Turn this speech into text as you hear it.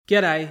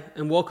G'day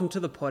and welcome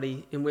to the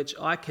potty, in which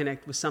I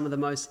connect with some of the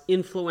most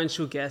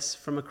influential guests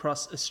from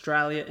across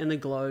Australia and the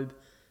globe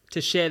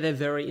to share their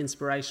very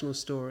inspirational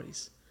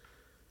stories.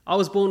 I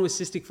was born with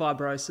cystic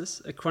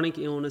fibrosis, a chronic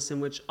illness in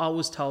which I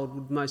was told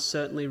would most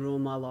certainly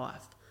ruin my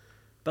life.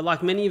 But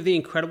like many of the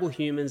incredible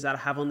humans that I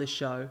have on this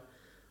show,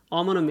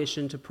 I'm on a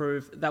mission to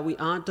prove that we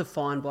aren't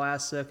defined by our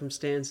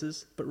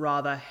circumstances, but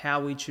rather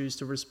how we choose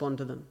to respond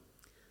to them.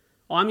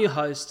 I'm your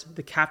host,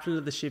 the captain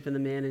of the ship and the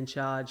man in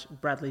charge,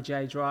 Bradley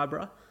J.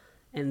 Dryborough,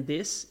 and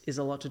this is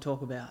a lot to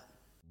talk about.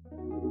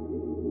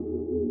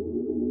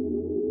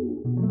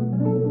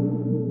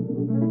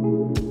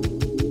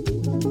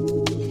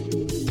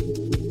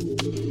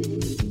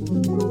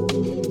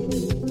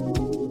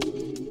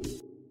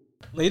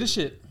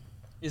 Leadership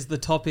is the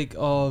topic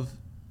of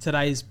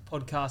today's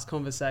podcast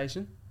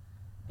conversation.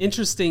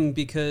 Interesting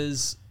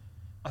because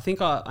I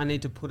think I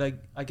need to put a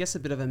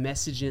bit of a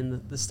message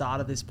in the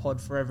start of this pod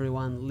for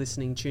everyone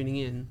listening, tuning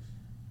in,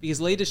 because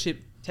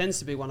leadership tends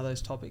to be one of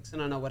those topics,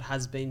 and I know it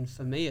has been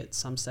for me at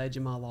some stage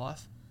in my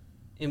life,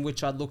 in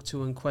which I'd look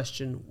to and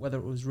question whether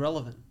it was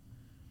relevant.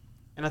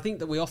 And I think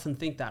that we often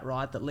think that,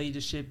 right? That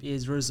leadership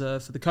is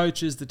reserved for the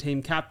coaches, the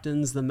team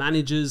captains, the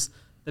managers,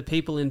 the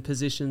people in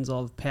positions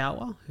of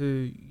power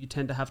who you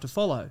tend to have to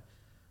follow.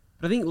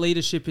 But I think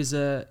leadership is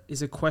a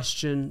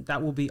question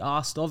that will be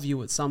asked of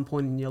you at some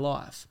point in your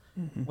life,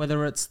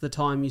 whether it's the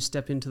time you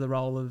step into the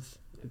role of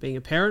being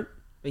a parent,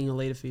 being a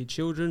leader for your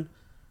children,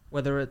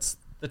 whether it's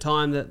the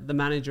time that the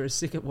manager is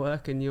sick at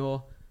work and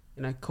you're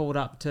called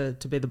up to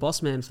be the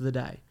boss man for the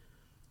day.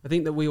 I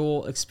think that we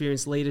all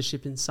experience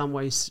leadership in some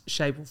way,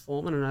 shape or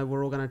form, and I know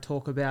we're all going to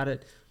talk about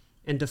it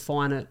and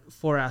define it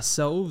for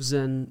ourselves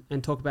and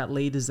talk about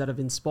leaders that have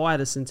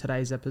inspired us in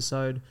today's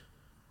episode.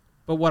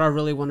 But what I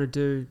really want to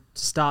do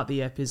to start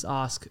the ep is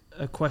ask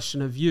a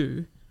question of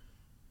you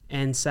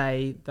and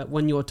say that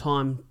when your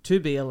time to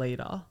be a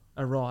leader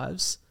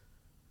arrives,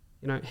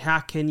 how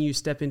can you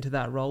step into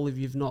that role if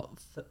you've not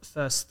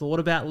first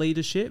thought about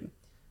leadership,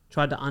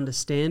 tried to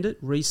understand it,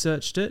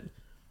 researched it,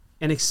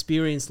 and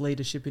experienced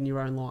leadership in your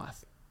own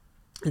life?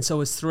 And so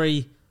as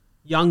three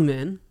young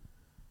men,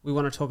 we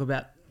want to talk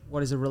about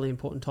what is a really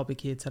important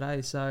topic here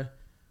today. So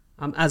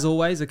as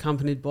always,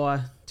 accompanied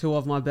by two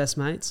of my best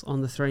mates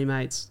on the Three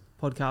Mates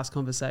podcast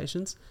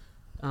conversations.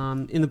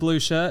 In the blue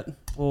shirt,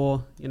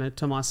 or,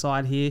 to my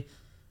side here,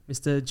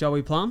 Mr.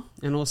 Joey Plum,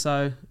 and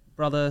also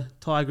brother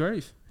Ty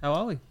Grieve. How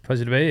are we?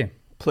 Pleasure to be here.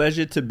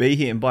 Pleasure to be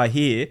here. And by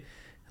here,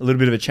 a little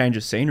bit of a change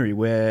of scenery.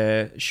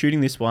 We're shooting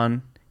this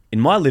one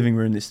in my living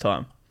room this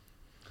time.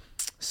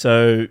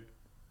 So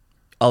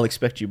I'll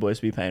expect you boys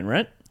to be paying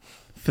rent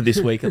for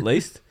this week at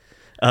least.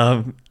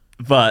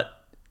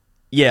 But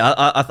yeah,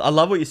 I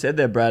love what you said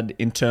there, Brad,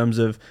 in terms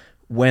of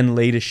when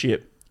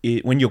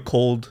when you're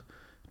called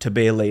to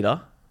be a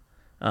leader,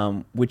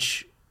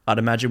 which I'd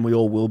imagine we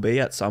all will be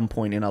at some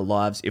point in our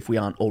lives if we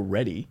aren't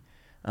already.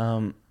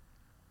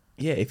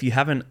 If you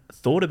haven't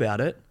thought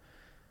about it,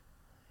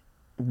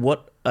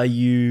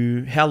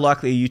 how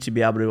likely are you to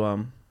be able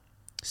to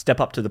step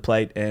up to the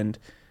plate and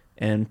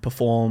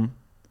perform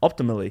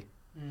optimally?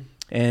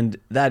 And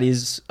that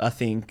is, I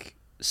think,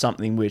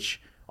 something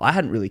which I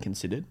hadn't really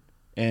considered.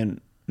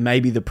 And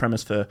maybe the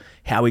premise for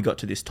how we got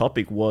to this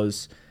topic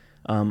was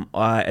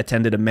I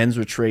attended a men's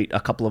retreat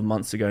a couple of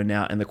months ago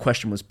now, and the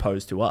question was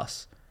posed to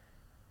us: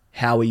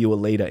 how are you a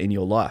leader in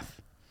your life?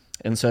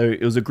 And so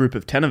it was a group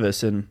of 10 of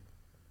us, and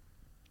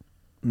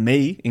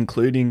me,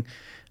 including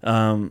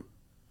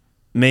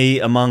me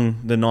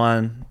among the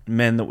 9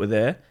 men that were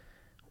there,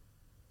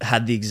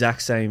 had the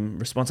exact same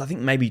response. I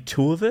think maybe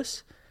 2 of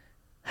us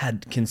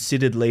had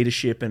considered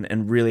leadership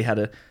and really had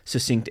a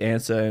succinct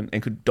answer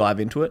and could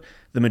dive into it.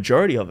 The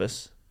majority of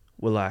us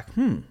were like,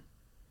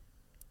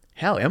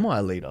 how am I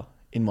a leader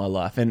in my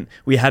life? And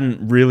we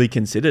hadn't really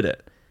considered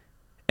it.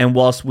 And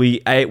whilst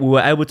we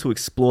were able to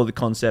explore the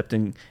concept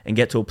and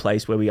get to a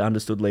place where we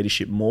understood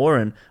leadership more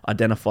and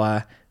identify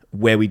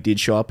where we did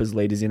show up as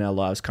leaders in our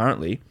lives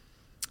currently,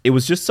 it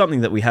was just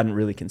something that we hadn't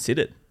really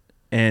considered.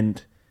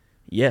 And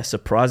yeah,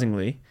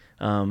 surprisingly,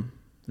 the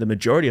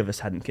majority of us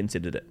hadn't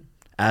considered it.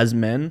 As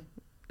men,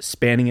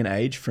 spanning an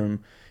age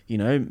from,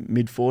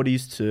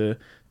 mid-40s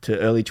to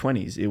early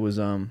 20s, it was,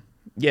 a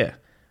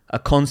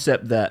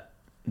concept that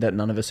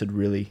none of us had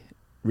really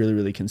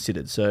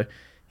considered. So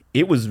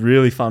it was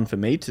really fun for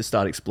me to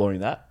start exploring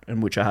that,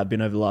 and which I have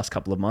been over the last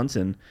couple of months.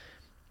 And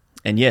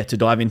to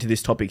dive into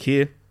this topic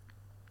here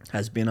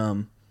has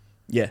been,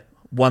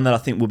 one that I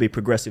think will be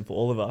progressive for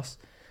all of us,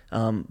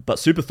 but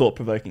super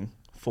thought-provoking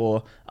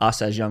for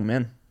us as young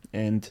men.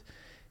 And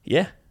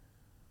yeah.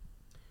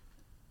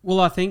 Well,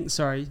 I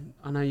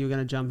know you were going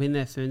to jump in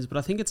there, Foons, but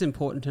I think it's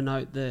important to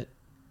note that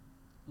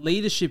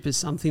leadership is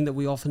something that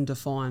we often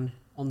define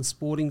on the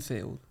sporting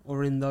field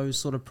or in those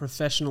sort of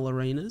professional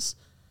arenas.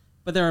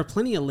 But there are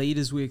plenty of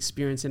leaders we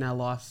experience in our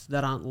life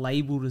that aren't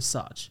labelled as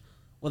such,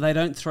 or they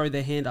don't throw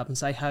their hand up and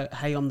say,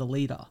 hey, I'm the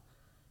leader.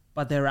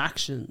 But their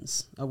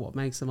actions are what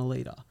makes them a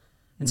leader.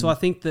 And so I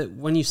think that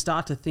when you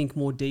start to think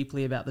more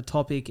deeply about the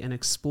topic and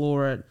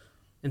explore it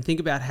and think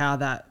about how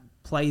that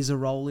plays a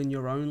role in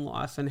your own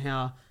life and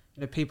how,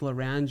 you know, people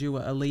around you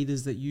are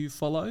leaders that you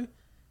follow,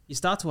 you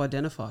start to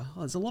identify, oh,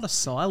 there's a lot of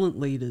silent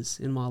leaders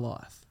in my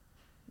life.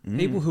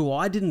 People who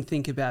I didn't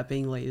think about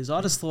being leaders.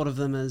 I just thought of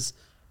them as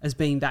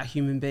being that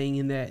human being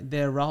in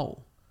their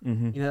role. You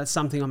know, that's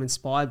something I'm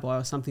inspired by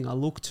or something I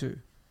look to.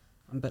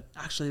 But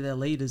actually they're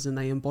leaders and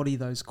they embody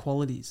those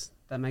qualities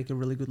that make a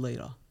really good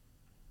leader.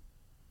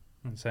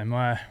 And so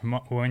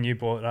when you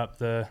brought up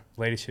the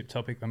leadership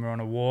topic when we were on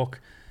a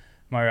walk,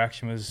 my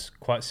reaction was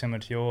quite similar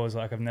to yours.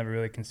 Like, I've never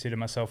really considered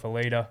myself a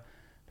leader,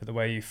 but the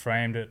way you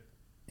framed it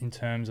in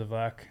terms of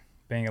like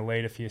being a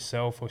leader for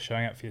yourself or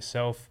showing up for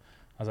yourself,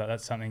 I was like,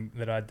 that's something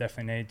that I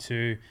definitely need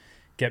to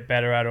get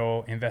better at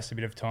or invest a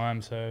bit of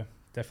time. So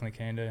definitely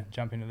keen to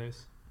jump into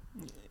this.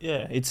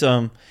 Yeah, it's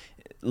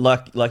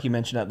like you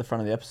mentioned at the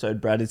front of the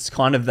episode, Brad. It's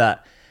kind of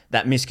that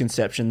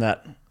misconception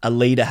that a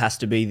leader has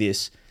to be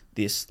this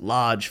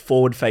large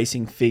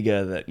forward-facing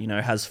figure that, you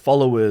know, has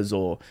followers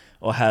or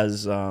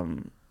has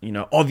you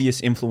know,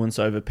 obvious influence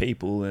over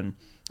people, and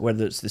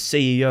whether it's the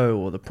CEO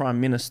or the Prime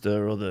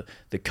Minister or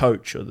the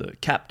coach or the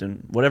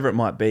captain, whatever it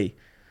might be.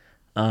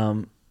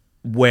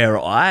 Where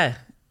I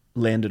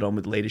landed on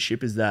with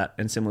leadership is that,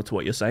 and similar to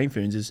what you're saying,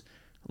 Foons, is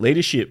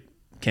leadership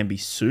can be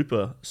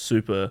super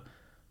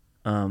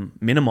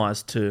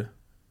minimized to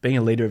being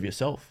a leader of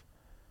yourself,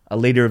 a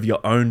leader of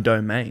your own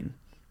domain.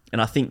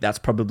 And I think that's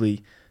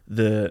probably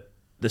the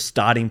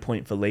starting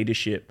point for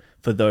leadership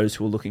for those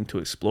who are looking to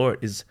explore it,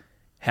 is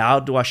how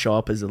do I show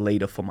up as a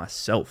leader for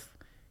myself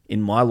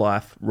in my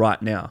life right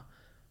now?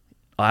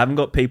 I haven't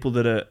got people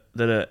that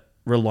are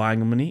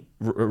relying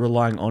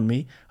on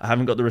me. I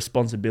haven't got the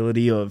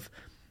responsibility of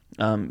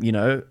you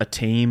know, a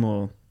team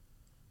or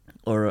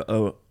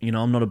you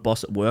know, I'm not a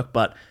boss at work,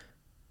 but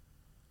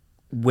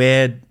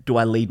where do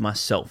I lead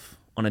myself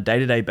on a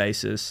day-to-day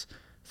basis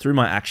through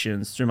my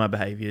actions, through my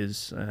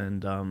behaviors?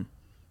 And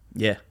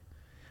yeah,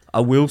 I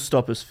will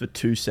stop us for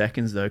 2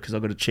 seconds though, because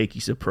I've got a cheeky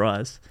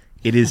surprise.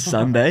 It is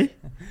Sunday,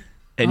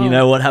 and you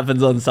know what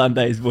happens on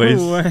Sundays,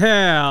 boys.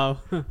 Wow.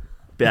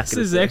 This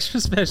is extra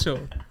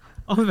special.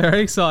 I'm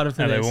very excited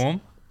for Are this. they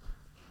warm?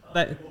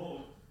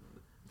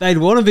 They'd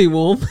want to be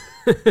warm.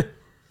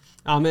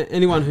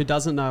 Anyone who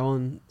doesn't know,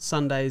 on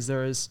Sundays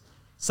there is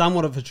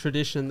somewhat of a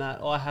tradition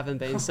that I haven't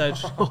been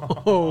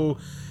so...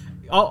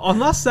 I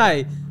must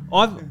say,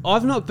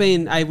 I've not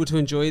been able to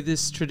enjoy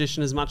this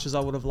tradition as much as I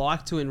would have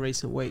liked to in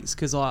recent weeks,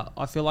 because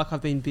I feel like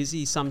I've been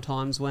busy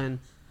sometimes when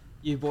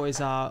you boys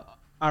are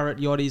at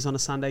Yachty's on a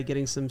Sunday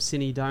getting some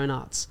Cine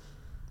donuts.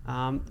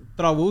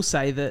 But I will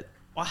say that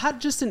I had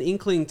just an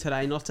inkling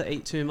today not to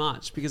eat too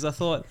much, because I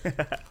thought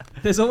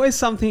there's always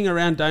something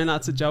around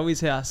donuts at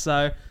Joey's house.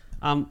 So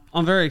I'm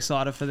very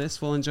excited for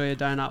this. We'll enjoy a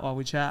donut while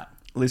we chat.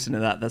 Listen to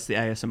that. That's the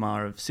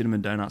ASMR of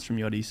cinnamon donuts from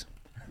Yachty's.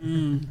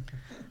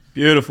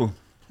 Beautiful.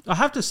 I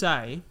have to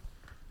say,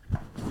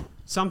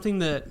 something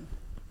that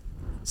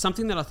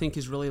I think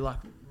is really like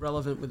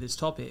relevant with this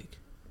topic.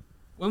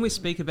 When we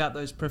speak about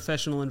those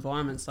professional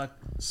environments like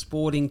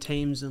sporting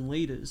teams and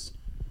leaders,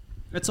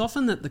 it's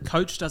often that the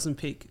coach doesn't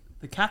pick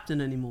the captain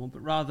anymore,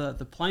 but rather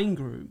the playing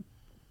group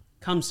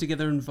comes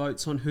together and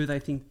votes on who they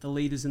think the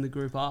leaders in the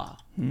group are.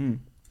 And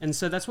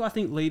so that's why I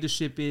think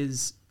leadership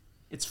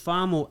it's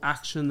far more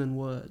action than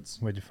words.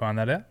 Where'd you find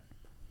that out?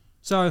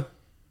 So,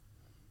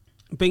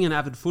 being an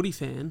avid footy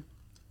fan,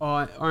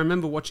 I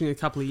remember watching a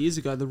couple of years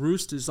ago, the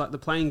Roosters, like the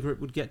playing group,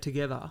 would get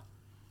together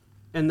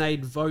and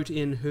they'd vote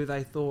in who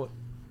they thought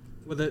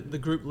were the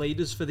group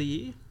leaders for the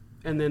year,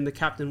 and then the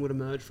captain would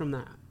emerge from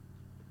that.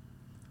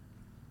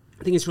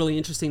 I think it's really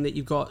interesting that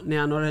you've got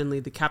now not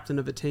only the captain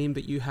of a team,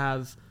 but you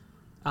have,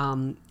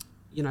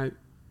 you know,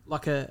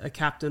 like a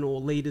captain or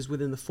leaders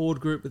within the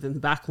forward group, within the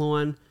back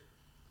line.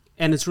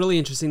 And it's really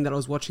interesting that I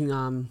was watching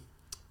an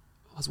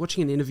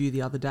interview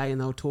the other day,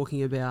 and they were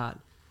talking about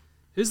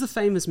who's the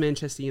famous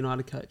Manchester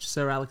United coach,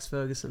 Sir Alex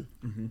Ferguson.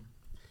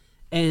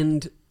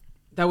 And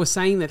they were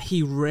saying that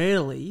he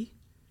rarely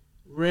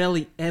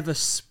ever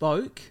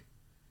spoke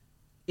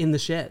in the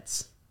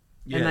sheds.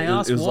 Yeah, and they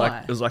asked why.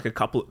 It was like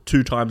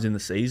 2 times in the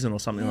season or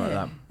something like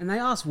that. And they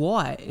asked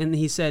why. And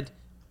he said,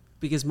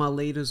 because my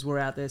leaders were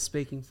out there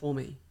speaking for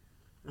me.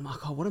 And I'm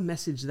like, oh, what a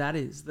message that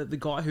is. That the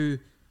guy who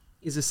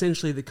is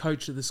essentially the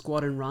coach of the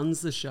squad and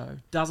runs the show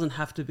doesn't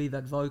have to be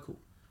that vocal.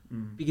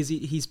 Because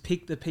he's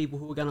picked the people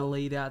who are going to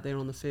lead out there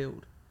on the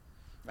field.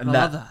 And I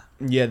love that.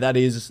 Yeah, that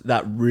is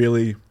that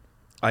really,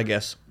 I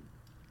guess,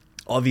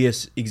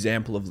 obvious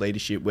example of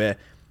leadership where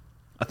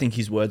I think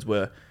his words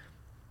were,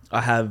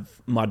 I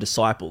have my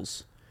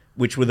disciples,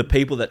 which were the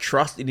people that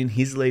trusted in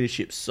his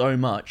leadership so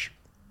much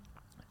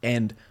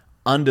and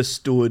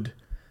understood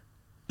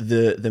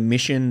the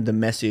mission, the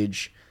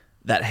message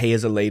that he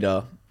as a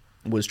leader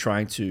was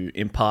trying to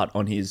impart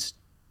on his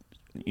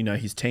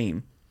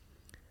team,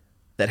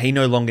 that he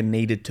no longer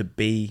needed to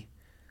be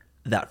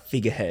that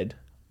figurehead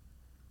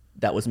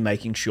that was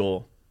making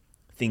sure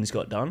things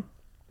got done.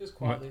 Just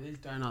quietly, these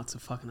donuts are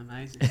fucking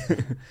amazing.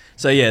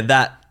 So yeah,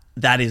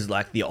 that is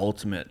like the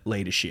ultimate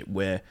leadership,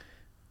 where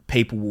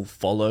people will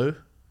follow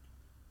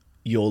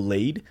your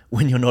lead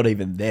when you're not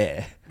even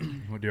there.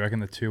 What do you reckon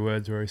the 2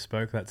 words where he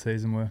spoke that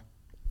season were?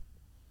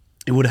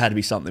 It would have had to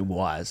be something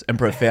wise and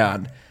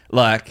profound,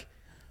 like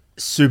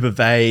super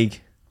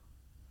vague,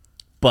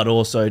 but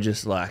also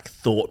just like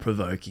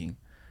thought-provoking.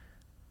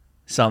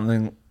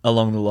 Something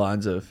along the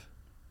lines of,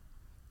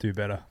 Do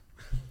better.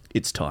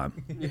 it's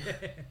time.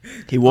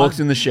 He walks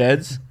in the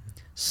sheds,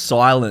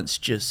 silence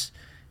just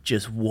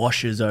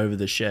washes over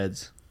the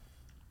sheds.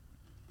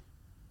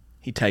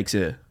 He takes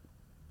an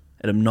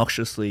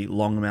obnoxiously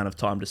long amount of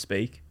time to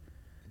speak,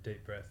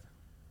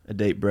 a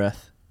deep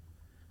breath,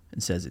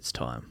 and says it's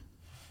time,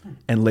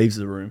 and leaves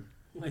the room.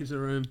 Leaves the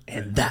room.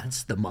 And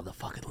that's the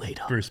motherfucking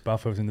leader. Bruce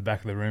Buffer was in the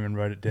back of the room and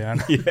wrote it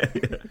down. Yeah.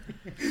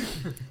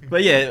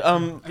 But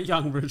yeah, A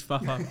young Bruce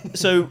Buffer.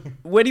 so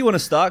where do you want to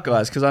start,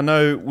 guys? Because I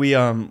know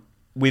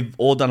we've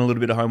all done a little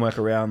bit of homework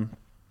around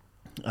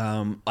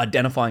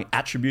identifying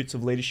attributes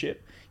of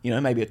leadership. You know,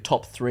 maybe a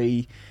top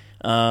three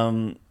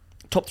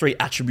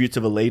attributes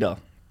of a leader.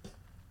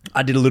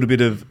 I did a little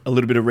bit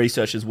of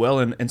research as well,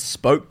 and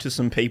spoke to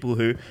some people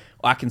who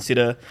I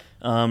consider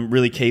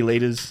really key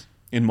leaders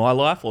in my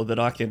life, or that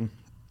I can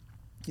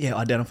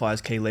identify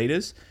as key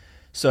leaders.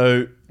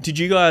 So did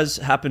you guys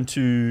happen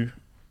to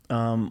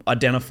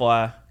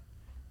identify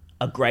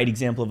a great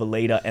example of a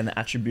leader and the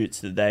attributes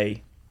that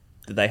they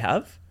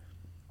have?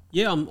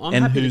 Yeah, I'm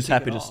And happy who's to kick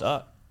happy it to off.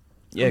 start?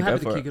 Yeah, I'm go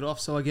happy for to it. kick it off.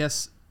 So I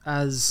guess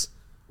as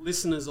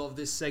listeners of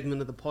this segment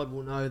of the pod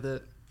will know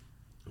that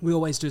we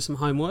always do some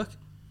homework.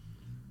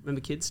 Remember,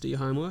 kids, do your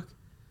homework.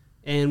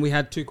 And we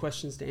had 2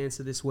 questions to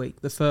answer this week.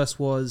 The first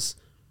was,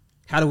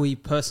 how do we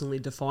personally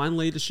define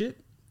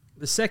leadership?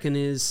 The second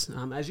is,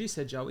 as you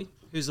said, Joey,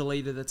 who's a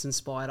leader that's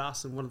inspired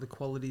us and what are the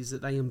qualities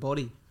that they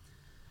embody?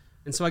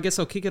 And so I guess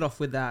I'll kick it off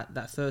with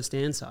that first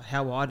answer,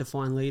 how I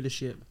define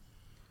leadership.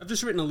 I've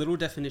just written a little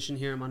definition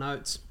here in my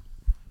notes.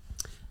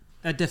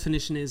 That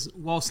definition is,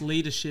 whilst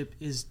leadership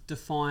is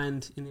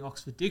defined in the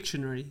Oxford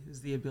Dictionary as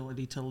the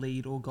ability to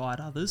lead or guide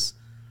others,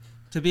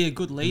 to be a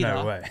good leader,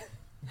 No way.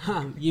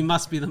 you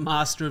must be the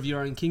master of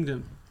your own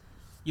kingdom.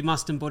 You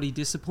must embody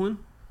discipline,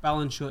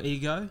 balance your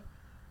ego.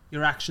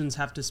 Your actions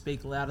have to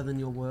speak louder than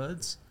your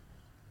words.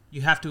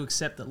 You have to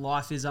accept that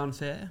life is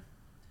unfair.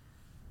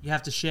 You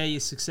have to share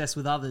your success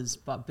with others,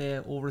 but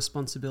bear all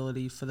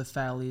responsibility for the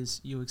failures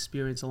you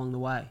experience along the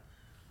way.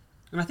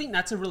 And I think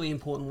that's a really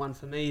important one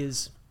for me,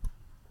 is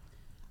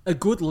a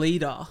good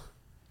leader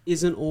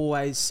isn't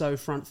always so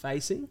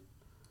front-facing.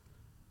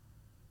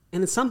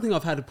 And it's something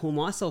I've had to pull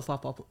myself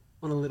up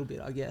on a little bit,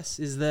 I guess,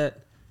 is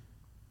that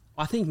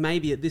I think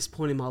maybe at this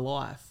point in my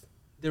life,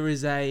 there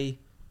is a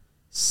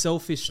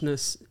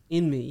selfishness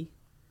in me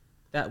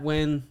that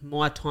when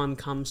my time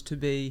comes to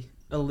be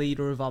a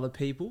leader of other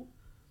people,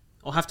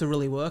 I'll have to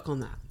really work on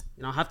that.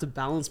 You know, I have to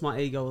balance my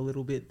ego a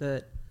little bit,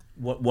 that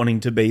Wanting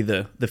to be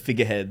the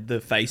figurehead, the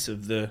face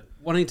of the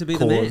wanting to be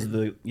cause,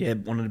 the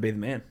man. wanting to be the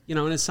man. You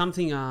know, and it's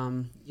something,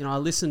 I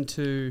listened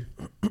to,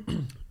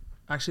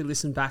 actually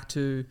listened back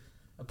to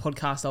a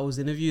podcast I was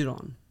interviewed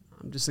on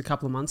just a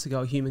couple of months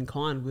ago,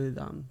 Humankind, with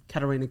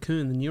Katarina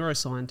Kuhn, the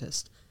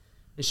neuroscientist.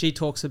 And she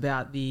talks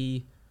about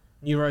the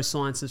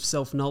neuroscience of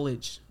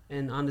self-knowledge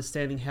and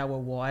understanding how we're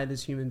wired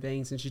as human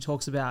beings. And she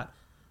talks about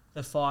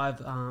the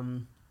 5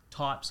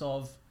 types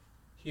of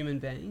human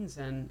beings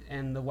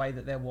and the way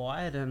that they're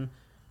wired. And,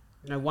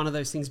 you know, one of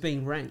those things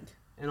being rank.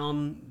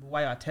 And the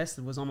way I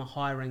tested was I'm a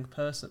high rank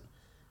person.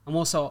 I'm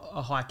also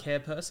a high care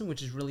person,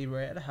 which is really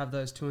rare to have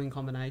those 2 in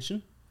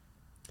combination.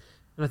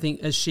 And I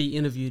think as she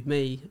interviewed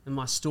me and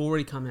my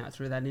story come out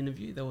through that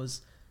interview, there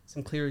was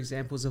some clear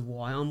examples of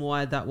why I'm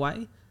wired that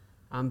way.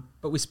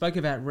 But we spoke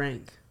about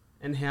rank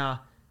and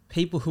how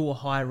people who are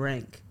high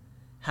rank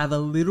have a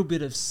little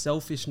bit of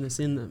selfishness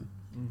in them.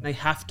 They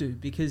have to,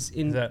 because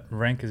Is that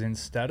rank as in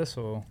status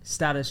or?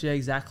 status, yeah,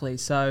 exactly.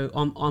 So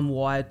I'm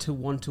wired to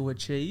want to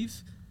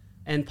achieve.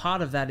 And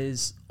part of that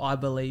is, I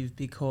believe,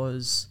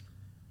 because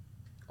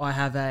I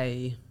have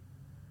a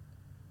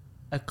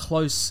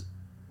close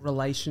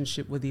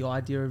relationship with the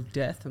idea of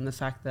death and the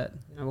fact that,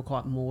 you know, we're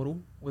quite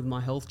mortal with my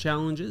health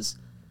challenges.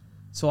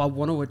 So I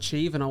want to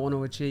achieve, and I want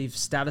to achieve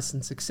status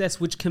and success,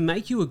 which can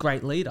make you a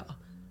great leader,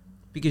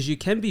 because you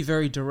can be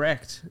very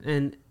direct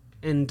and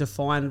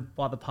defined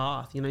by the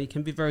path. You know, you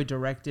can be very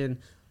direct in,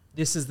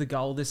 this is the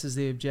goal, this is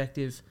the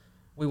objective,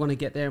 we want to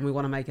get there and we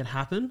want to make it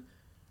happen.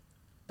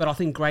 But I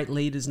think great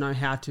leaders know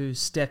how to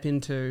step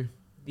into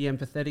the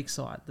empathetic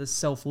side, the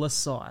selfless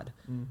side,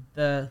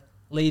 the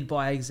lead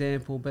by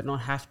example, but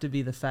not have to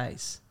be the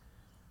face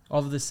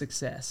of the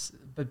success,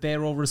 but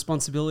bear all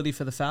responsibility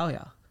for the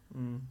failure.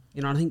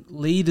 You know, I think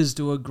leaders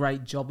do a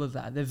great job of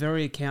that. They're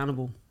very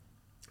accountable.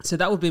 So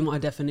that would be my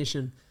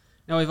definition.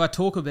 Now, if I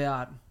talk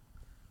about,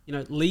 you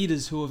know,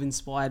 leaders who have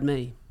inspired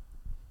me,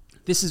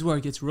 this is where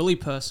it gets really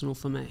personal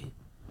for me.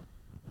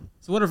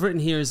 So what I've written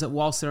here is that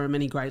whilst there are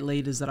many great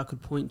leaders that I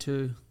could point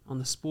to on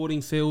the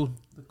sporting field,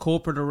 the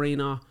corporate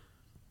arena,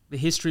 the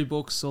history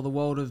books, or the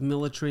world of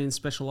military and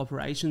special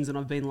operations, and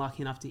I've been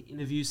lucky enough to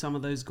interview some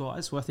of those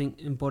guys who I think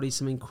embody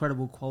some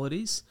incredible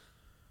qualities,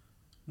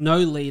 no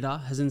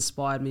leader has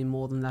inspired me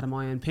more than that of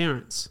my own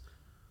parents.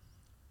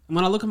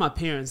 when I look at my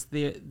parents,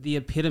 they're the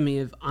epitome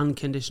of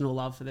unconditional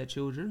love for their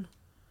children,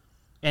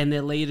 and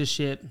their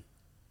leadership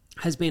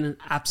has been an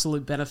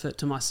absolute benefit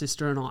to my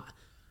sister and I.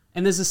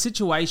 And there's a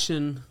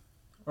situation,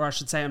 or I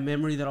should say a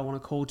memory that I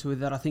want to call to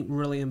that I think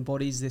really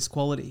embodies this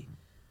quality.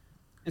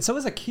 And so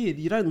as a kid,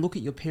 you don't look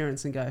at your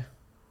parents and go,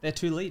 they're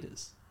two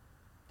leaders.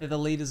 They're the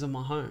leaders of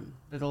my home.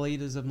 They're the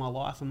leaders of my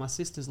life and my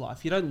sister's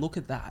life. You don't look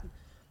at that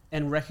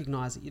and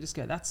recognise it. You just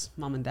go, that's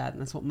mum and dad,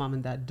 and that's what mum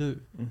and dad do.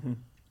 Mm-hmm.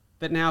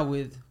 But now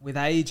with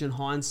age and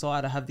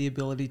hindsight, I have the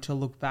ability to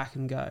look back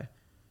and go,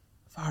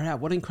 far out,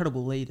 what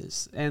incredible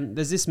leaders. And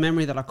there's this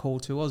memory that I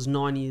call to. I was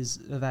 9 years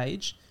of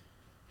age,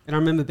 and I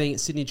remember being at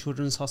Sydney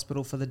Children's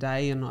Hospital for the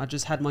day, and I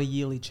just had my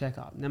yearly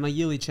checkup. Now, my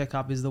yearly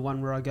checkup is the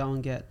one where I go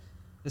and get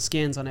the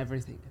scans on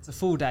everything. It's a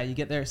full day. You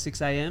get there at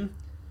 6 a.m.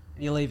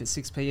 and you leave at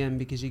 6 p.m.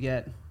 because you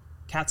get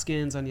CAT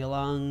scans on your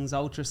lungs,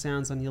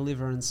 ultrasounds on your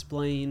liver and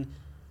spleen.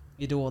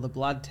 You do all the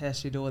blood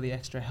tests, you do all the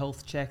extra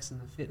health checks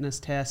and the fitness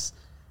tests,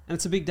 and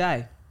it's a big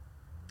day.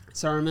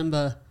 So I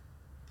remember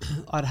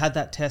I'd had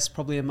that test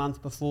probably a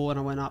month before, and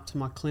I went up to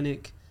my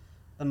clinic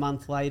a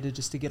month later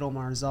just to get all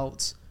my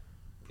results.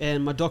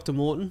 And my Dr.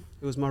 Morton,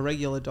 who was my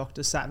regular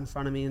doctor, sat in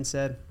front of me and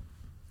said,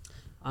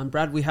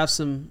 Brad, we have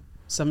some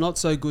not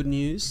so good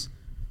news.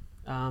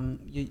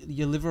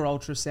 Your liver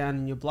ultrasound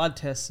and your blood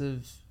tests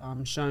have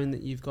shown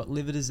that you've got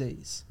liver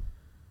disease.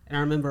 And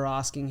I remember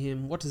asking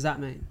him, what does that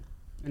mean?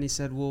 And he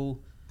said, well,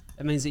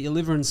 it means that your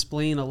liver and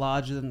spleen are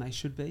larger than they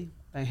should be.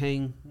 They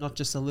hang not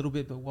just a little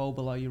bit, but well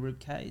below your rib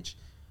cage.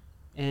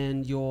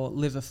 And your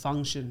liver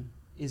function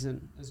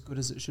isn't as good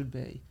as it should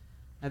be.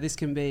 Now, this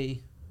can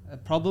be a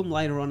problem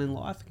later on in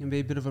life. It can be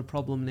a bit of a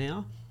problem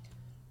now.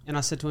 And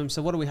I said to him,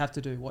 so what do we have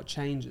to do? What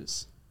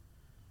changes?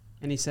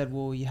 And he said,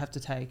 well, you have to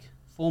take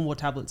 4 more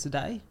tablets a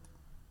day.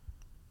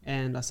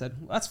 And I said,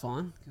 well, that's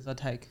fine, because I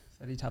take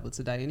 30 tablets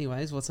a day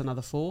anyways. What's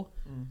another 4?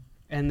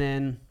 And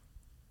then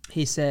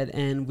he said,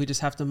 and we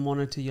just have to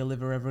monitor your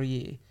liver every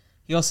year.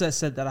 He also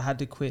said that I had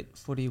to quit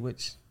footy,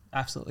 which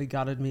absolutely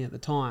gutted me at the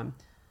time.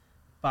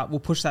 But we'll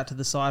push that to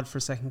the side for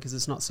a second because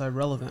it's not so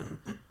relevant.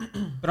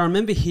 But I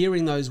remember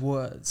hearing those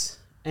words,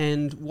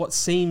 and what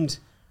seemed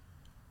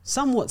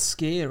somewhat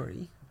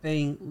scary,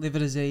 being liver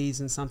disease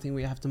and something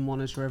we have to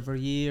monitor every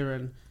year.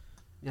 And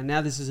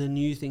now this is a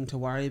new thing to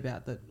worry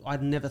about that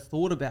I'd never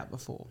thought about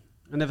before.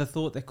 I never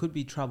thought there could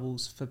be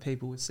troubles for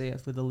people with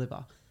CF with the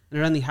liver. And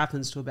it only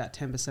happens to about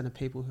 10% of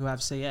people who have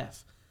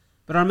CF.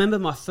 But I remember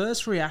my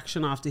first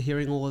reaction after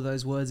hearing all of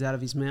those words out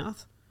of his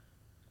mouth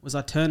was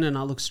I turned and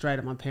I looked straight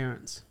at my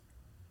parents.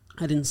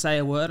 I didn't say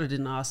a word. I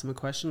didn't ask them a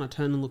question. I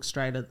turned and looked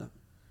straight at them.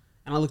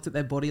 And I looked at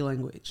their body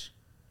language.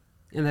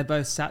 And they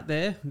both sat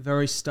there,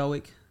 very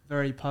stoic,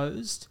 very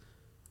posed.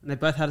 And they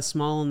both had a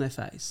smile on their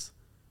face.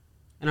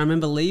 And I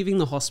remember leaving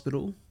the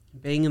hospital,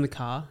 being in the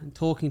car and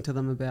talking to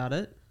them about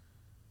it.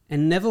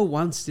 And never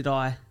once did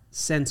I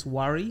sense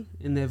worry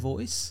in their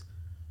voice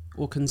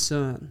or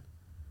concern.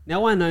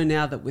 Now I know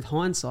now that with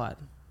hindsight,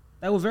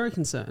 they were very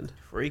concerned.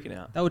 Freaking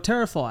out. They were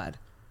terrified.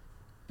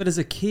 But as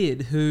a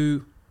kid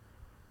who,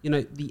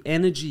 the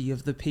energy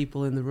of the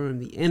people in the room,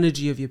 the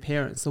energy of your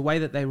parents, the way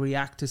that they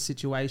react to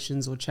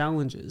situations or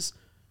challenges,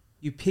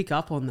 you pick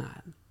up on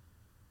that.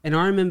 And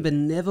I remember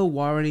never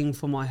worrying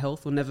for my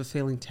health or never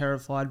feeling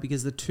terrified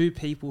because the two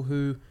people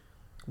who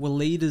were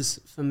leaders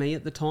for me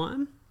at the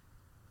time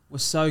were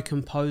so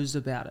composed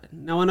about it.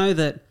 Now, I know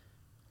that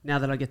now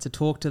that I get to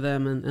talk to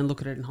them and look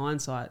at it in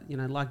hindsight,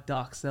 like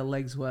ducks, their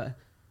legs were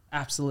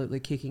absolutely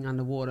kicking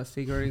underwater,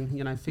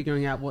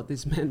 figuring out what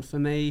this meant for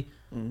me,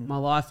 my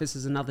life. This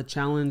is another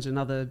challenge,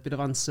 another bit of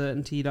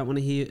uncertainty you don't want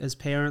to hear as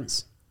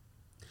parents.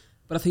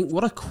 But I think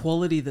what a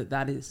quality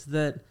that is,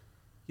 that,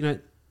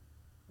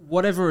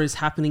 whatever is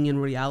happening in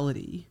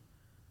reality,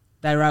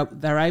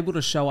 they're able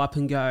to show up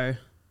and go,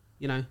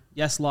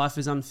 yes, life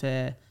is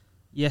unfair.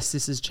 Yes,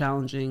 this is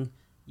challenging.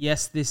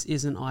 Yes, this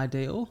isn't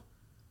ideal.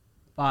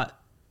 But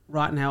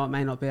right now it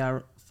may not be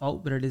our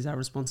fault, but it is our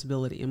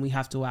responsibility and we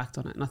have to act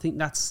on it. And I think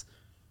that's,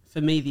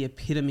 for me, the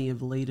epitome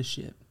of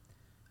leadership.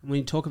 And when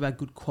you talk about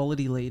good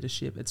quality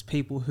leadership, it's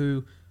people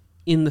who,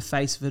 in the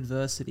face of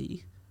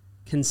adversity,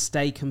 can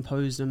stay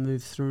composed and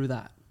move through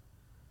that.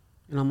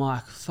 And I'm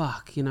like,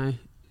 fuck,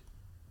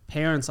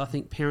 parents, I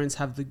think parents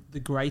have the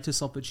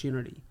greatest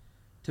opportunity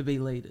to be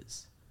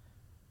leaders.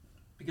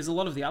 Because a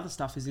lot of the other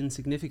stuff is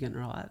insignificant,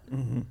 right?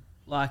 Mm-hmm.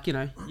 Like,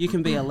 you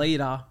can be a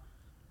leader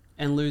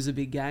and lose a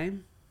big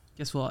game.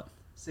 Guess what?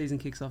 Season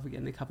kicks off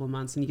again in a couple of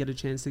months and you get a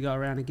chance to go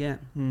around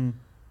again.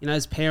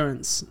 As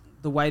parents,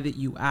 the way that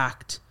you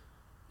act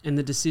and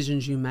the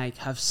decisions you make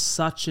have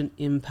such an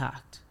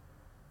impact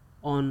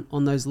on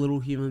those little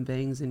human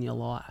beings in your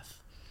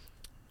life.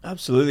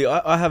 Absolutely.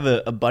 I have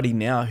a buddy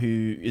now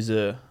who is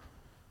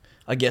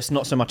I guess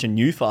not so much a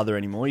new father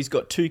anymore. He's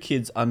got 2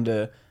 kids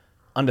under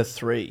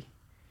 3.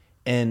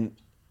 And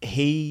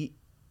he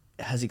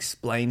has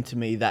explained to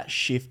me that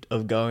shift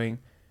of going,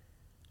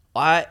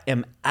 I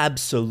am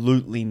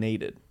absolutely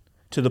needed,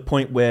 to the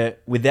point where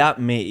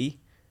without me,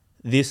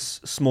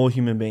 this small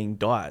human being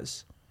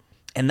dies.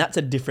 And that's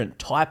a different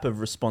type of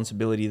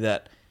responsibility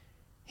that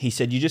he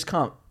said you just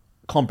can't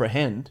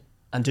comprehend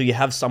until you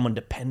have someone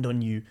depend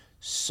on you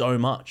so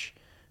much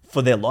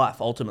for their life,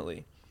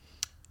 ultimately,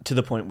 to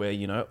the point where,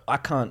 you know, I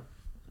can't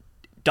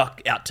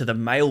duck out to the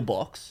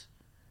mailbox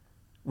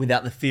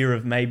without the fear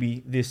of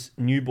maybe this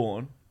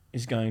newborn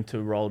is going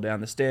to roll down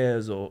the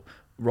stairs or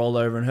roll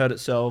over and hurt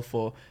itself,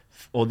 or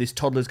this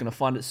toddler's going to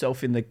find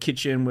itself in the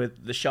kitchen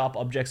with the sharp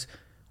objects.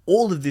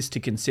 All of this to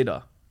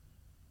consider.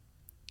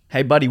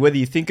 Hey, buddy, whether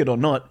you think it or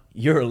not,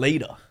 you're a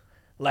leader.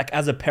 Like,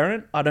 as a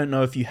parent, I don't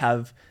know if you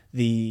have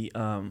the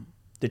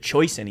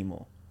choice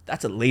anymore.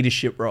 That's a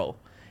leadership role.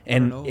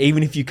 And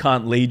even if you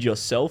can't lead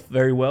yourself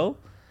very well,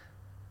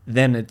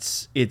 then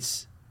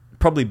it's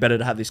probably better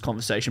to have this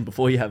conversation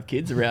before you have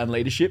kids around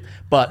leadership.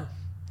 But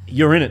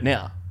you're in it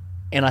now.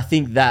 And I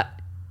think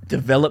that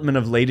development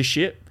of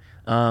leadership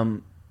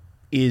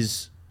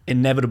is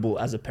inevitable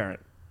as a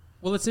parent.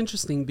 Well, it's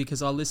interesting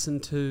because I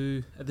listened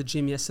to, at the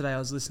gym yesterday, I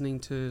was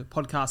listening to a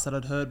podcast that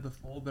I'd heard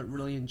before but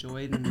really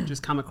enjoyed and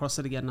just come across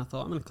it again. And I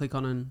thought, I'm going to click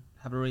on and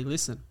have a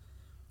re-listen.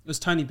 It was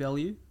Tony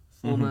Bellew,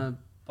 former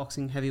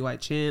boxing heavyweight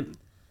champ.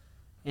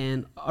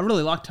 And I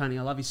really like Tony.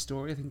 I love his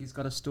story. I think he's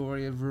got a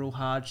story of real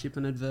hardship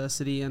and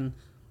adversity. And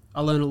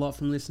I learned a lot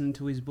from listening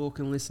to his book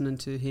and listening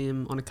to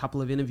him on a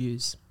couple of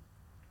interviews.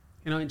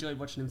 And I enjoyed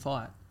watching him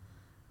fight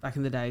back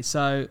in the day.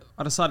 So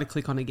I decided to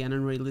click on again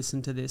and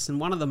re-listen to this. And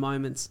one of the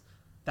moments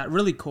that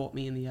really caught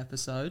me in the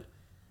episode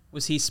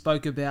was he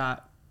spoke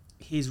about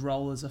his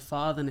role as a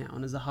father now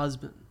and as a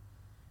husband.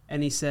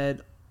 And he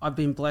said, I've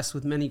been blessed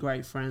with many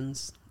great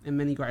friends and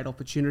many great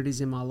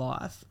opportunities in my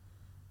life.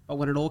 But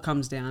when it all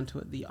comes down to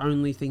it, the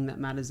only thing that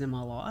matters in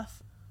my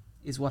life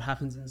is what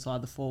happens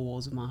inside the four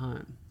walls of my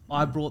home.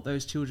 I brought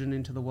those children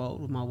into the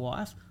world with my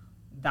wife.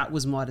 That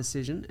was my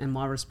decision, and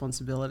my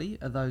responsibility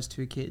are those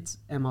two kids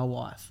and my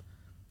wife.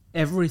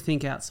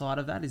 Everything outside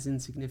of that is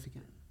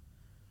insignificant.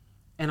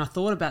 And I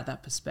thought about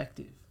that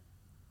perspective.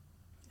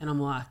 And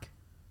I'm like,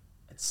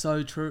 it's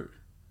so true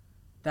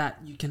that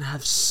you can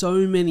have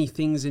so many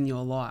things in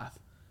your life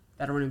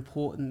that are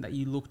important, that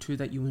you look to,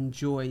 that you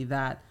enjoy,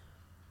 that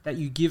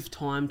you give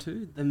time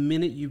to. The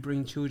minute you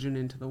bring children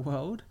into the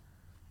world,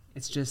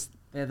 it's just,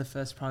 they're the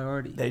first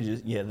priority. They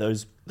just,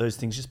 those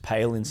things just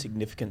pale in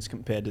significance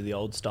compared to the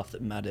old stuff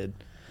that mattered.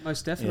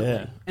 Most definitely.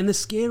 Yeah. And the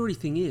scary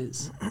thing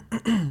is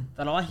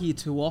that I hear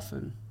too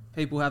often,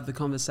 people have the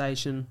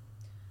conversation,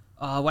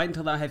 wait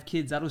until they have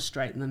kids, that'll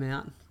straighten them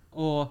out.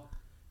 Or,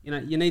 you know,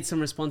 you need some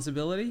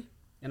responsibility,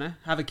 you know,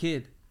 have a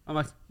kid. I'm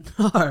like,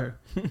 no.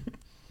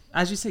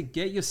 As you said,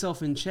 get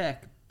yourself in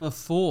check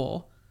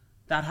before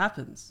that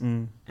happens.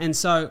 And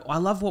so I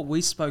love what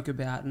we spoke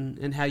about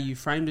and how you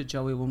framed it,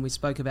 Joey, when we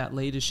spoke about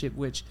leadership,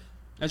 which,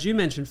 as you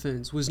mentioned,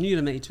 Foons, was new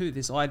to me too,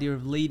 this idea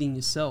of leading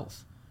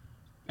yourself.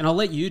 And I'll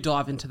let you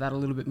dive into that a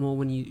little bit more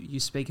when you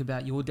speak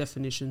about your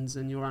definitions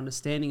and your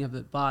understanding of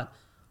it. But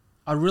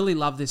I really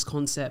love this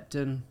concept.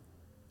 And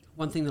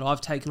one thing that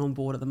I've taken on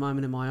board at the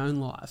moment in my own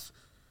life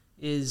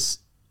is,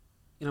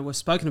 you know, we've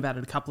spoken about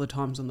it a couple of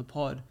times on the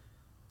pod.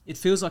 It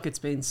feels like it's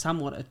been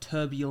somewhat a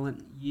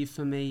turbulent year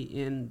for me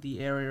in the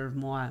area of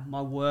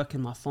my work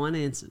and my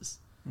finances.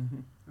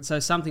 And so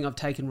something I've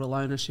taken real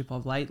ownership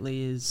of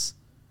lately is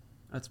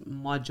it's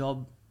my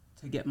job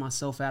to get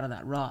myself out of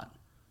that rut.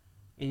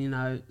 And, you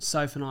know,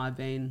 Soph and I have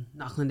been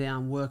knuckling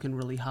down, working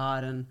really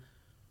hard, and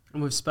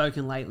we've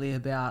spoken lately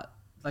about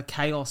the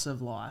chaos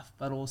of life,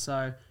 but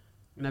also,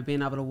 you know,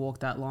 being able to walk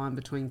that line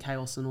between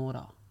chaos and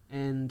order.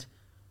 And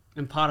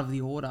part of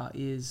the order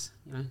is,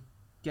 you know,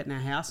 getting our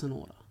house in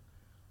order.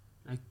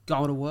 You know,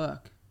 going to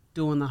work,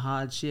 doing the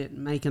hard shit,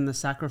 making the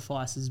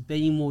sacrifices,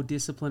 being more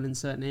disciplined in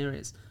certain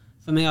areas.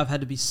 For me, I've had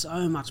to be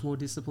so much more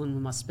disciplined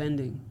with my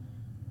spending.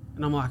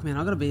 And I'm like, man,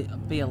 I've got to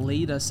be a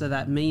leader so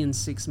that me in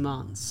 6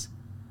 months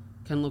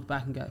can look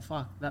back and go,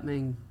 fuck, that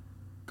man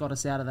got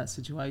us out of that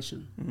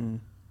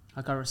situation.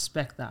 Like, I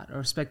respect that. I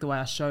respect the way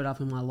I showed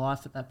up in my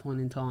life at that point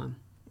in time.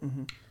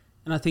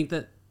 And I think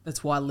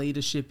that's why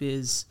leadership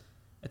it's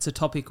a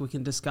topic we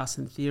can discuss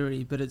in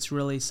theory, but it's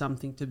really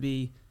something to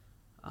be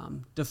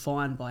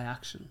defined by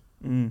action.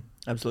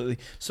 Absolutely.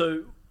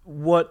 So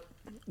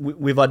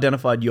we've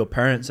identified your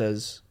parents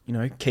as, you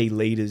know, key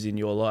leaders in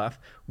your life.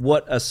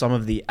 What are some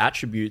of the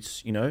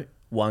attributes, you know,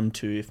 1,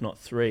 2, if not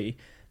 3,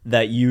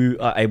 that you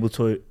are able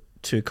to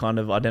kind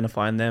of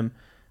identify in them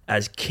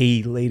as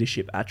key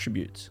leadership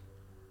attributes?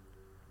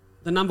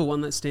 The number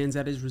one that stands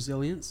out is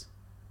resilience.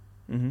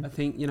 I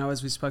think, you know,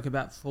 as we spoke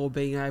about before,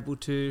 being able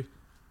to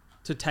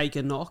take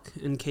a knock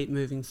and keep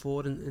moving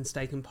forward and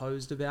stay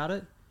composed about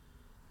it.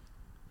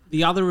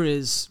 The other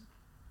is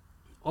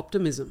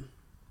optimism.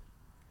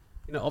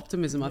 You know,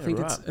 optimism, I think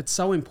it's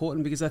so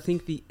important because I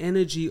think the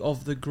energy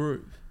of the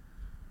group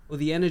or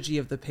the energy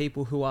of the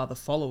people who are the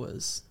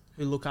followers,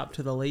 who look up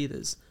to the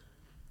leaders,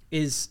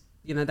 is,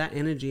 you know, that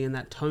energy and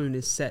that tone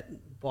is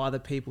set by the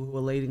people who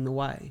are leading the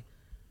way.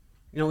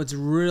 You know, it's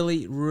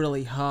really,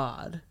 really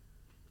hard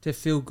to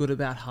feel good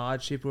about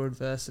hardship or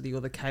adversity or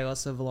the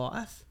chaos of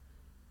life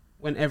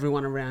when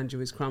everyone around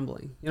you is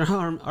crumbling. You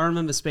know, I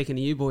remember speaking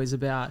to you boys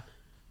about,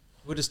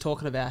 we're just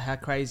talking about how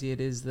crazy it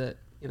is that,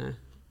 you know,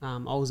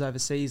 I was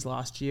overseas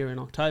last year in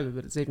October,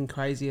 but it's even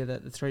crazier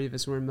that the three of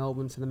us were in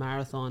Melbourne for the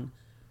marathon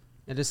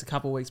just a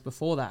couple of weeks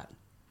before that.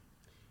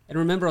 And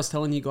remember I was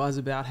telling you guys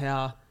about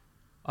how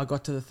I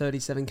got to the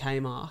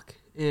 37K mark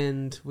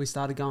and we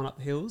started going up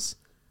the hills,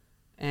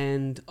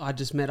 and I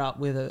just met up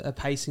with a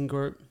pacing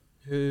group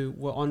who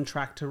were on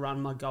track to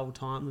run my goal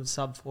time of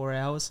sub 4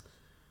 hours.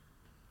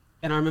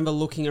 And I remember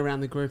looking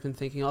around the group and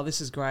thinking, oh,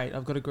 this is great.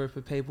 I've got a group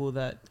of people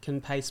that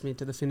can pace me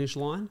to the finish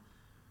line.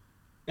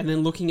 And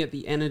then looking at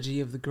the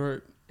energy of the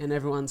group, and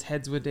everyone's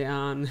heads were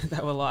down.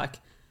 They were like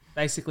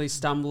basically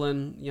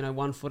stumbling,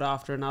 one foot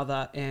after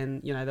another.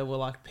 And, there were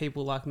like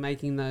people like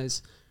making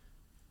those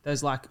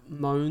like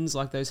moans,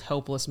 like those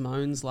helpless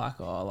moans,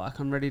 like, oh, like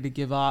I'm ready to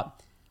give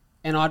up.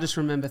 And I just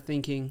remember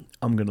thinking,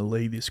 I'm going to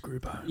lead this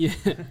group home. Yeah.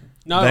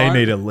 No, they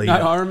need a leader.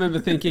 No, I remember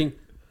thinking,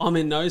 I'm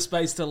in no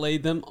space to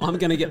lead them. I'm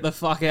going to get the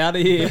fuck out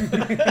of here.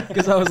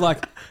 Because I was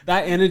like,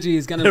 that energy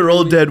is going to... They're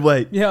all dead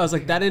weight. Yeah, I was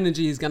like, that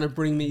energy is going to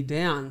bring me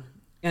down.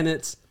 And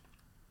it's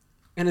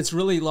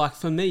really like,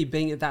 for me,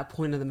 being at that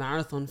point of the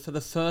marathon, for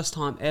the first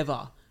time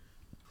ever,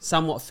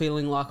 somewhat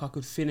feeling like I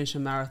could finish a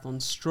marathon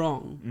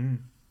strong,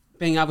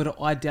 being able to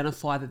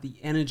identify that the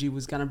energy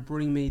was going to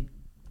bring me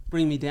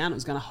down, it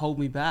was going to hold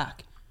me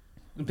back.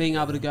 And being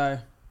able to go,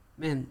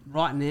 man,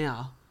 right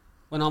now,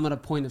 when I'm at a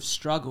point of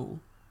struggle,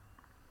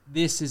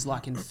 this is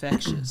like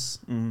infectious,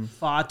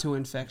 far too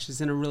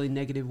infectious in a really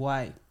negative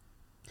way.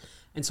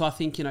 And so I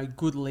think,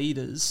 good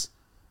leaders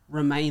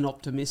remain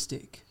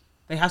optimistic.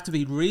 They have to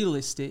be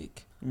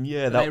realistic.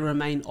 Yeah, they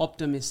remain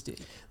optimistic.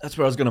 That's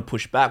where I was going to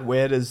push back.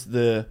 Where does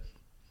the,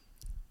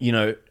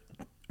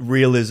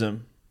 realism,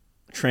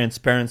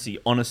 transparency,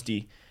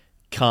 honesty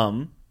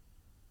come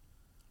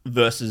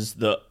versus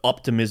the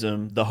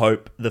optimism, the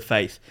hope, the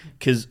faith?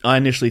 Because I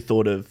initially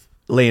thought of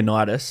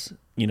Leonidas,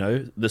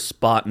 the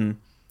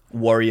Spartan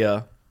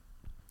warrior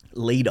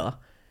leader,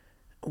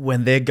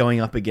 when they're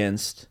going up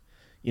against,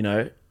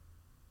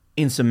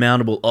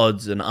 insurmountable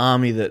odds, an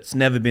army that's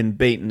never been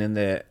beaten, and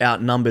they're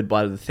outnumbered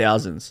by the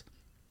thousands.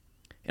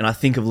 And I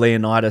think of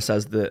Leonidas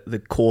as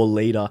the core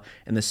leader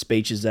and the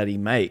speeches that he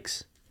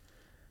makes.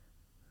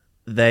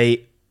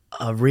 They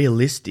are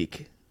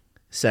realistic,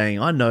 saying,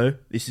 I know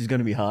this is going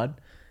to be hard.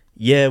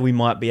 Yeah, we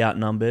might be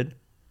outnumbered.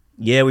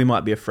 Yeah, we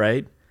might be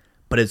afraid.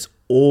 But it's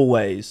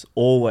always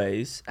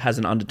has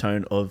an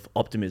undertone of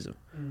optimism,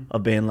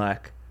 of being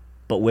like,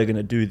 but we're going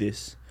to do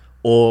this.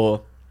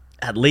 Or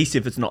at least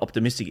if it's not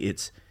optimistic,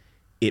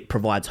 it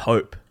provides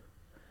hope.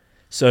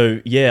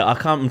 So yeah,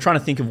 I'm trying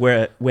to think of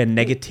where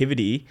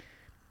negativity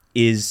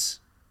is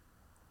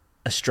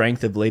a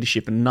strength of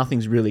leadership, and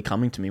nothing's really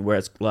coming to me, where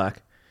it's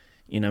like,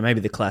 maybe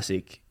the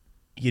classic,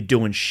 you're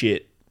doing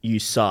shit, you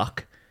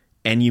suck,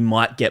 and you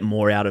might get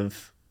more out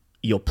of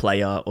your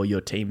player or your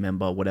team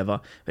member or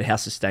whatever, but how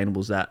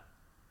sustainable is that?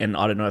 And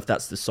I don't know if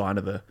that's the sign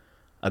of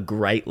a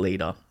great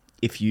leader,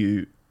 if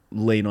you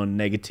lean on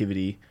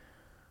negativity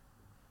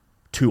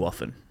too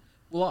often.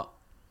 Well,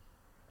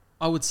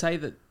 I would say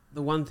that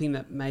the one thing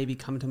that maybe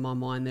come to my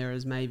mind there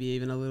is maybe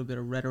even a little bit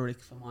of rhetoric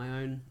for my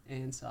own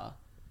answer,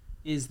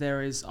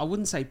 I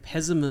wouldn't say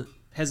to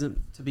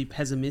be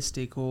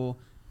pessimistic or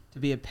to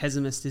be a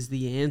pessimist is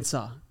the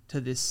answer to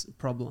this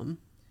problem.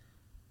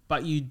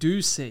 But you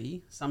do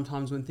see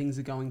sometimes when things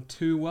are going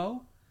too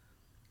well,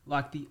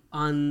 like the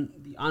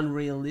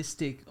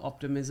unrealistic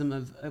optimism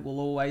of it will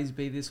always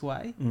be this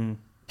way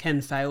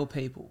can fail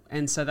people.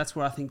 And so that's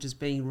where I think just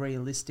being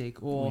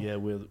realistic, or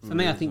for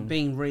me, I think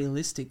being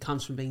realistic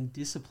comes from being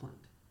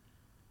disciplined.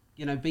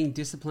 Being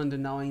disciplined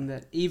and knowing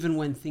that even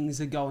when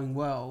things are going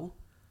well,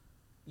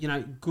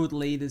 good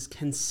leaders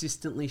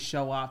consistently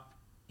show up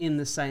in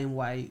the same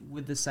way,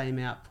 with the same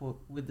output,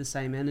 with the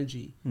same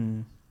energy,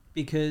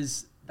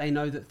 because they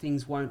know that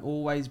things won't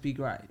always be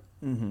great.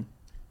 Mm-hmm.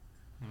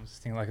 I was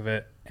thinking like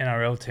if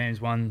NRL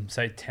teams won,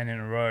 say, 10 in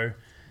a row,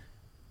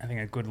 I think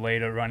a good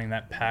leader running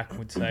that pack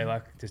would say,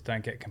 like, just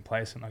don't get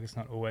complacent. Like, it's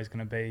not always going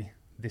to be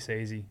this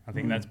easy. I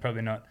think that's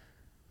probably not...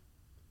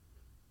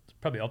 It's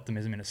probably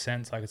optimism in a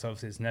sense. Like, it's not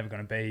going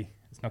to be...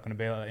 It's not going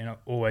to be like,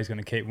 always going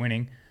to keep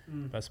winning.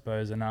 But I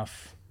suppose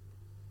enough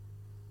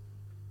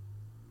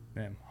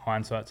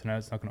hindsight to know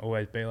it's not going to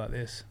always be like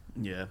this.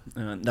 Yeah.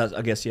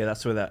 I guess,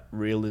 that's where that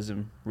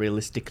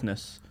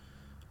realisticness,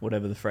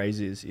 whatever the phrase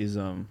is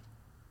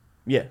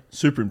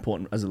super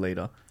important as a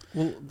leader.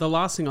 Well, the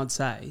last thing I'd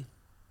say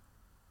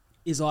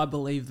is I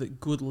believe that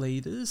good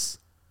leaders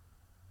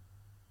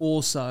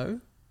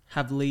also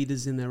have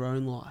leaders in their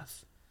own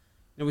life.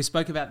 We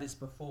spoke about this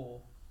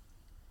before.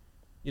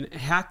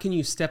 How can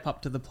you step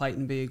up to the plate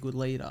and be a good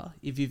leader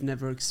if you've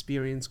never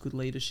experienced good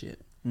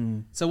leadership?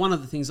 So one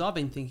of the things I've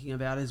been thinking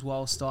about is,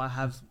 whilst I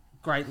have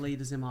great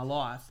leaders in my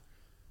life,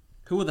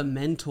 who are the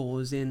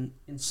mentors in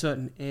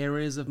certain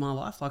areas of my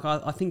life? Like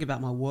I think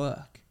about my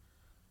work.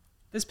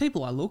 There's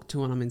people I look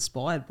to and I'm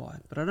inspired by,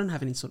 but I don't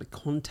have any sort of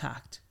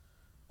contact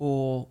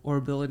or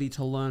ability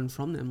to learn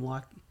from them.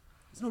 Like,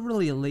 there's not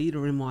really a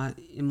leader in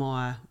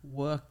my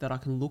work that I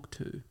can look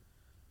to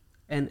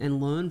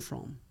and learn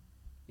from,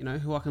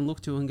 who I can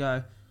look to and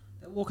go,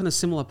 they're walking a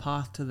similar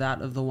path to that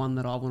of the one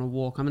that I want to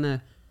walk. I'm going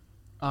to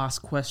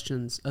ask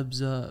questions,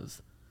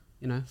 observe,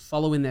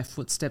 follow in their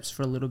footsteps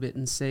for a little bit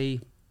and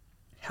see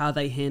how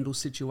they handle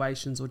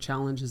situations or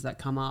challenges that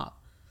come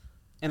up.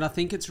 And I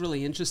think it's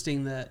really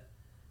interesting that,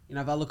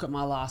 if I look at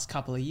my last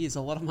couple of years,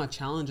 a lot of my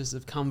challenges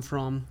have come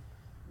from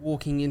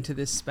walking into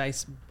this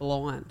space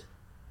blind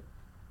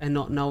and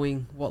not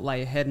knowing what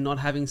lay ahead and not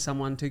having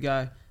someone to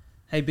go,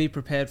 hey, be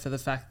prepared for the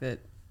fact that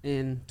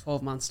in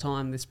 12 months'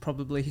 time, this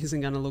probably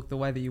isn't going to look the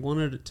way that you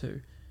wanted it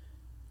to.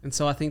 And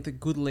so I think that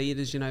good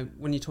leaders,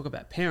 when you talk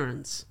about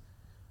parents,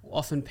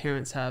 often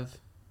parents have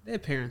their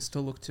parents to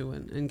look to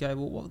and go,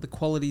 well, what are the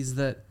qualities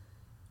that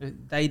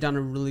they done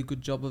a really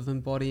good job of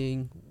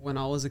embodying when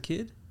I was a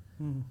kid?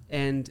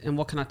 And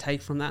what can I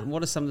take from that? And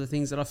what are some of the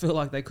things that I feel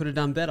like they could have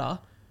done better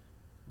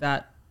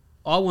that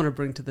I want to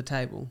bring to the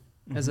table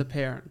as a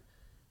parent?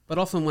 But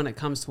often when it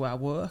comes to our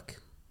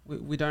work,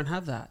 we don't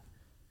have that.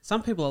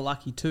 Some people are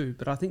lucky too,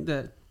 but I think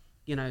that,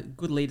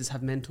 good leaders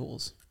have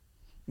mentors.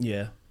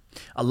 Yeah.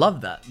 I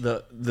love that.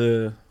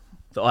 The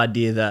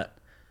idea that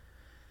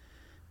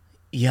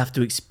you have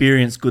to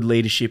experience good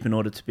leadership in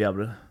order to be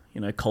able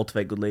to,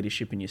 cultivate good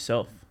leadership in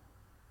yourself.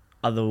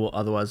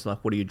 Otherwise,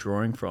 like, what are you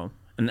drawing from?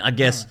 And I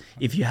guess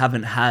if you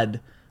haven't had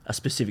a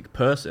specific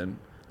person,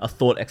 a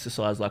thought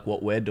exercise like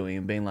what we're doing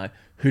and being like,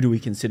 who do we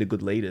consider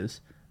good leaders?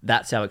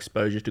 That's our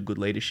exposure to good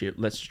leadership.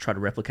 Let's just try to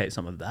replicate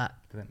some of that.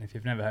 But then if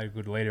you've never had a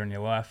good leader in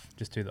your life,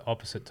 just do the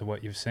opposite to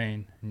what you've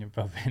seen and you're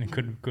probably in a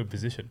good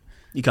position.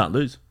 You can't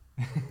lose.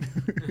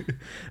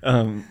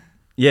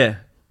 Yeah,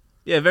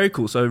 very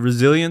cool. So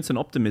resilience and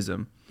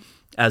optimism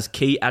as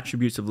key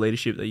attributes of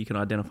leadership that you can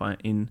identify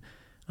in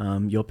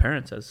your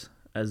parents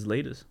as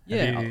leaders.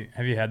 Yeah.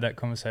 Have you had that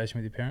conversation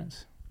with your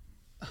parents?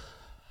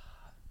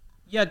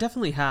 Yeah, I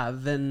definitely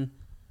have. And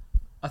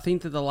I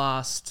think that the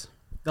last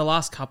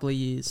couple of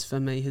years for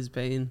me has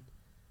been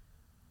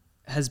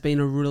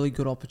a really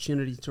good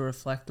opportunity to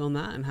reflect on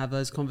that and have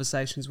those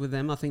conversations with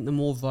them. I think the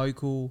more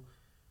vocal,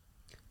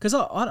 because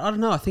I don't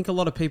know, I think a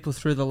lot of people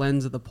through the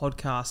lens of the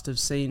podcast have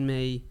seen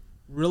me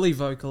really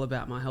vocal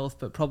about my health,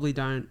 but probably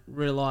don't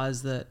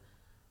realise that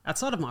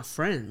outside of my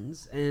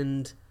friends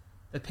and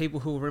the people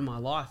who were in my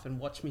life and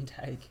watched me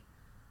take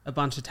a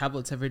bunch of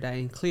tablets every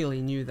day and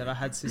clearly knew that I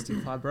had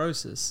cystic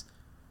fibrosis,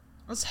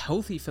 I was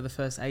healthy for the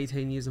first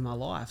 18 years of my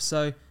life.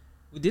 So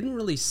we didn't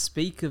really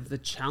speak of the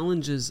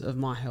challenges of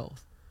my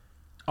health.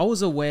 I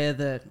was aware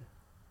that,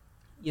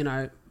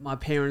 my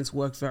parents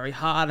worked very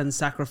hard and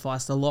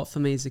sacrificed a lot for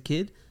me as a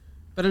kid.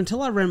 But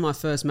until I ran my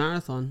first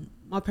marathon,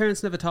 my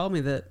parents never told me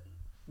that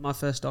my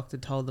first doctor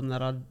told them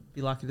that I'd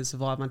be lucky to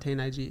survive my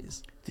teenage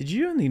years. Did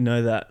you only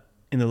know that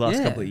in the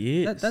last couple of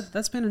years?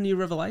 That's been a new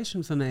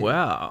revelation for me.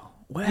 Wow.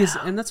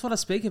 And that's what I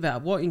speak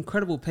about. What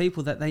incredible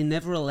people that they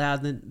never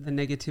allowed the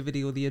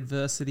negativity or the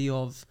adversity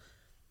of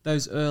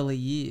those early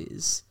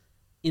years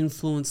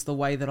influence the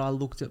way that I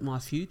looked at my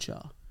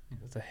future.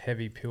 It's a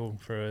heavy pill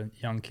for a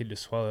young kid to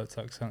swallow. It's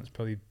like something that's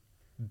probably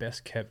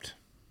best kept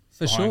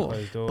for behind sure.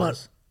 Closed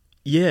doors.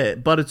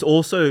 But it's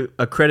also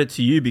a credit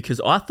to you because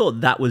I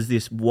thought that was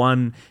this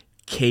one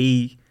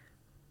key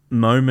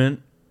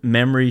moment,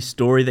 memory,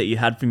 story that you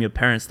had from your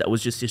parents that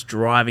was just this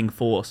driving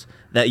force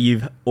that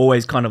you've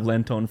always kind of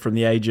lent on from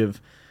the age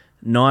of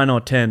 9 or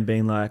 10,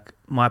 being like,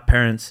 my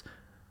parents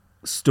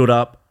stood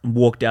up and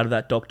walked out of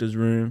that doctor's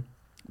room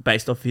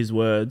based off his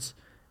words,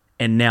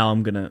 and now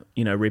I'm going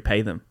to,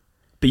 repay them.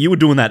 But you were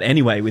doing that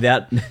anyway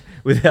without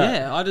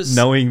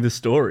knowing the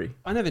story.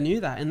 I never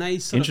knew that. And they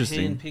sort of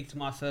handpicked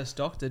my first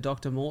doctor,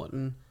 Dr.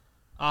 Morton,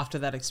 after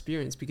that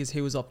experience because he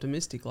was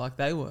optimistic like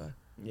they were.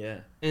 Yeah.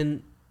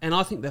 And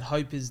I think that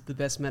hope is the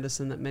best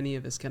medicine that many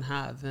of us can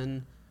have.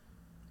 And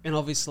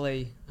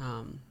obviously,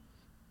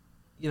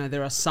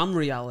 there are some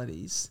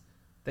realities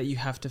that you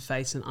have to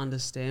face and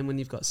understand when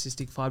you've got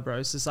cystic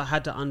fibrosis. I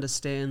had to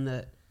understand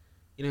that,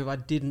 if I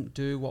didn't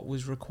do what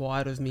was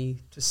required of me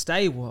to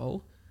stay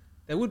well,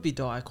 there would be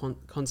dire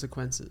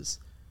consequences.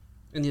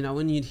 And,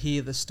 when you'd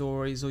hear the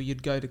stories or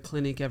you'd go to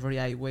clinic every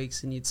 8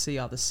 weeks and you'd see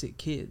other sick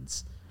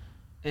kids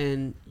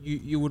and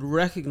you would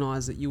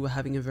recognise that you were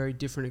having a very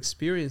different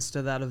experience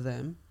to that of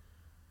them,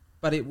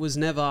 but it was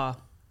never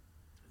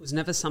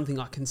something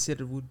I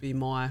considered would be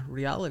my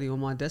reality or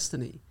my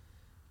destiny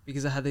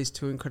because I had these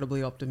two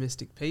incredibly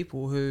optimistic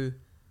people who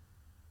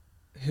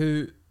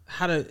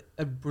had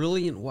a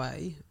brilliant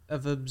way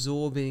of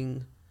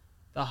absorbing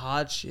the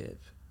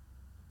hardship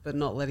but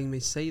not letting me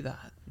see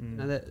that.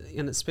 And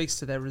it speaks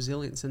to their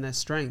resilience and their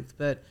strength.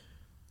 But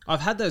I've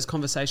had those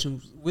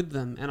conversations with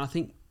them, and I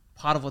think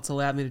part of what's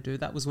allowed me to do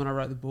that was when I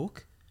wrote the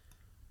book.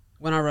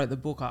 When I wrote the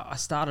book, I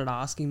started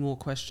asking more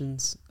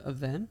questions of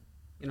them.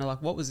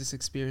 Like, what was this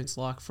experience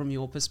like from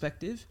your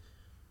perspective?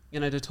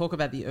 To talk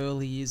about the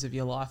early years of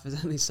your life,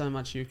 there's only so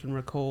much you can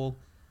recall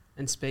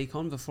and speak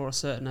on before a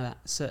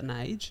certain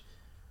age.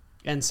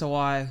 And so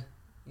I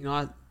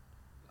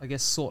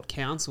guess sought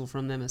counsel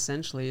from them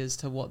essentially as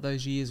to what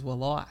those years were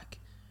like.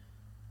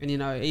 And,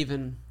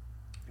 even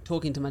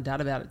talking to my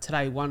dad about it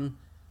today, one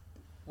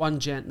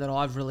gent that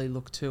I've really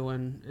looked to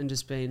and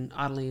just been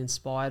utterly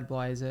inspired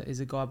by is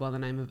a guy by the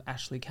name of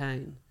Ashley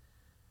Kane.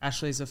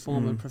 Ashley's a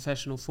former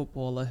professional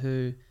footballer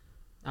who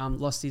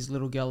lost his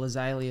little girl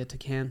Azalea to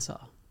cancer.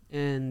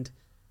 And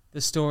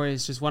the story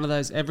is just one of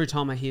those, every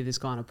time I hear this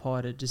guy on a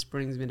pod, it just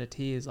brings me to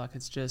tears. Like,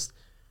 it's just,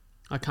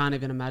 I can't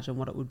even imagine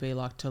what it would be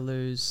like to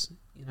lose,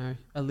 you know,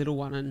 a little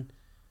one.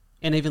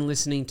 And even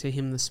listening to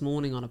him this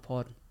morning on a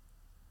pod,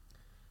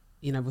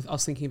 you know, I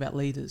was thinking about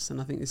leaders,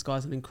 and I think this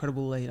guy's an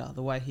incredible leader.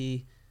 The way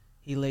he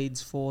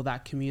leads for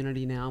that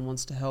community now and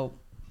wants to help,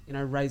 you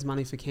know, raise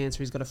money for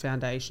cancer. He's got a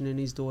foundation in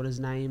his daughter's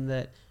name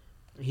that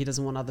he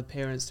doesn't want other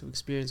parents to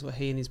experience what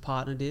he and his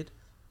partner did.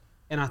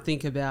 And I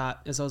think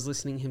about, as I was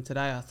listening to him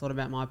today, I thought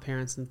about my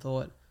parents and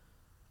thought,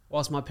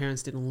 whilst my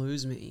parents didn't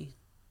lose me,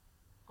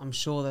 I'm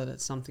sure that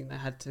it's something they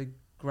had to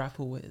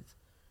grapple with.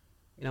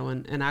 You know,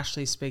 and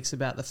Ashley speaks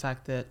about the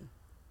fact that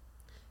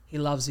he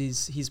loves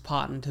his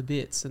partner to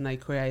bits, and they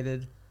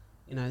created,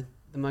 you know,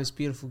 the most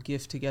beautiful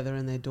gift together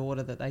in their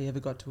daughter that they ever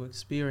got to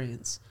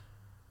experience.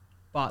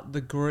 But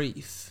the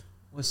grief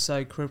was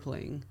so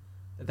crippling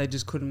that they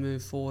just couldn't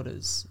move forward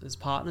as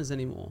partners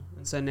anymore.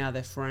 And so now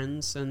they're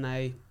friends and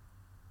they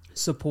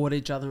support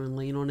each other and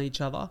lean on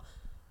each other,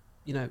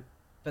 you know,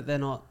 but they're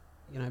not,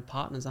 you know,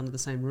 partners under the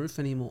same roof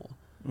anymore.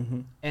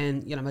 Mm-hmm.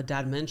 And, you know, my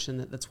dad mentioned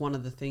that that's one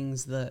of the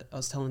things that I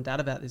was telling Dad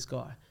about this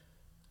guy.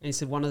 And he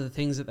said one of the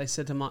things that they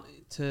said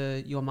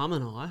to your mum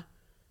and I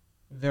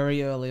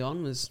very early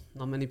on was,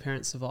 not many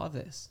parents survive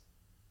this.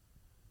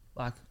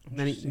 Like,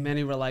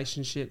 many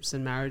relationships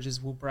and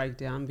marriages will break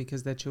down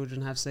because their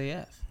children have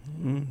CF.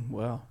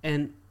 Wow.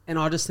 And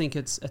I just think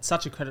it's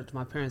such a credit to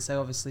my parents. They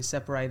obviously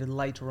separated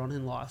later on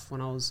in life when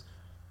I was,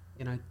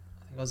 you know,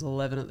 I think I was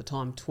 11 at the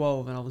time,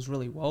 12, and I was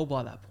really well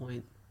by that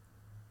point.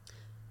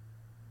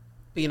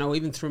 But, you know,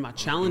 even through my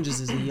challenges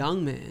as a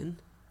young man,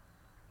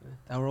 you know,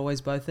 they were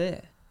always both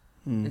there.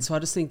 And so I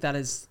just think that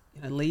as,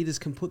 you know, leaders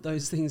can put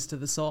those things to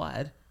the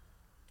side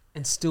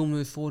and still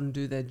move forward and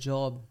do their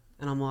job.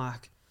 And I'm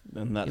like,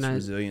 and that's, you know,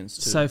 resilience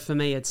too. So for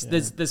me, it's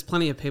there's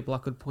plenty of people I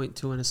could point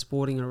to in a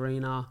sporting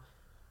arena,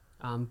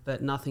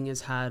 but nothing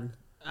has had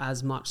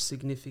as much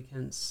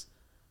significance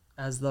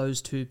as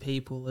those two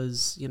people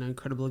as, you know,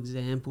 incredible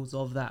examples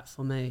of that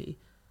for me.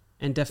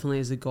 And definitely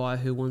as a guy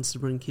who wants to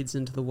bring kids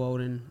into the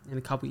world in a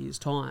couple of years'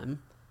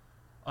 time,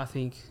 I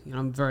think, you know,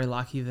 I'm very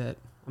lucky that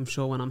I'm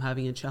sure when I'm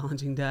having a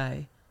challenging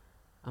day,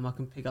 I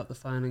can pick up the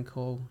phone and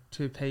call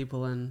two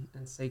people and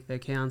seek their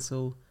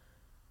counsel.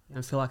 You know,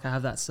 I feel like I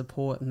have that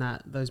support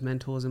and those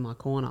mentors in my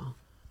corner.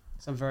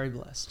 So I'm very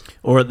blessed.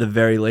 Or at the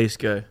very least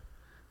go,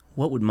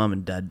 what would mum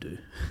and dad do?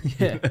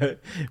 Yeah.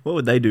 What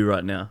would they do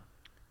right now?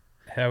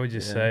 How would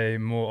you say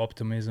more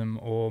optimism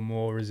or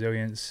more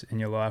resilience in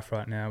your life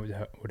right now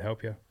would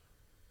help you?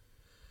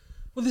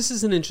 Well, this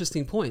is an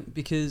interesting point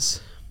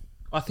because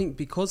I think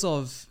because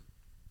of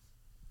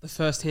the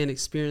first-hand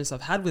experience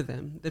I've had with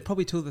them, they're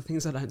probably two of the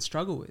things I don't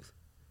struggle with.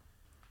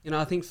 You know,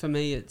 I think for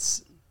me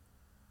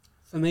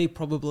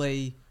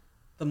probably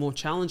the more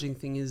challenging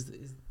thing is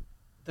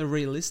the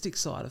realistic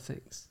side of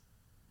things.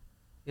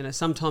 You know,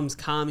 sometimes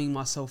calming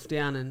myself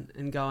down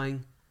and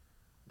going,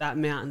 that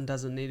mountain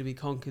doesn't need to be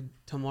conquered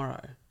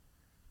tomorrow.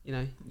 You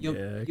know,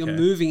 you're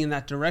moving in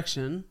that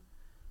direction,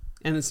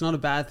 and it's not a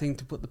bad thing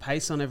to put the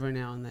pace on every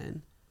now and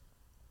then,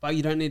 but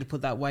you don't need to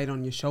put that weight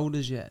on your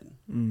shoulders yet.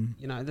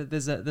 You know,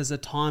 there's a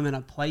time and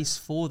a place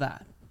for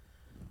that.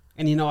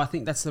 And, you know, I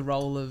think that's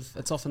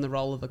it's often the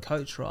role of a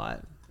coach, right?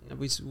 You know,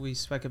 we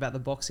spoke about the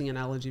boxing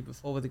analogy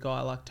before with a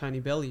guy like Tony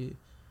Bellew.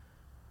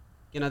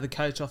 You know, the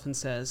coach often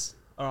says,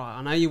 all right,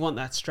 I know you want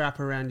that strap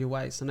around your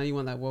waist. I know you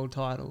want that world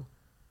title,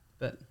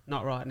 but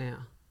not right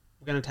now.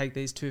 We're going to take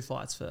these 2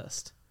 fights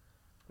first.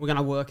 We're going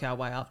to work our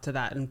way up to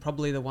that. And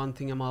probably the one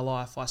thing in my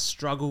life I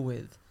struggle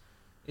with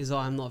is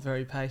I'm not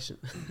very patient.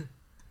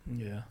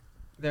 Yeah.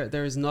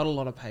 There is not a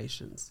lot of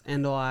patience.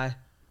 And I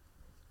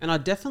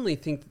definitely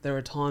think that there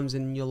are times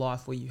in your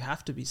life where you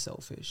have to be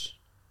selfish.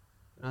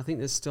 And I think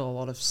there's still a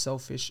lot of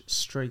selfish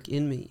streak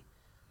in me.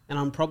 And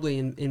I'm probably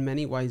in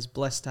many ways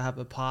blessed to have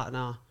a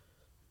partner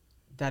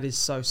that is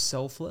so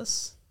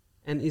selfless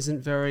and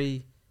isn't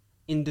very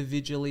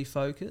individually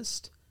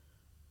focused,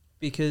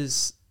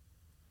 because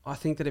I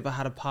think that if I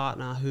had a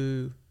partner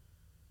who,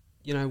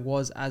 you know,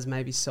 was as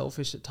maybe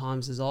selfish at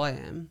times as I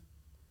am,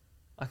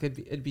 like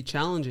it'd be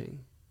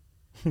challenging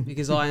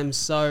because I am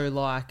so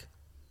like,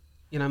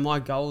 you know, my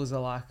goals are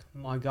like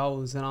my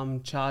goals and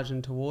I'm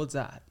charging towards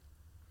that.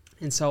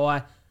 And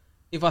so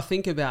if I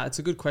think about, it's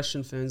a good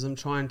question, Ferns, I'm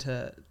trying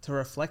to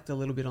reflect a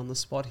little bit on the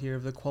spot here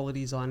of the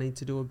qualities I need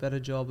to do a better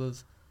job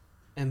of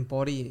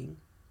embodying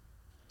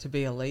to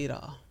be a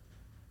leader.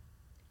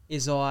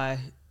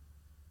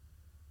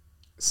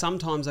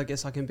 Sometimes I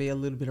guess I can be a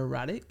little bit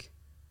erratic,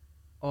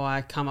 or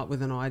I come up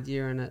with an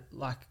idea and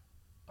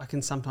I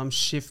can sometimes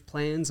shift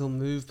plans or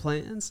move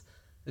plans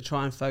to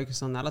try and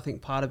focus on that. I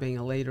think part of being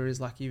a leader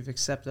is like you've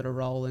accepted a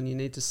role and you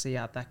need to see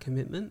out that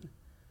commitment.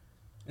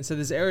 And so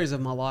there's areas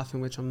of my life in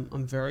which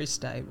I'm very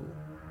stable.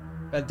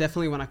 But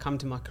definitely when I come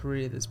to my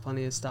career, there's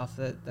plenty of stuff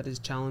that is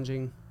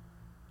challenging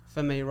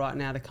for me right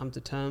now to come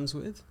to terms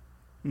with.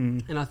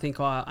 And I think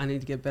I need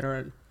to get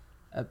better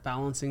at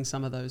balancing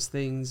some of those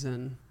things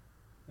and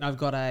I've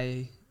got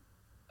a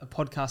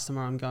podcast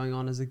tomorrow I'm going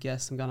on as a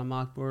guest. I'm going to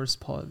Mark Burris'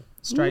 pod,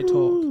 Straight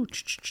Talk,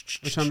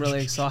 which I'm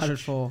really excited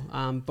for.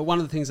 But one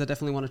of the things I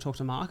definitely want to talk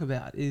to Mark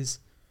about is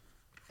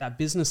that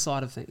business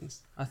side of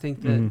things. I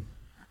think that,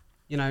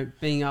 you know,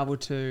 being able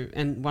to,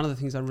 and one of the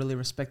things I really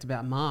respect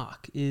about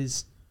Mark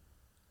is,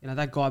 you know,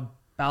 that guy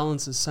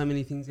balances so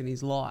many things in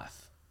his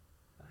life.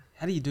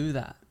 How do you do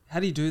that? How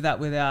do you do that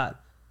without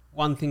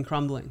one thing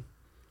crumbling?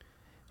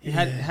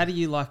 Yeah. How do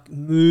you like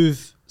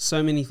move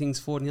so many things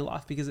forward in your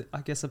life? Because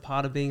I guess a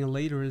part of being a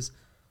leader is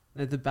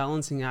the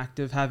balancing act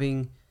of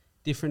having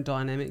different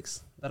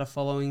dynamics that are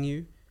following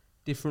you,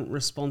 different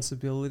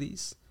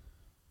responsibilities.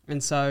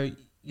 And so,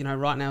 you know,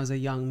 right now as a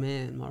young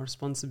man, my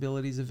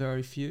responsibilities are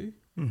very few.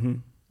 Mm-hmm.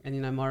 And,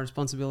 you know, my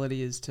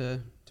responsibility is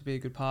to be a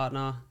good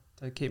partner,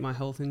 to keep my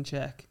health in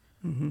check,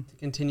 to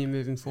continue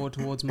moving forward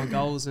towards my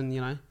goals and,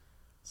 you know,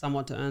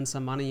 somewhat to earn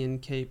some money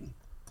and keep, you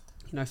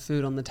know,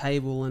 food on the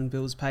table and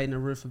bills paid and a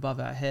roof above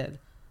our head,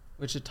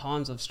 which at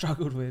times I've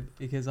struggled with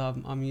because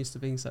I'm used to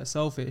being so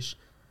selfish.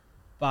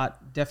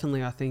 But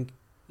definitely I think,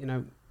 you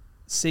know,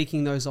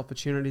 seeking those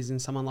opportunities in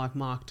someone like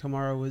Mark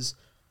tomorrow was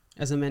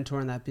as a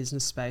mentor in that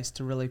business space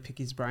to really pick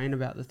his brain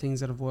about the things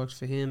that have worked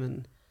for him.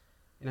 And,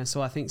 you know,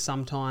 so I think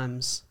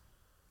sometimes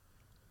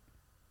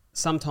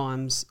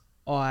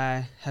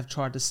I have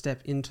tried to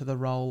step into the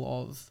role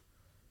of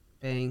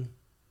being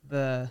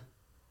the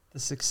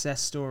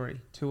success story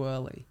too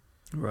early.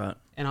 Right.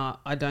 And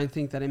I don't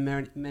think that in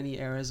many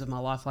areas of my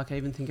life, like I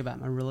even think about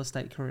my real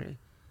estate career,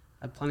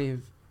 I had plenty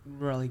of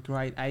really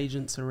great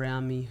agents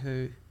around me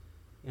who,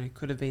 you know,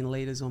 could have been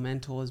leaders or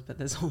mentors, but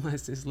there's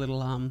almost this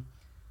little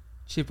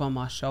chip on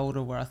my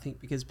shoulder where I think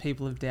because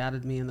people have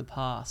doubted me in the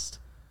past,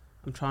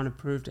 I'm trying to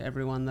prove to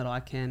everyone that I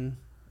can,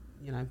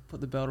 you know,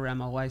 put the belt around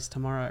my waist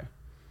tomorrow.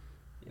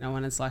 You know,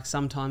 and it's like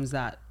sometimes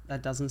that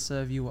doesn't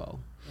serve you well.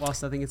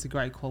 Whilst I think it's a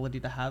great quality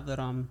to have that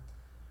I'm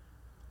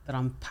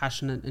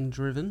passionate and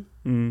driven.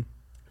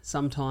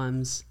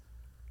 Sometimes,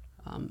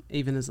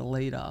 even as a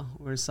leader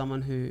or as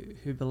someone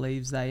who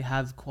believes they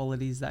have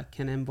qualities that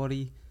can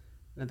embody,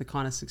 you know, the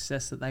kind of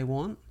success that they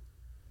want,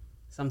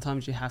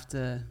 sometimes you have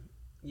to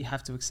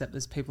accept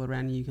there's people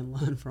around you can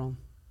learn from.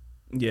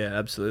 Yeah,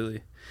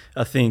 absolutely.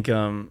 I think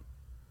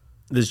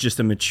there's just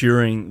a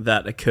maturing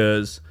that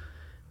occurs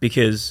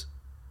because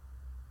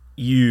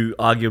you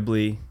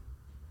arguably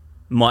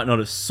might not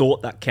have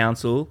sought that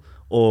counsel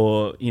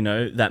or, you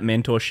know, that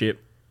mentorship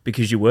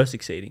because you were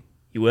succeeding.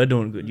 You were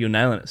doing good. You're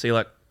nailing it. So you're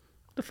like,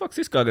 the fuck's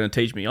this guy going to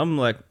teach me? I'm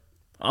like,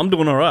 I'm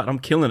doing all right. I'm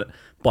killing it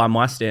by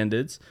my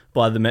standards,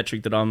 by the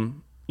metric that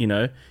I'm, you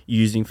know,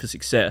 using for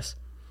success.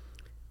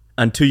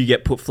 Until you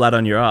get put flat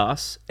on your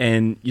ass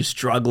and you're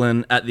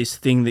struggling at this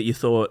thing that you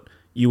thought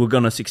you were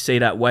going to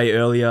succeed at way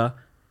earlier.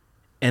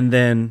 And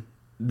then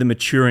the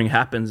maturing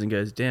happens and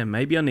goes, damn,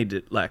 maybe I need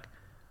to like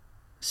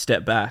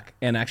step back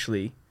and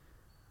actually,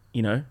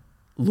 you know,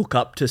 look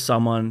up to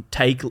someone,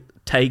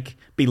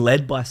 be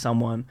led by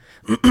someone.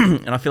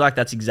 And I feel like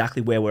that's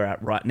exactly where we're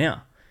at right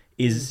now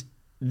is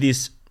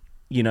this,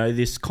 you know,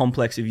 this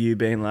complex of you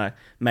being like,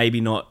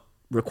 maybe not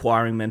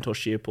requiring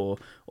mentorship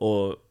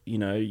or, you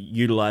know,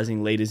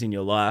 utilizing leaders in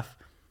your life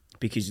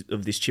because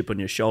of this chip on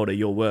your shoulder,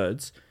 your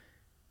words.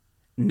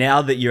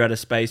 Now that you're at a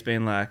space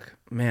being like,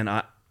 man,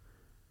 I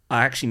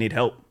actually need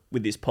help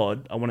with this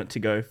pod. I want it to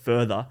go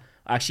further.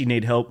 I actually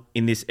need help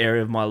in this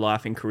area of my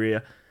life and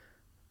career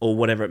or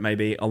whatever it may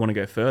be. I want to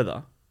go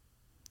further.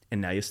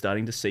 And now you're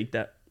starting to seek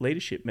that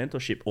leadership,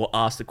 mentorship, or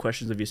ask the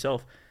questions of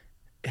yourself.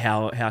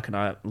 How can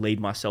I lead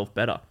myself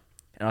better?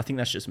 And I think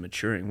that's just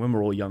maturing. When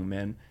we're all young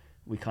men,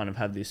 we kind of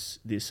have this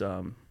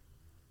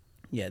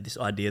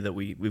idea that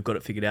we've got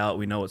it figured out.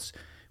 We know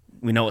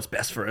what's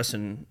best for us,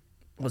 and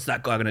what's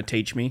that guy going to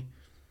teach me?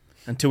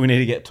 Until we need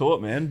to get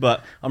taught, man.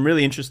 But I'm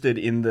really interested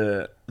in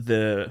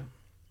the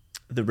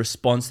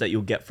response that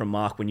you'll get from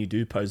Mark when you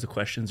do pose the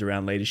questions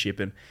around leadership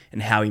and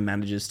how he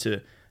manages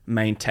to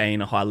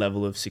maintain a high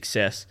level of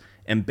success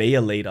and be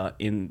a leader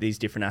in these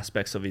different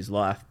aspects of his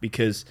life.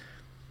 Because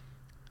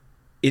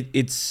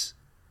it's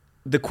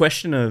the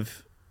question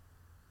of,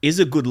 is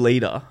a good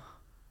leader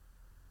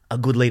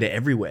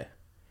everywhere?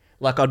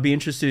 Like, I'd be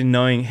interested in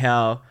knowing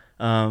how,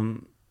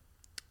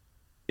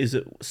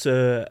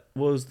 Sir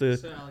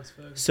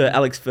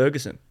Alex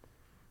Ferguson,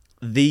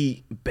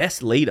 the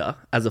best leader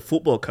as a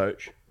football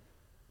coach,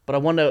 but I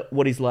wonder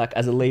what he's like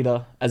as a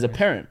leader, as a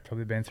parent.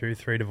 Probably been through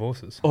 3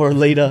 divorces. Or a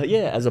leader,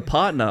 as a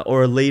partner,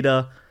 or a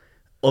leader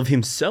of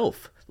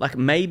himself. Like,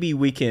 maybe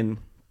we can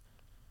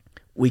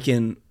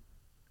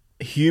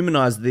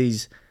humanize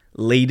these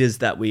leaders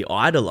that we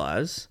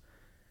idolize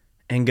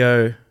and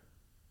go,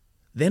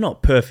 they're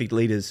not perfect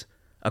leaders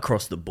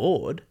across the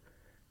board.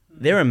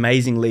 They're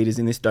amazing leaders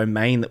in this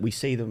domain that we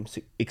see them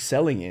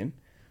excelling in.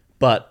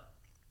 But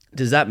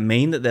does that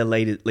mean that they're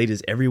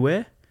leaders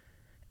everywhere?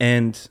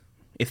 And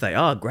if they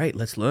are, great,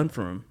 let's learn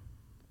from them.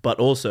 But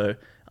also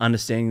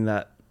understanding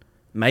that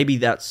maybe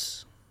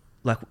that's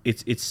like,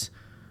 it's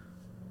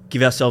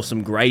give ourselves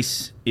some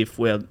grace if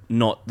we're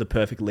not the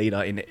perfect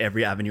leader in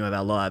every avenue of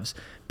our lives,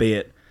 be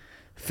it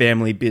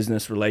family,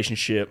 business,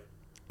 relationship,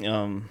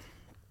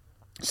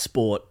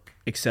 sport,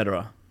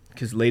 etc.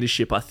 Because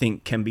leadership, I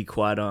think, can be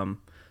quite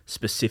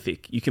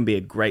specific. You can be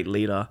a great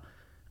leader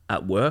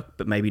at work,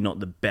 but maybe not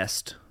the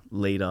best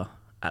leader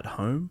at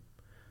home,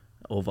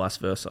 or vice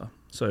versa.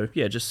 So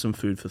yeah, just some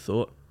food for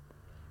thought.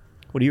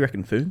 What do you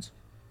reckon, Foons?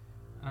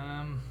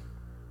 Not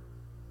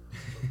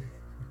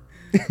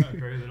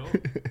agree with it all.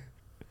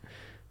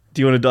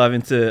 Do you want to dive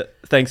into...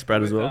 Thanks,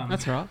 Brad, as well.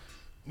 That's all right.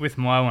 With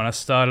my one, I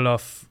started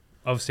off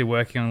obviously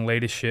working on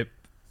leadership,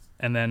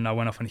 and then I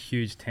went off on a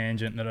huge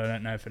tangent that I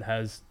don't know if it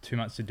has too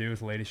much to do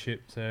with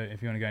leadership. So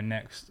if you want to go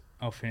next,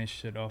 I'll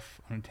finish it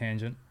off on a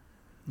tangent.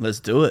 Let's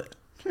do it.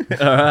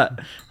 All right,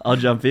 I'll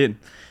jump in.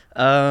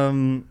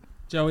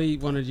 Joey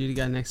wanted you to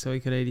go next so he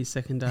could eat his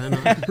second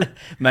donut.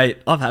 Mate,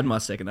 I've had my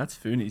second. That's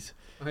Foonies.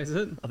 Oh, is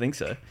it? I think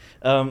so.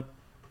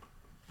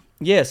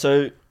 Yeah,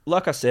 so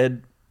like I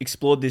said,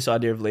 explored this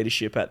idea of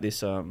leadership at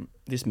this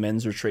this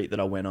men's retreat that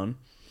I went on.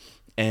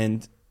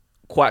 And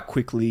quite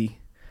quickly,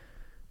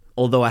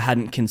 although I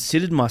hadn't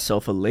considered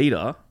myself a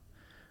leader,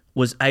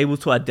 was able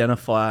to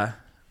identify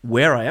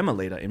where I am a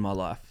leader in my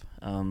life.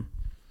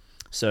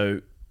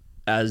 So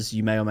as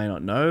you may or may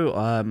not know,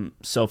 I'm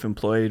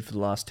self-employed for the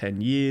last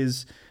 10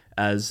 years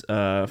as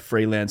a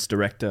freelance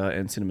director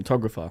and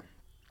cinematographer.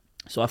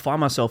 So I find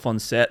myself on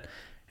set,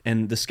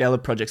 and the scale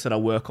of projects that I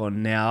work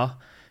on now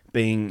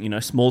being,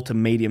 small to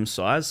medium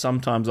size,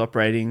 sometimes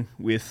operating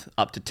with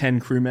up to 10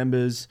 crew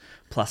members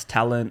plus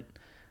talent.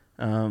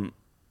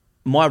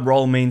 My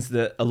role means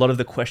that a lot of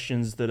the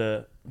questions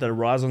that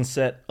arise on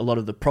set, a lot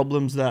of the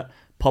problems that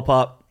pop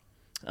up,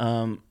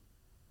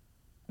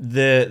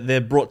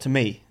 they're brought to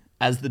me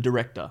as the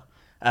director,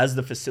 as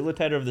the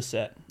facilitator of the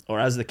set, or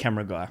as the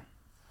camera guy.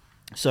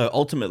 So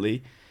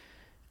ultimately,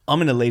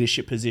 I'm in a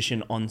leadership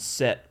position on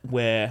set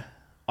where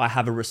I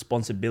have a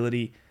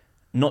responsibility,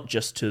 not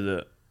just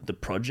to the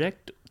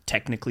project,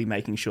 technically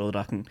making sure that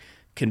I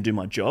can do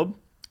my job,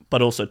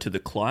 but also to the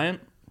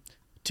client,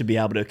 to be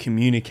able to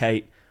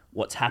communicate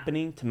what's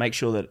happening, to make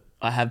sure that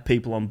I have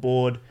people on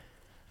board.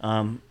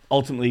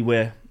 Ultimately,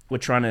 we're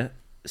trying to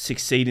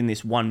succeed in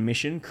this one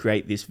mission,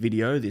 create this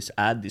video, this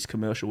ad, this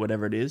commercial,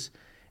 whatever it is.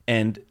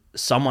 And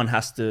someone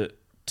has to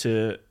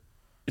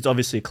it's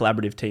obviously a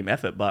collaborative team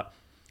effort, but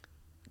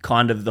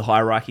kind of the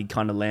hierarchy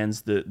kind of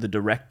lands the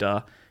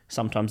director,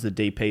 sometimes the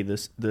DP,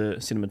 the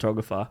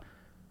cinematographer.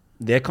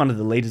 They're kind of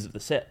the leaders of the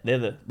set. They're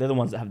the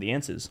ones that have the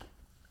answers.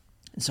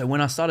 And so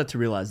when I started to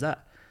realize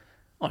that,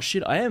 oh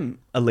shit, I am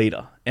a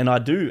leader, and I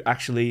do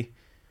actually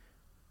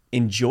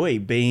enjoy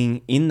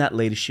being in that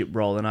leadership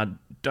role, and I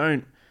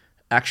don't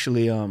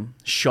actually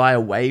shy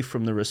away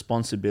from the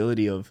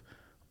responsibility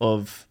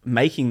of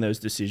making those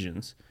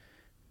decisions.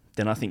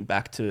 Then I think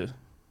back to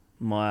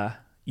my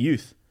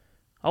youth.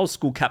 I was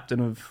school captain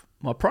of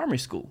my primary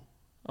school.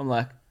 I'm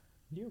like,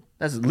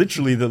 that's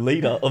literally the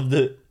leader of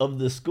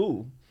the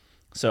school.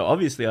 So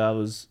obviously I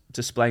was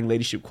displaying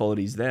leadership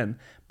qualities then,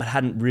 but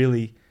hadn't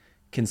really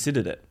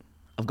considered it.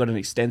 I've got an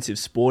extensive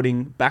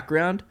sporting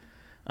background,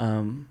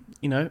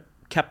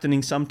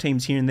 captaining some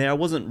teams here and there. I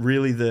wasn't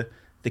really the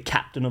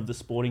captain of the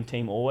sporting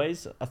team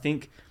always.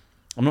 I'm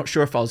not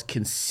sure if I was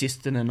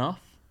consistent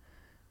enough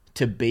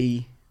to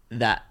be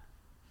that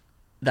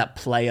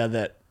player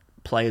that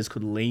players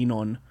could lean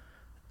on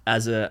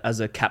as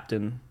a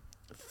captain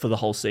for the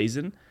whole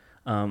season.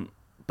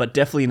 But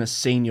definitely in a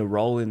senior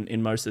role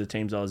in most of the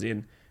teams I was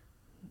in.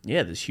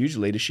 Yeah, there's huge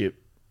leadership,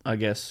 I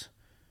guess,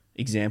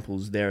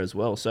 examples there as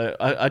well. So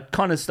I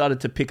kind of started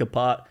to pick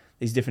apart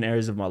these different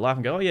areas of my life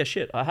and go, oh yeah,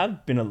 shit, I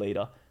have been a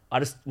leader. I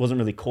just wasn't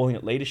really calling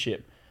it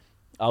leadership.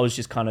 I was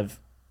just kind of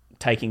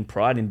taking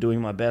pride in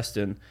doing my best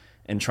and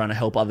trying to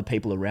help other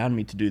people around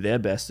me to do their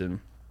best. And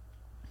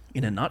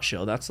in a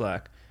nutshell, that's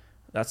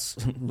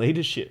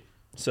leadership.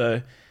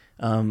 So,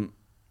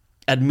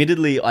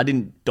 admittedly, I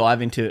didn't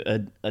dive into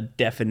a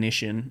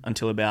definition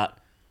until about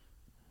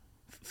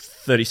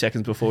 30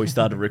 seconds before we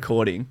started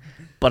recording,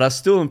 but I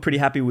still am pretty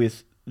happy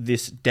with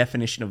this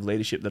definition of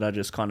leadership that I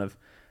just kind of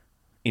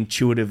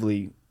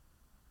intuitively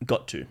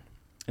got to.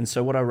 And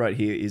so what I wrote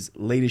here is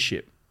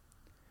leadership: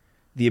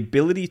 the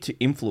ability to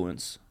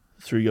influence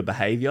through your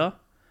behavior,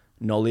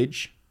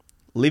 knowledge,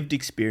 lived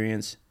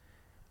experience,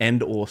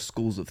 and or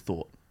schools of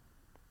thought.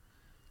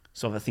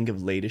 So if I think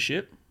of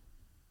leadership,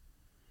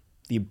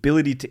 the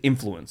ability to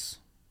influence,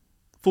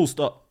 full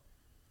stop.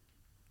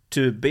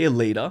 To be a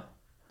leader,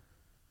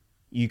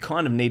 you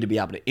kind of need to be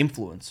able to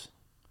influence.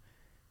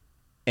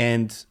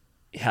 And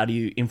how do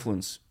you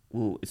influence?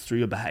 Well, it's through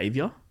your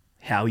behavior.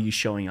 How are you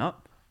showing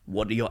up?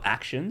 What are your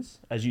actions?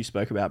 As you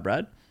spoke about,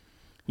 Brad,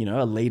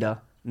 a leader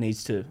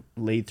needs to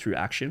lead through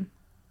action.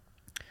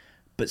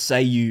 But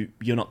say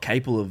you're not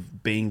capable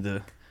of being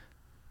the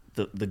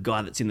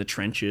guy that's in the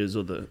trenches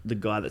or the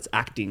guy that's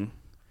acting.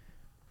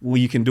 Well,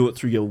 you can do it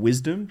through your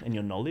wisdom and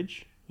your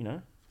knowledge.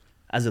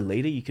 As a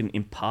leader, you can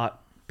impart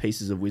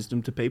pieces of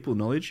wisdom to people,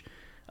 knowledge.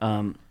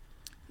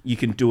 You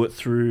can do it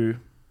through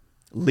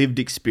lived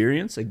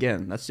experience.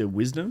 Again, that's your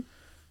wisdom.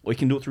 Or you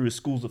can do it through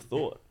schools of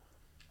thought.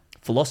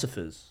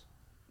 Philosophers,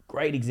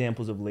 great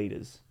examples of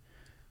leaders.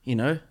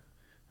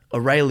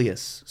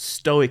 Aurelius,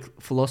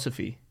 Stoic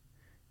philosophy.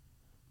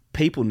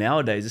 People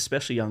nowadays,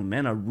 especially young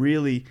men, are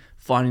really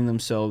finding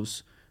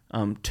themselves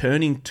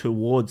turning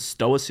towards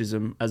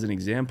Stoicism as an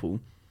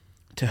example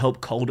to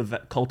help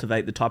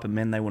cultivate the type of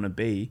men they want to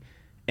be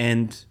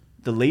and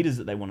the leaders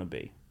that they want to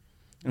be.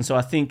 And so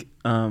I think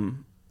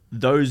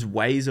those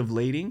ways of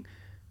leading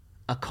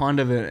are kind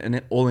of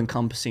an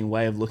all-encompassing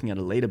way of looking at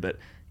a leader, but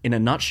in a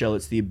nutshell,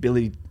 it's the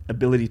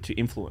ability to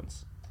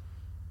influence.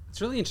 It's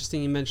really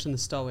interesting you mentioned the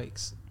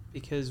Stoics,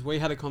 because we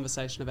had a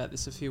conversation about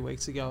this a few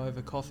weeks ago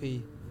over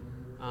coffee.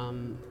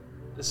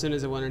 As soon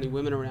as there weren't any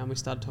women around, we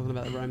started talking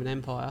about the Roman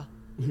Empire,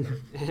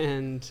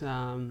 and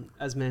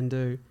as men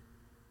do.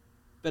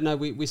 But no,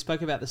 we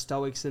spoke about the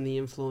Stoics and the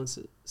influence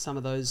that some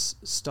of those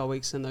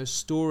Stoics and those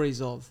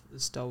stories of the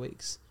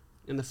Stoics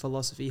and the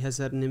philosophy has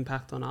had an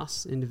impact on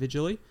us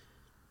individually.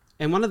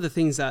 And one of the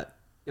things that,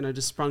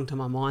 just sprung to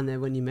my mind there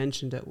when you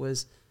mentioned it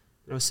was,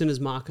 as soon as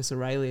Marcus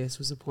Aurelius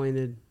was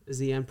appointed as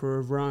the Emperor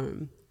of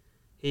Rome,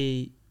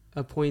 he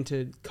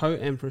appointed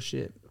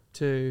co-emperorship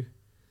to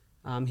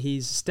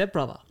his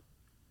stepbrother.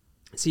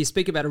 So you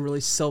speak about a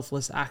really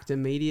selfless act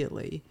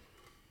immediately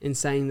in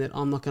saying that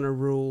I'm not going to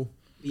rule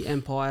the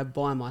empire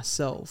by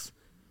myself,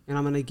 and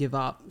I'm going to give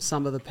up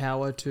some of the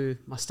power to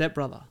my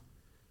stepbrother,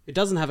 who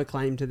doesn't have a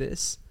claim to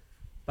this,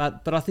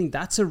 but I think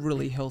that's a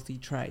really healthy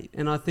trait.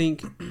 And I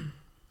think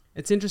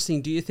it's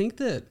interesting. Do you think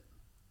that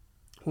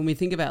when we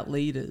think about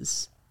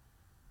leaders,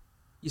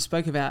 you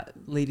spoke about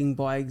leading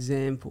by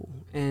example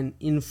and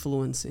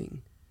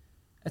influencing.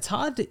 It's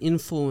hard to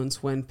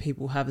influence when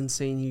people haven't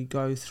seen you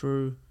go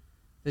through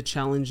the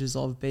challenges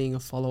of being a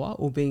follower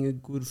or being a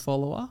good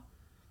follower.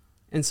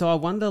 And so I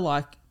wonder,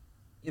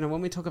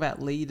 when we talk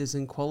about leaders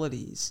and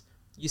qualities,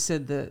 you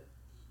said that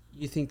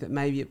you think that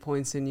maybe at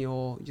points in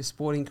your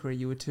sporting career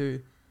you were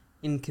too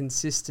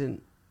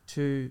inconsistent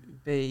to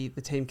be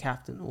the team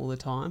captain all the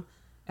time.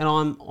 And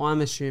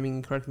I'm assuming,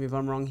 and correct me if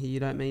I'm wrong here, you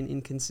don't mean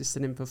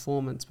inconsistent in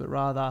performance, but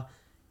rather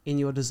in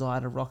your desire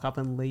to rock up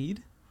and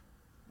lead.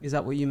 Is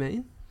that what you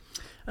mean?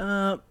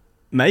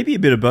 Maybe a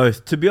bit of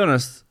both. To be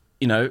honest,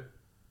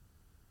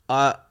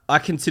 I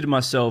consider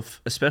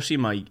myself, especially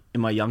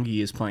in my younger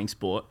years playing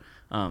sport,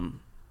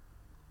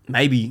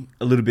 maybe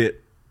a little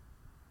bit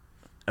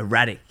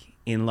erratic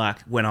in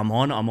when I'm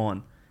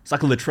on. It's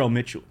like a Latrell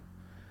Mitchell.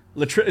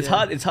 It's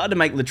hard to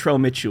make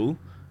Latrell Mitchell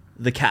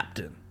the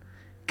captain,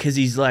 because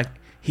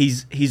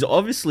he's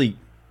obviously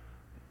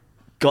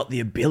got the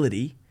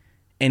ability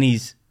and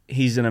he's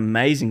an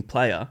amazing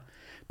player,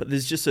 but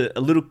there's just a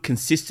little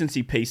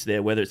consistency piece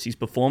there, whether it's his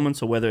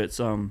performance or whether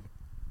it's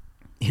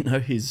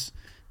his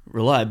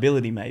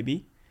reliability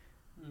maybe.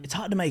 It's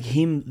hard to make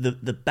him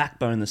the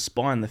backbone, the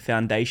spine, the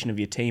foundation of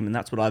your team, and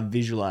that's what I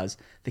visualize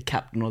the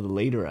captain or the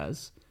leader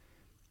as.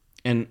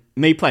 And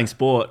me playing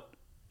sport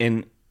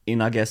in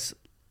I guess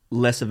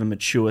less of a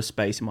mature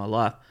space in my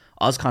life,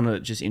 I was kind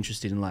of just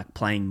interested in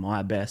playing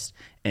my best,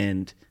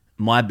 and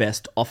my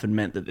best often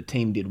meant that the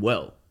team did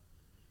well.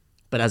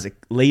 But as a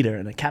leader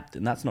and a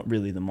captain, that's not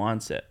really the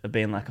mindset of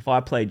being if I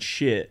played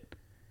shit,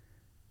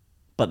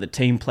 but the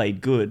team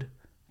played good,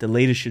 the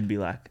leader should be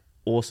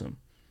awesome.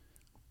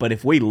 But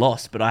if we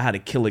lost, but I had a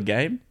killer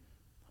game,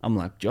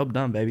 I'm job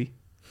done, baby.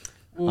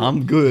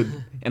 I'm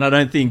good. And I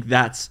don't think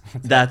that's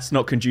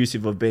not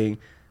conducive of being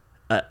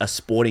a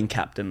sporting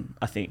captain,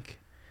 I think.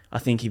 I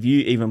think if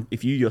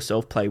you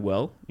yourself play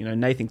well,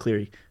 Nathan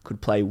Cleary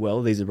could play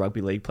well. These are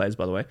rugby league players,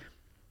 by the way.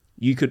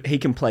 He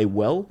can play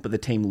well, but the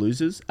team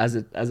loses. As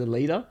a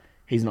leader,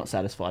 he's not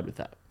satisfied with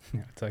that.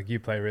 Yeah, it's you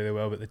play really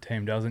well, but the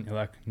team doesn't.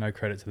 You're no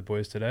credit to the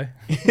boys today.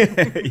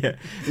 Yeah,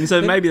 and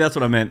so maybe that's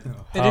what I meant.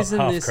 But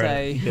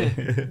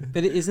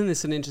isn't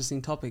this an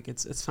interesting topic?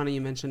 It's funny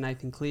you mentioned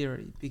Nathan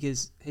Cleary,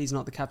 because he's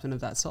not the captain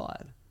of that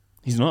side.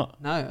 He's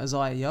not? No,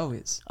 Isaiah Yeo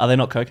is. Are they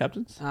not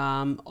co-captains?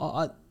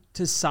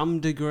 To some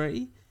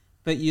degree,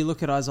 but you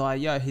look at Isaiah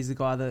Yeo, he's the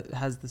guy that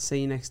has the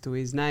C next to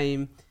his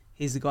name.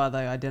 He's the guy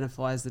they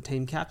identify as the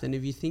team captain.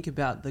 If you think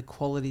about the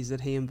qualities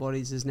that he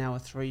embodies as now a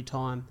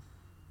 3-time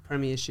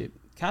premiership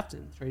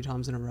captain, 3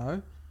 times in a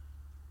row,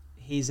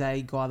 he's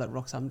a guy that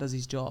rocks up and does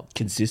his job.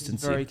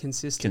 Consistency. He's very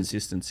consistent.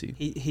 Consistency.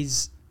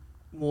 He's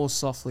more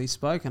softly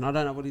spoken. I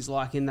don't know what he's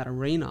like in that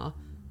arena,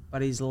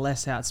 but he's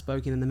less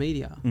outspoken in the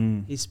media.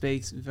 He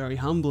speaks very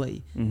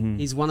humbly. Mm-hmm.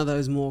 He's one of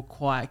those more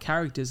quiet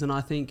characters. And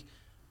I think,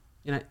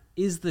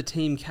 is the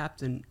team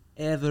captain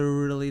ever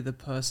really the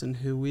person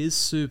who is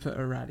super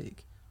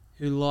erratic,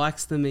 who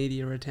likes the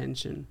media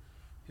attention,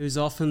 who's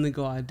often the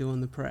guy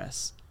doing the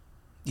press?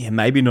 Yeah,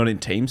 maybe not in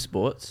team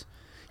sports.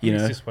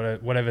 It's just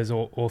whatever's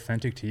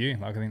authentic to you.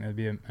 I think there'd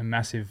be a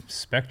massive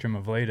spectrum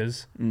of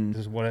leaders.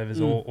 Just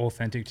whatever's all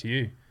authentic to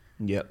you.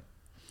 Yep.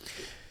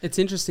 It's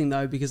interesting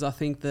though, because I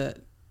think that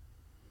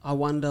I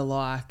wonder,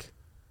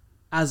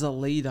 as a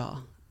leader,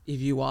 if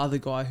you are the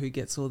guy who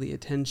gets all the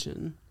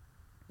attention,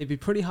 it'd be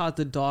pretty hard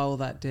to dial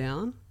that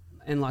down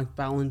and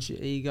balance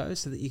your ego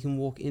so that you can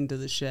walk into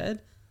the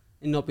shed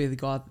and not be the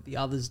guy that the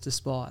others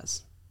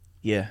despise.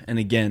 Yeah, and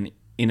again,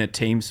 in a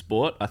team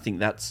sport, I think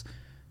that's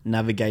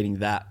navigating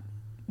that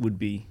would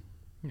be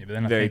Yeah, but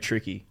then I very think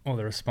tricky. all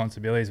the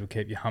responsibilities will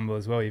keep you humble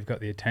as well. You've got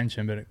the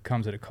attention, but it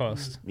comes at a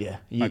cost. Yeah,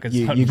 Like, it's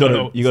you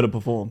not- got to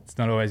perform. It's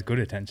not always good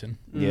attention.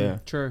 Yeah.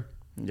 True.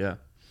 Yeah.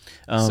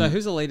 So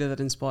who's a leader that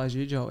inspires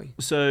you, Joey?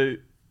 So,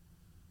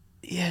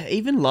 yeah,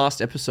 even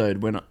last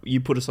episode when you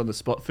put us on the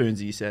spot,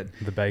 Foonsy, you said,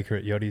 The baker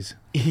at Yachty's.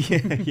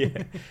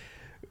 yeah.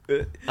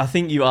 I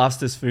think you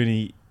asked us,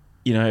 Fooney,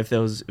 you know, if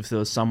there was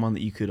someone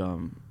that you could,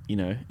 you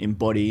know,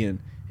 embody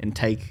and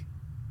take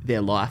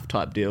their life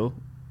type deal,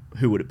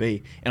 who would it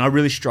be? And I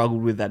really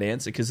struggled with that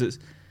answer because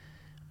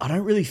I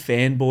don't really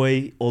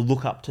fanboy or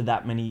look up to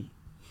that many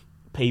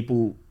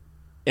people.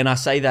 And I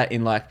say that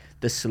in like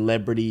the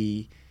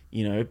celebrity,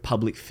 you know,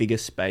 public figure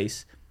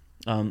space.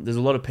 There's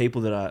a lot of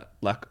people that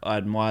I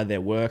admire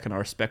their work and I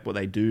respect what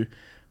they do.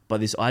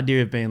 But this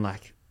idea of being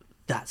like,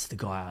 that's the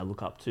guy I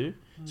look up to,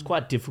 it's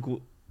quite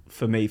difficult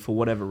for me for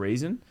whatever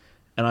reason.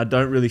 And I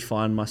don't really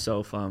find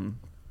myself,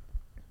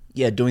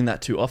 doing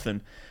that too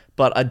often.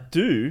 But I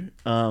do,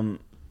 and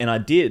I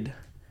did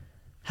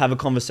have a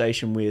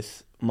conversation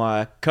with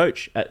my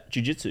coach at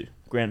Jiu-Jitsu,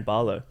 Grant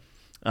Barlow.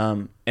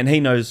 And he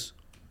knows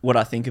what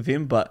I think of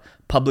him, but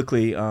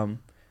publicly,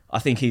 I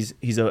think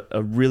he's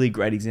a really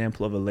great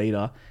example of a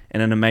leader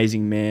and an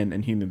amazing man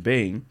and human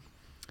being.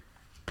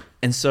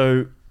 And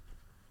so,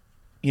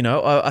 you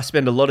know, I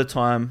spend a lot of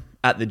time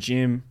at the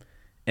gym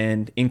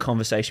and in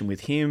conversation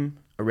with him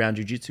around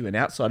jiu-jitsu and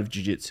outside of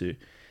jiu-jitsu.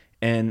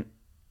 And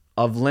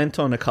I've lent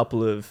on a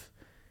couple of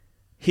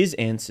his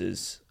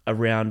answers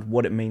around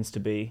what it means to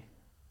be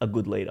a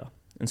good leader.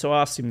 And so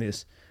I asked him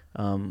this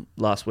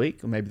last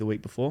week or maybe the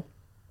week before.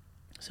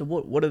 So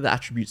what are the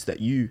attributes that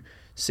you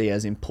see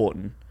as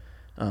important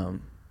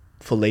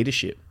for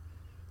leadership?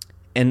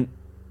 And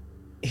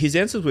his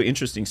answers were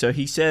interesting. So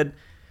he said,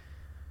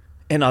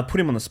 and I put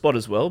him on the spot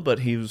as well, but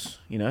he was,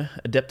 you know,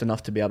 adept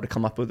enough to be able to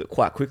come up with it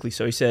quite quickly.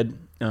 So he said,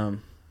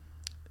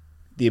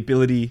 the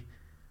ability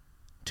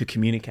to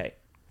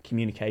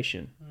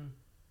communication.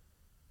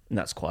 And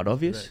that's quite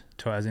obvious. That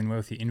ties in well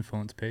with your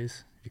influence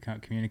piece. If you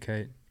can't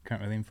communicate, you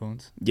can't really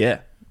influence. Yeah.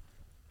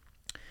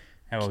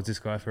 How old is this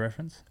guy for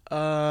reference?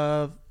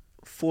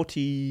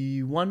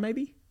 41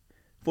 maybe?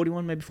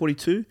 41, maybe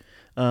 42.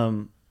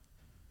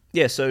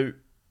 So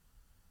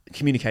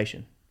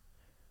communication.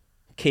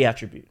 Key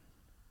attribute.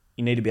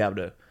 You need to be able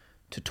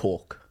to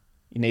talk.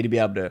 You need to be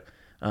able to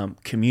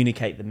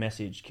communicate the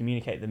message,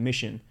 communicate the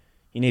mission.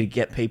 You need to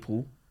get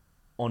people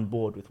on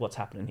board with what's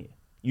happening here.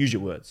 Use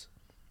your words.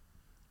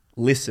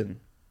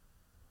 Listen.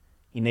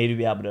 You need to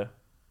be able to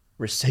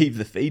receive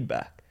the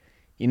feedback.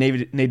 You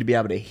need to be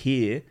able to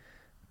hear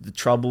the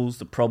troubles,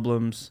 the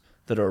problems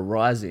that are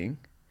arising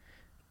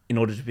in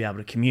order to be able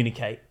to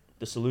communicate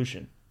the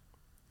solution.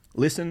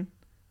 Listen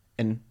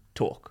and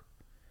talk.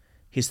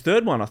 His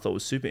third one I thought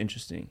was super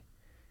interesting.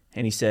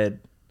 And he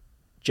said,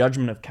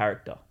 judgment of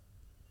character.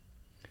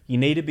 You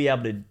need to be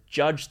able to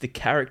judge the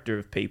character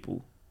of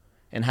people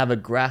and have a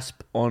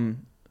grasp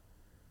on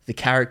the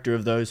character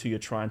of those who you're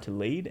trying to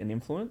lead and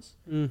influence,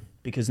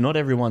 because not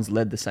everyone's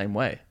led the same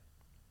way.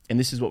 And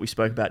this is what we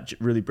spoke about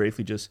really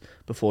briefly just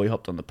before we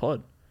hopped on the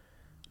pod.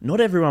 Not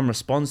everyone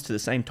responds to the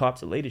same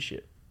types of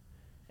leadership.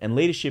 And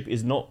leadership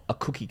is not a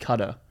cookie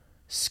cutter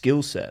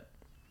skill set,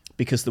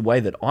 because the way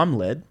that I'm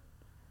led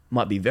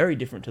might be very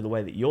different to the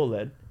way that you're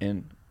led.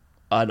 And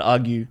I'd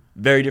argue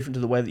very different to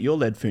the way that you're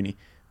led, Fooney,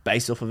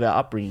 based off of our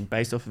upbringing,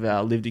 based off of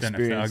our lived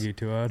experience. Don't have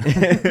to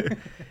argue too hard.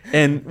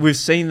 And we've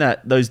seen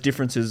that those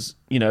differences,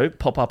 you know,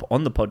 pop up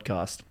on the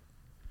podcast.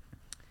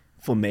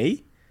 For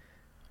me,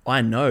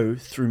 I know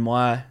through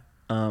my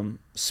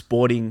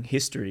sporting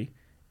history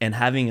and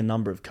having a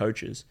number of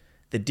coaches,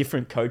 the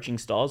different coaching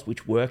styles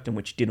which worked and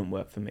which didn't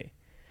work for me.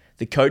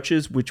 The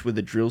coaches which were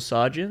the drill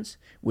sergeants,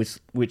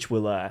 which were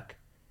like,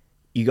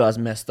 you guys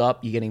messed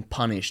up, you're getting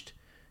punished.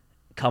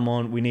 Come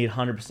on, we need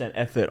 100%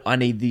 effort. I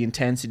need the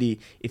intensity.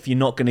 If you're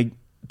not going to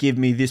give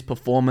me this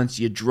performance,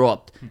 you're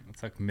dropped.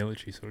 It's like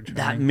military sort of training.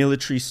 That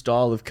military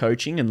style of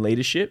coaching and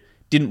leadership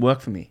didn't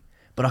work for me.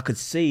 But I could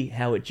see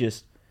how it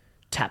just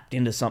tapped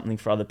into something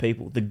for other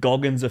people. The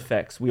Goggins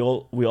effects, we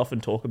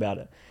often talk about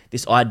it.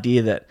 This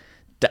idea that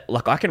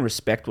like, I can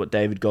respect what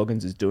David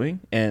Goggins is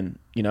doing, and,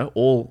 you know,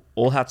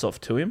 all hats off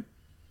to him.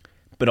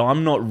 But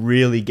I'm not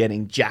really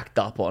getting jacked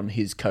up on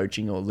his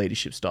coaching or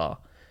leadership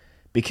style,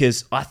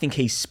 because I think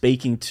he's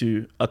speaking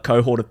to a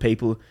cohort of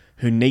people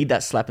who need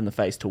that slap in the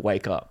face to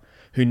wake up,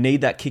 who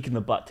need that kick in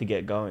the butt to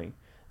get going.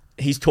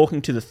 He's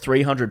talking to the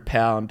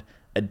 300-pound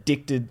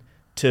addicted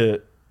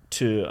to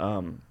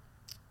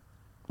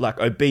like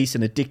obese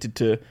and addicted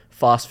to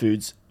fast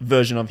foods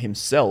version of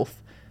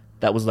himself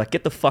that was like,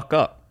 get the fuck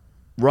up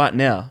right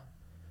now.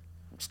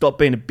 Stop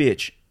being a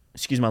bitch.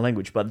 Excuse my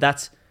language, but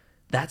that's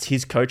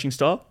his coaching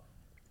style.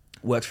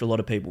 Works for a lot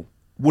of people.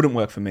 Wouldn't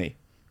work for me.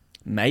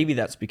 Maybe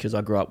that's because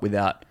I grew up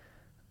without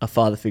a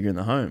father figure in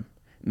the home.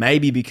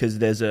 Maybe because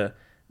there's a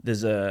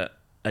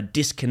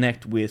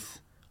disconnect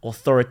with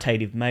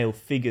authoritative male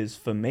figures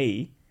for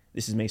me.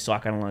 This is me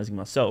psychoanalyzing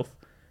myself,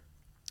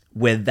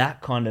 where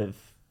that kind of,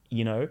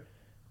 you know,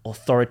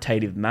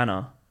 authoritative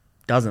manner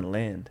doesn't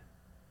land.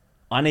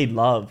 I need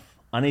love.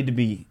 I need to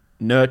be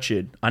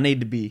nurtured. I need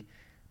to be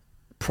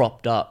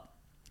propped up.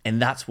 And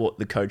that's what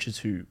the coaches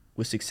who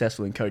were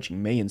successful in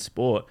coaching me in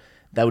sport,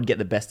 they would get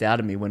the best out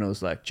of me when I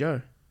was like,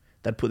 Joe,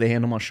 they'd put their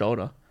hand on my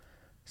shoulder.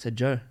 Said,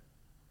 Joe,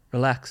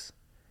 relax.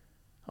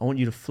 I want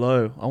you to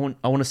flow. I want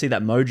to see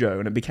that mojo.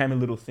 And it became a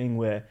little thing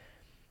where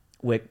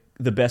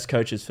the best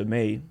coaches for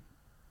me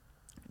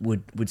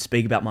would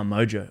speak about my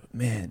mojo.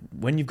 Man,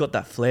 when you've got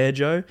that flair,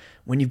 Joe,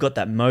 when you've got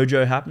that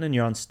mojo happening,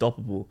 you're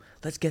unstoppable.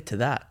 Let's get to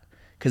that.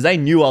 Because they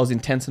knew I was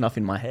intense enough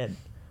in my head.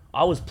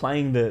 I was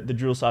playing the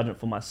drill sergeant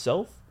for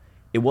myself.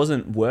 It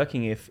wasn't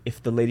working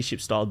if the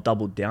leadership style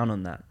doubled down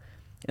on that.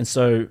 And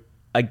so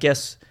I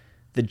guess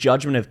the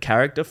judgment of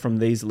character from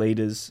these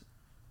leaders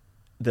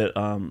that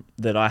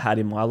I had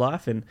in my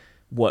life, and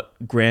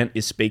what Grant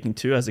is speaking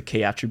to as a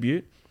key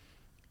attribute,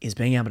 is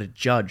being able to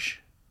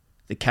judge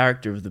the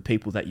character of the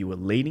people that you are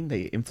leading, that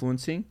you're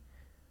influencing.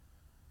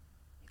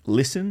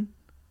 Listen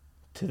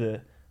to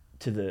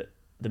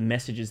the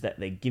messages that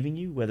they're giving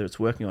you, whether it's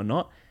working or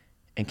not,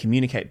 and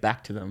communicate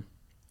back to them.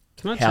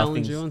 Can I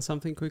challenge you on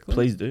something quickly?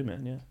 Please do,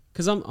 man. Yeah.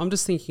 Because I'm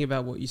just thinking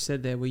about what you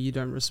said there, where you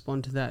don't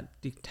respond to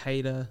that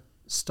dictator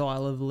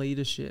style of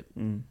leadership.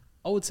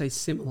 I would say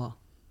similar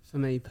for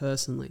me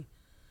personally.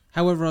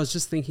 However, I was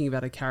just thinking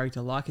about a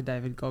character like a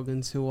David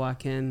Goggins who I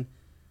can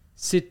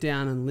sit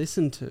down and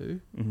listen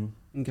to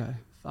and go,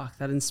 fuck,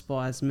 that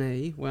inspires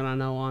me when I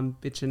know I'm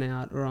bitching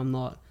out or I'm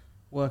not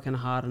working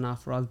hard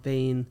enough or I've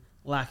been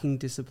lacking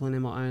discipline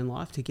in my own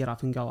life to get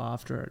up and go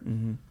after it.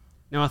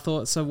 Now I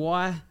thought, so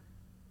why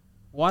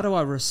do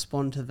I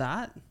respond to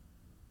that,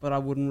 but I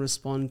wouldn't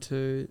respond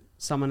to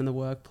someone in the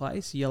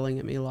workplace yelling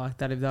at me like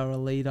that if they were a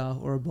leader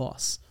or a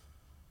boss?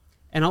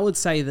 And I would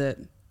say that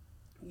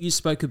you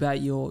spoke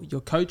about your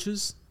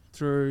coaches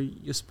through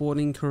your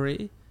sporting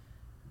career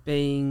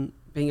being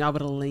able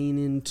to lean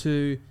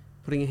into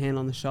putting a hand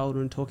on the shoulder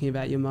and talking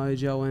about your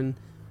mojo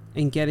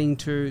and getting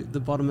to the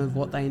bottom of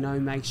what they know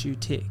makes you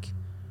tick.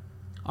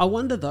 I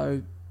wonder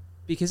though,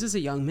 because as a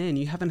young man,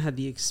 you haven't had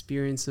the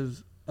experience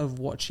of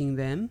watching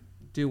them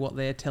do what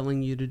they're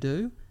telling you to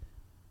do,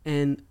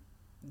 and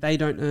they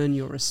don't earn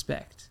your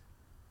respect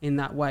in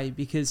that way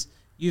because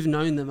you've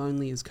known them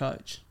only as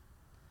coach.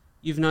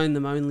 You've known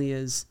them only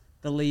as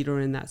the leader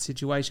in that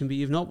situation, but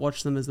you've not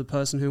watched them as the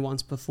person who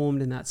once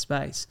performed in that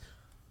space.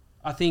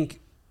 I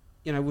think,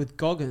 with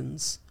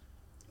Goggins,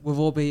 we've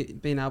all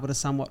been able to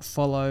somewhat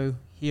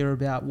hear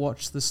about,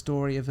 watch the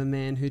story of a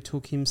man who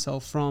took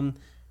himself from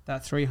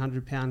that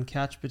 300-pound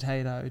couch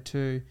potato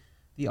to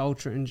the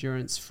ultra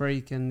endurance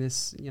freak and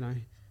this,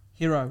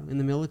 hero in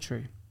the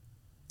military.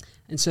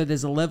 And so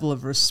there's a level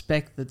of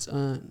respect that's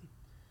earned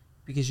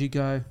because you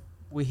go,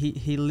 well,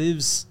 he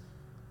lives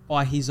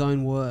by his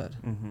own word.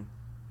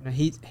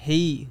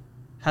 He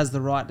has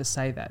the right to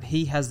say that.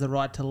 He has the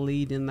right to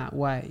lead in that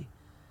way.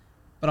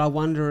 But I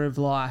wonder if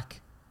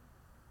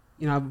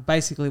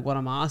basically what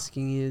I'm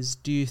asking is,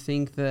 do you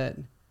think that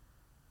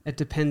it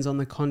depends on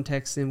the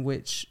context in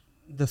which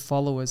the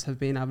followers have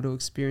been able to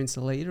experience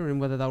the leader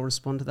and whether they'll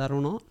respond to that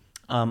or not?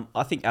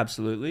 I think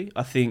absolutely.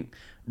 I think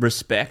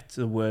respect,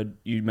 the word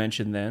you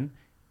mentioned then,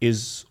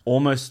 is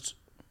almost,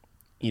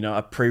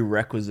 a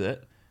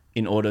prerequisite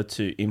in order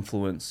to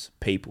influence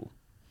people.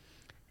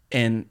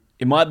 And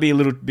it might be a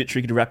little bit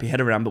tricky to wrap your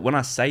head around, but when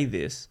I say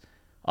this,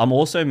 I'm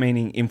also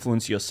meaning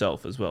influence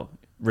yourself as well.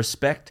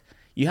 Respect,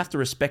 you have to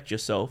respect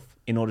yourself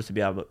in order to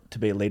be able to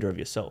be a leader of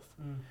yourself.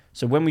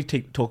 So when we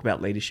talk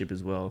about leadership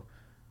as well,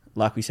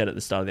 like we said at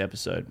the start of the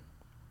episode,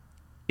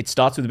 it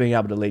starts with being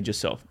able to lead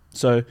yourself.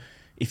 So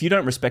if you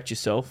don't respect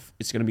yourself,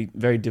 it's going to be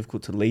very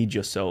difficult to lead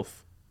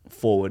yourself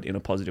forward in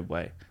a positive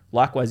way.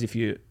 Likewise, if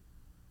you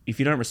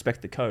don't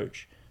respect the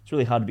coach, it's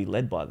really hard to be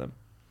led by them.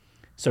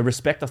 So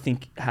respect, I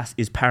think,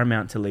 is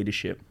paramount to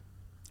leadership.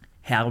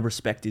 How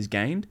respect is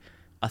gained,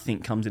 I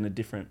think, comes in a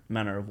different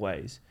manner of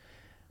ways.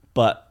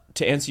 But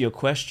to answer your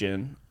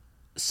question,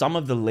 some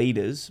of the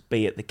leaders,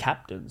 be it the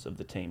captains of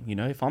the team,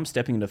 if I'm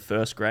stepping into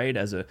first grade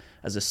as a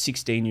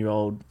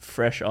 16-year-old,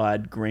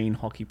 fresh-eyed green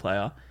hockey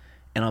player,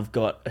 and I've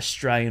got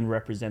Australian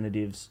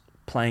representatives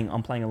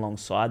I'm playing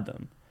alongside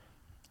them,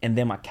 and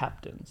they're my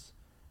captains,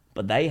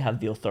 but they have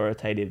the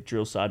authoritative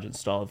drill sergeant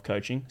style of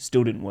coaching,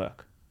 still didn't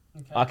work.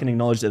 Okay. I can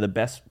acknowledge they're the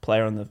best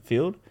player on the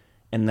field,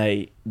 and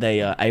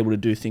they are able to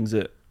do things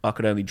that I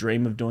could only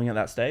dream of doing at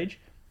that stage.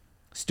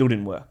 Still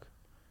didn't work.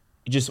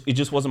 It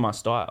just wasn't my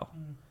style.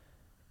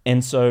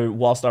 And so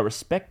whilst I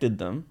respected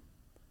them,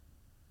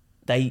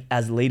 they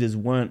as leaders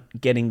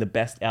weren't getting the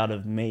best out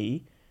of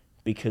me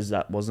because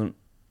that wasn't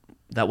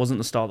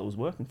the style that was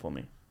working for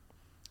me.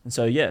 And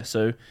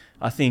so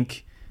I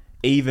think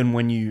even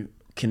when you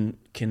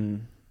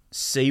can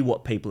see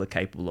what people are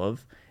capable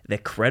of, they're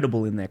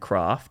credible in their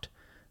craft,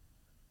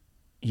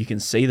 you can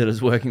see that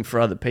it's working for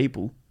other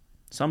people.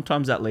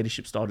 Sometimes that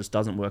leadership style just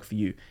doesn't work for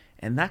you.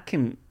 And that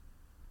can,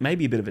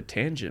 maybe a bit of a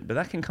tangent, but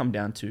that can come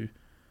down to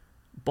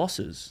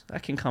bosses.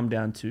 That can come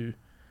down to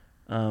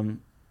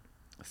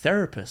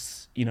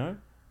therapists,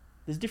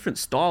 There's different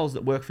styles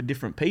that work for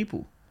different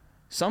people.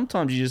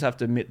 Sometimes you just have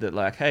to admit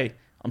that, hey,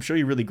 I'm sure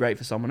you're really great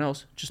for someone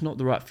else, just not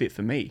the right fit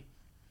for me.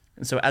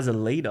 And so as a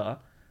leader,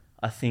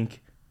 I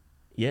think,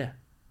 yeah,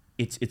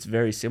 it's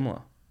very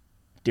similar.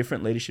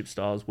 Different leadership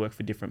styles work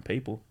for different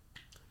people.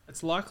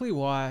 It's likely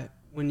why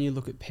when you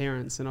look at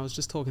parents, and I was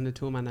just talking to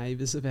two of my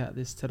neighbours about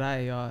this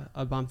today,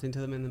 I bumped into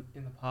them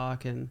in the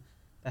park, and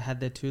they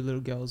had their two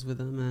little girls with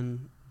them,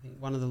 and I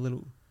think one of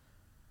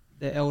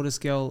their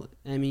eldest girl,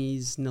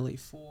 Emmy's nearly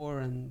 4,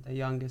 and their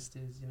youngest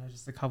is,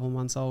 just a couple of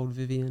months old,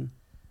 Vivian.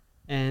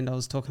 And I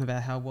was talking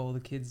about how well the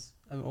kids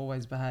have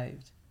always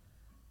behaved.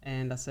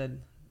 And I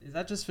said, is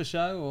that just for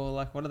show, or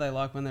like, what are they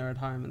like when they're at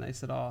home? And they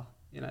said,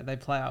 they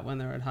play out when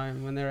they're at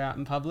home. When they're out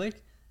in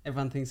public,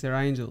 everyone thinks they're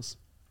angels.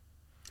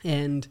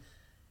 And,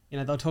 they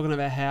were talking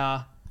about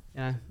how,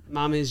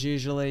 mum is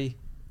usually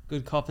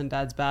good cop and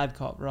dad's bad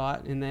cop,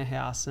 right, in their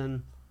house.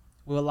 And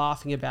we were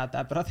laughing about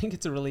that. But I think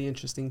it's a really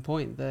interesting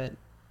point that,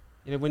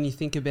 when you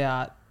think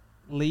about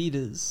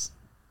leaders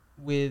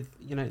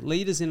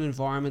leaders in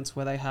environments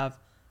where they have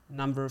a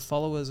number of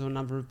followers or a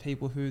number of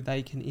people who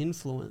they can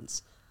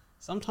influence,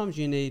 sometimes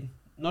you need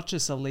not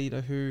just a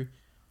leader who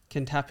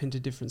can tap into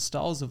different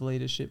styles of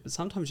leadership, but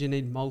sometimes you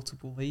need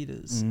multiple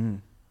leaders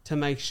to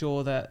make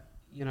sure that,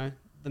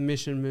 the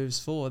mission moves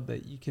forward,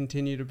 that you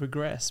continue to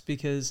progress.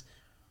 Because,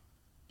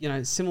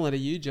 similar to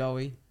you,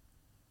 Joey,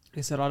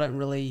 I said, I don't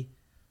really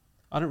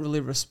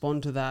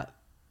respond to that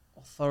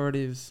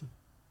authoritative,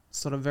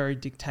 sort of very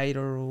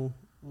dictatorial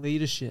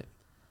leadership.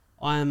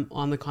 I'm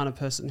the kind of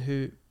person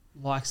who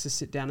likes to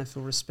sit down and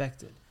feel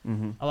respected.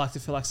 I like to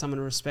feel like someone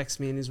respects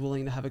me and is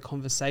willing to have a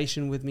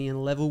conversation with me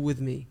and level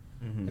with me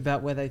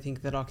about where they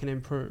think that I can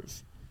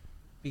improve.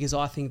 Because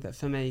I think that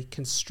for me,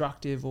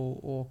 constructive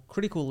or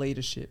critical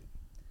leadership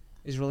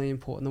is really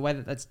important. The way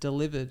that that's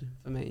delivered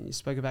for me, and you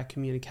spoke about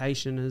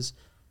communication as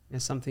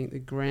something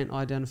that Grant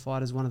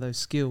identified as one of those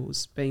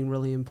skills being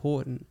really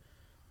important.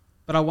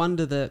 But I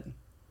wonder that,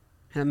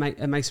 and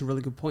it makes a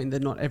really good point,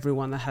 that not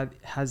everyone that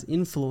has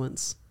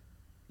influence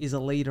is a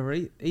leader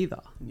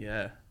either.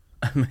 Yeah,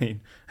 I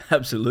mean,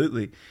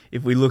 absolutely.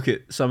 If we look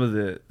at some of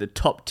the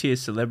top tier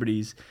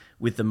celebrities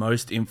with the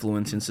most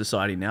influence in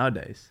society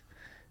nowadays,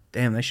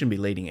 damn, they shouldn't be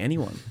leading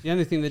anyone. The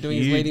only thing they're doing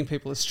is leading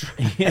people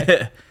astray.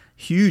 Yeah,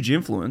 huge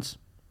influence,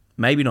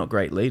 maybe not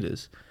great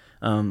leaders.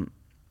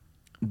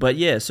 But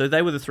yeah, so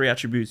they were the 3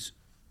 attributes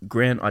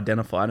Grant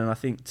identified, and I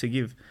think to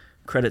give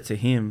credit to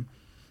him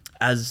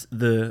as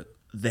the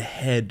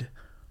head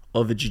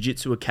of a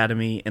jiu-jitsu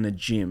academy and a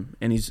gym,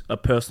 and he's a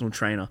personal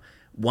trainer,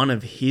 one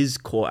of his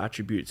core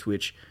attributes,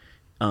 which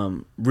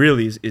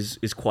really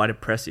is quite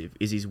impressive,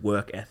 is his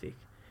work ethic.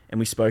 And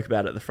we spoke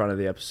about it at the front of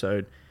the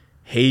episode.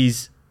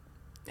 He's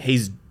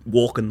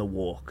walking the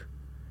walk,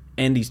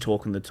 and he's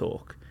talking the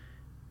talk.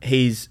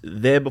 He's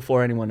there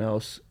before anyone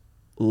else,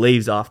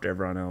 leaves after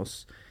everyone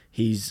else.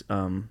 We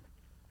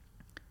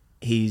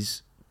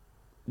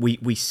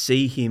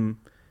see him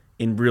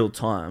in real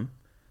time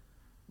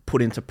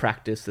put into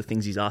practice the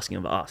things he's asking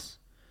of us.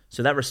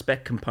 So that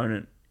respect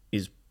component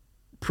is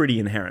pretty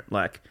inherent.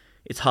 Like,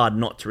 it's hard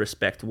not to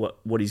respect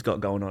what he's got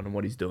going on and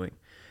what he's doing.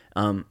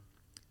 But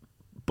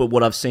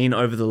what I've seen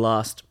over the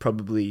last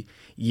probably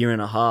year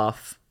and a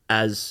half,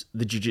 as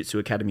the Jiu-Jitsu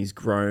Academy's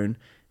grown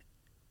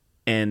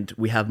and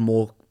we have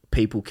more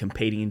people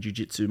competing in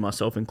Jiu-Jitsu,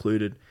 myself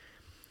included,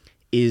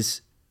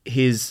 is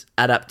his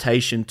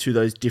adaptation to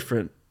those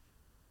different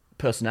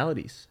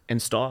personalities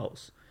and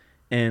styles,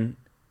 and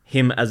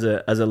him as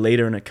a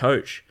leader and a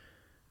coach,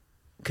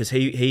 because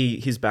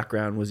his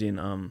background was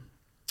in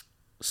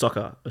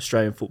soccer,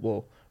 Australian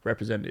football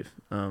representative.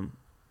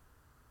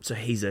 So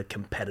he's a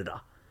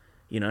competitor,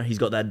 he's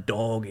got that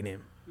dog in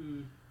him.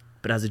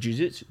 But as a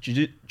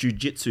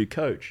jiu-jitsu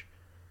coach,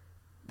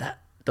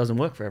 that doesn't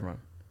work for everyone.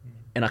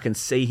 And I can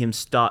see him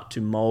start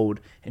to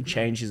mold and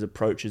change his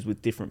approaches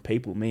with different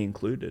people, me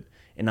included,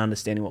 and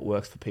understanding what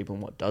works for people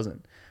and what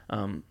doesn't.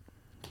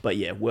 But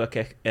yeah, work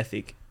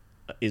ethic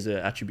is an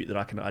attribute that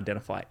I can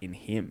identify in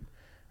him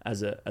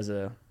as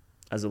a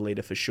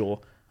leader for sure,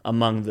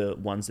 among the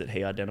ones that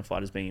he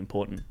identified as being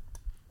important.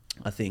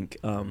 I think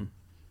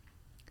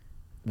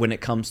when it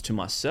comes to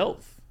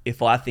myself,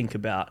 if I think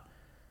about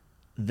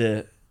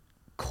the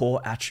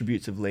core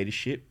attributes of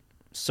leadership,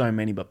 so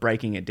many, but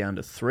breaking it down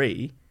to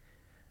 3,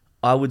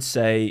 I would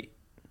say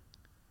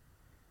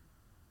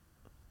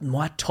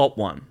my top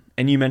one,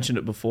 and you mentioned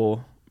it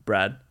before,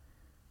 Brad,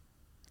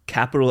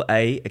 capital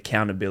A,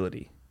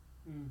 accountability.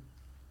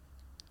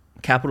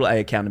 Capital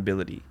A,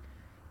 accountability.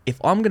 If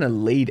I'm going to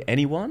lead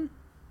anyone,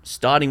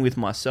 starting with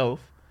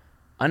myself,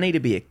 I need to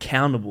be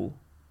accountable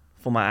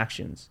for my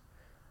actions.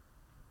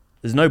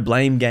 There's no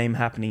blame game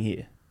happening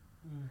here.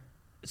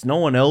 It's no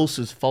one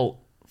else's fault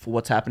for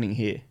what's happening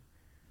here.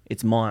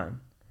 It's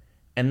mine.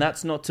 And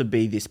that's not to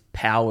be this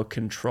power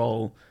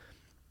control,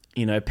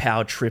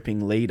 power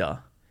tripping leader,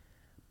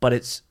 but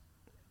it's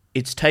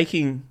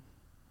taking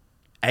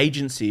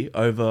agency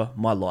over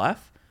my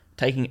life,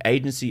 taking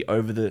agency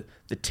over the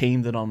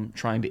team that I'm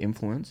trying to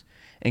influence,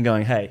 and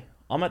going, hey,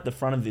 I'm at the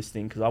front of this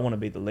thing because I want to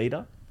be the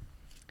leader.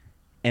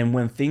 And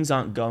when things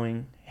aren't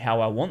going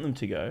how I want them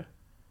to go,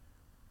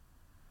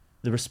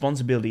 the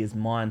responsibility is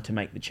mine to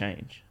make the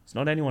change. It's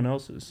not anyone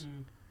else's.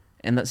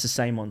 And that's the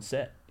same on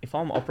set. If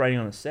I'm operating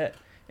on a set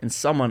and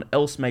someone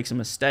else makes a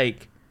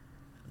mistake,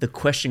 the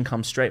question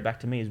comes straight back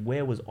to me is,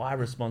 where was I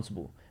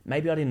responsible?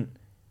 Maybe I didn't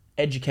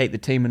educate the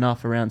team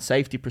enough around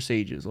safety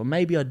procedures, or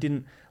maybe I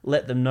didn't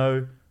let them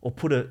know or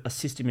put a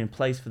system in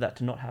place for that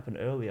to not happen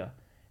earlier.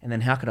 And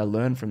then how could I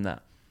learn from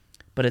that?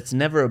 But it's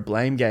never a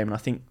blame game. And I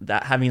think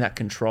that having that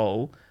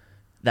control,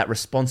 that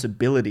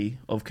responsibility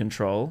of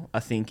control,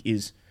 I think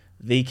is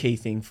the key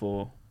thing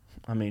for,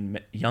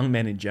 young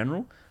men in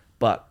general,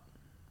 but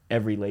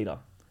every leader.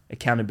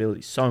 Accountability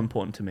is so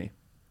important to me.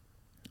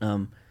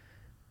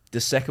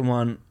 The second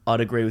one,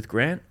 I'd agree with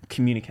Grant,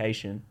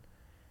 communication.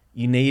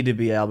 You need to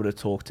be able to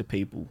talk to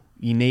people.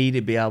 You need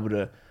to be able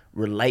to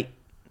relate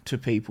to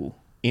people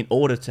in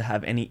order to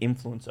have any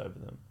influence over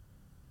them.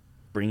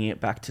 Bringing it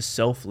back to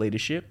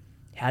self-leadership,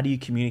 how do you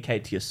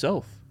communicate to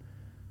yourself?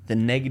 The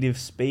negative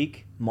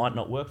speak might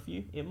not work for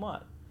you. It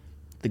might.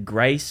 The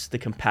grace, the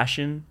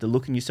compassion, the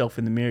looking yourself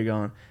in the mirror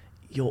going,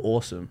 you're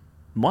awesome,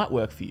 might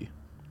work for you.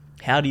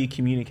 How do you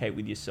communicate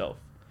with yourself?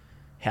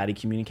 How do you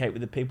communicate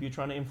with the people you're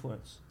trying to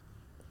influence?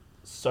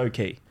 So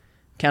key.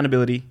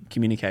 Accountability,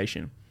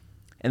 communication.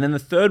 And then the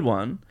third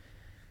one,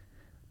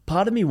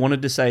 part of me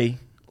wanted to say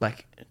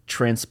like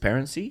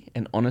transparency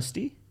and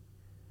honesty.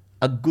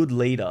 A good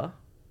leader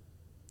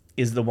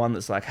is the one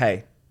that's like,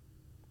 hey,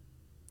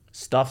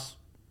 stuff's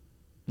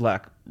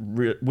like,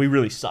 we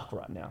really suck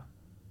right now.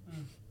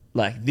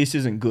 Like, this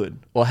isn't good.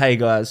 Or, hey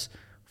guys,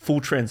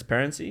 full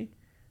transparency.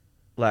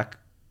 Like,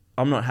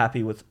 I'm not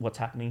happy with what's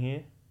happening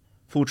here.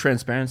 Full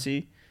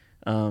transparency.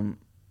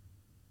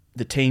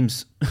 The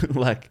team's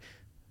like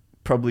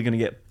probably going to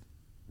get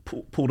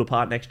pulled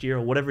apart next year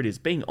or whatever it is.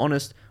 Being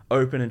honest,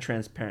 open and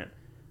transparent.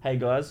 Hey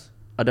guys,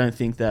 I don't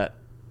think that,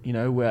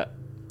 we're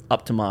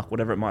up to mark,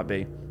 whatever it might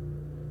be.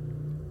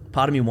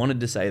 Part of me wanted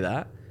to say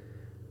that,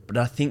 but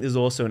I think there's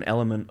also an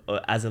element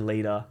as a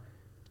leader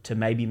to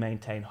maybe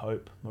maintain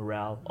hope,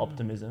 morale,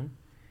 optimism,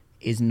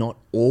 is not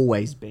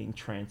always being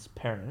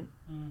transparent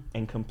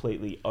and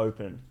completely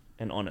open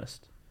and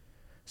honest.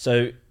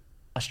 So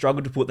I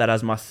struggled to put that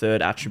as my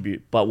third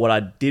attribute, but what I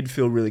did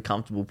feel really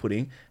comfortable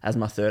putting as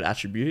my third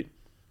attribute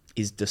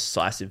is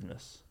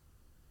decisiveness.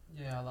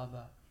 Yeah, I love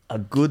that. A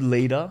good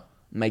leader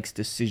makes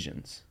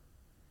decisions.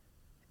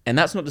 And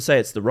that's not to say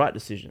it's the right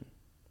decision,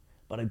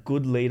 but a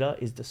good leader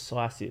is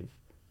decisive.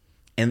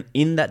 And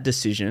in that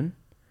decision,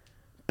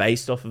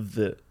 based off of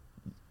the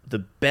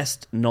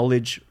best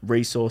knowledge,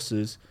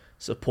 resources,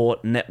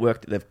 support,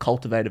 network that they've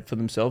cultivated for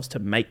themselves to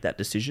make that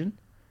decision,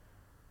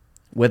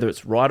 whether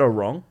it's right or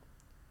wrong,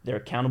 they're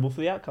accountable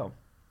for the outcome.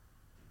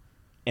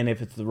 And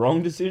if it's the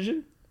wrong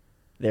decision,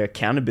 their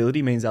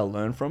accountability means they'll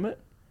learn from it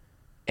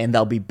and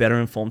they'll be better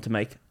informed to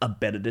make a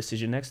better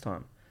decision next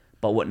time.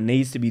 But what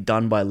needs to be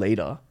done by a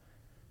leader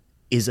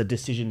is a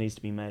decision needs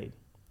to be made.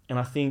 And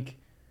I think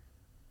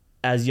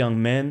as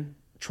young men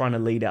trying to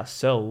lead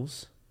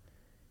ourselves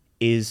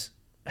is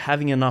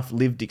having enough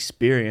lived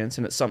experience.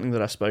 And it's something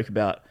that I spoke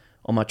about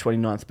on my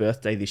 29th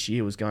birthday this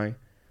year, was going,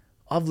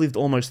 I've lived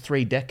almost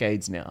 3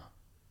 decades now.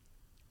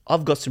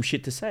 I've got some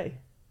shit to say.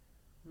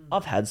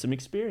 I've had some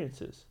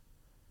experiences.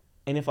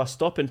 And if I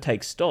stop and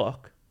take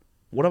stock,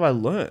 what have I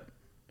learned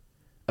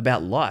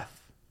about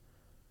life,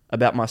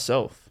 about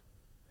myself?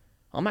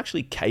 I'm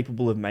actually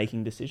capable of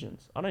making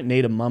decisions. I don't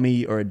need a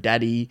mummy or a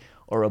daddy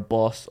or a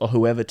boss or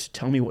whoever to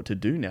tell me what to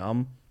do now.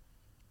 I'm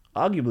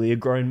arguably a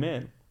grown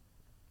man.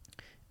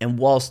 And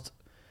whilst,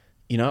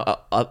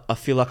 I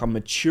feel like I'm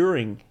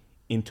maturing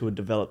into a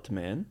developed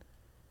man,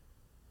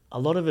 a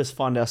lot of us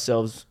find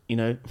ourselves,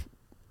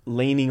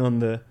 leaning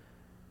on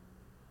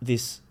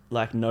this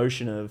like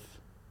notion of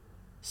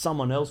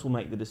someone else will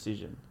make the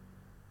decision.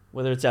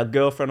 Whether it's our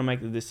girlfriend will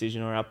make the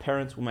decision, or our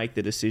parents will make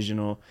the decision,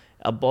 or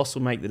our boss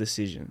will make the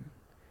decision.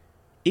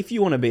 If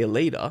you want to be a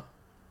leader,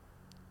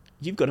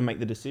 you've got to make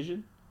the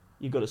decision.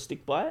 You've got to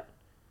stick by it.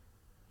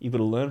 You've got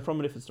to learn from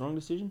it if it's the wrong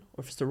decision,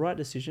 or if it's the right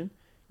decision.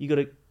 You've got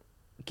to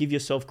give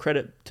yourself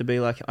credit to be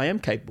like, I am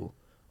capable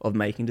of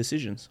making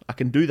decisions. I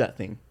can do that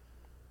thing.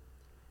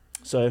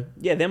 So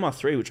yeah, they're my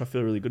 3, which I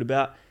feel really good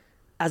about.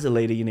 As a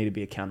leader, you need to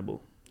be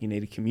accountable. You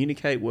need to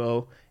communicate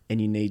well, and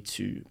you need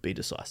to be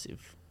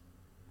decisive.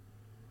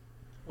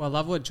 Well, I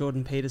love what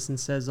Jordan Peterson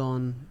says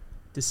on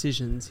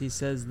decisions. He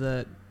says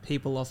that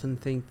people often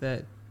think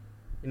that,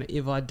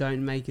 if I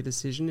don't make a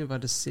decision, if I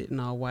just sit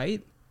and I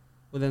wait,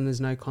 well, then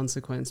there's no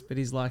consequence. But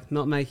he's like,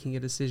 not making a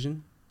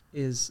decision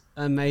is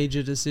a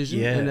major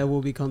decision, and there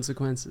will be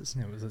consequences.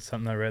 Yeah, was it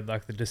something I read,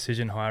 like the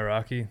decision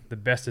hierarchy? The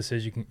best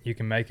decision you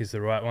can make is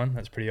the right one.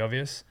 That's pretty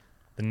obvious.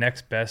 The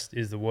next best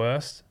is the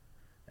worst,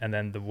 and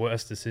then the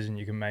worst decision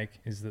you can make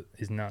is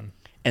none.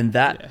 And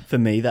that, for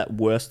me, that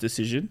worst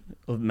decision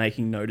of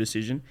making no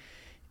decision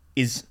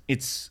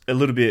it's a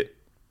little bit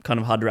kind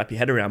of hard to wrap your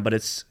head around, but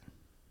it's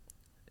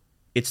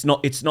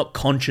not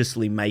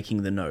consciously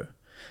making the no.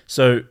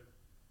 So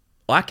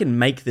I can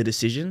make the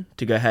decision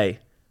to go, hey,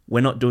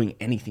 we're not doing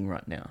anything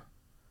right now.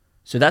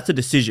 So that's a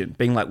decision.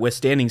 Being like, we're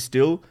standing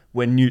still,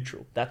 we're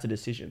neutral. That's a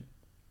decision.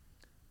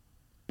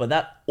 But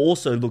that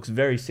also looks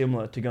very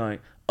similar to going,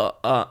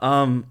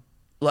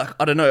 like,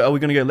 I don't know, are we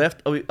going to go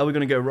left? Are we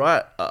going to go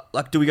right?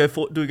 Like, do we go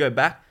forward? Do we go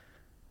back?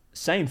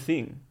 Same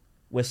thing.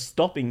 We're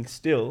stopping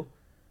still,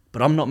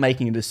 but I'm not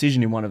making a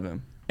decision in one of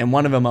them. And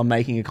one of them I'm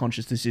making a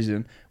conscious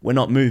decision. We're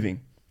not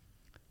moving.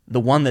 The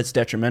one that's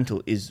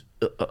detrimental is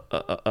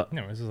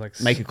This is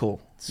like make a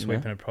call.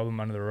 sweeping a problem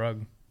under the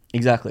rug.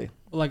 Exactly.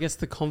 Well, I guess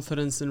the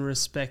confidence and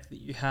respect that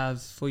you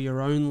have for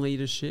your own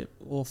leadership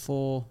or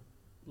for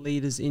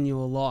leaders in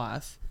your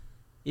life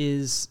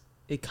is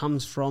it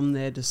comes from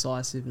their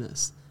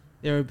decisiveness,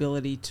 their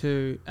ability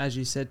to, as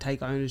you said,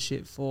 take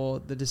ownership for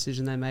the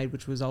decision they made,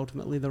 which was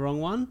ultimately the wrong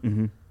one.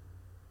 Mm-hmm.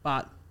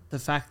 But the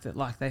fact that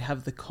like they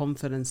have the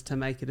confidence to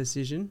make a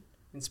decision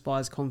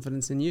inspires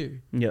confidence in you.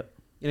 Yep.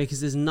 You know,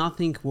 because there's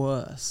nothing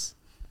worse.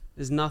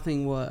 There's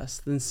nothing worse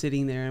than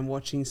sitting there and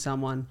watching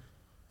someone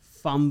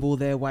fumble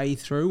their way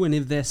through. And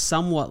if they're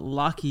somewhat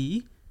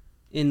lucky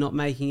in not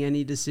making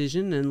any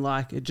decision and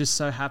like it just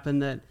so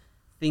happened that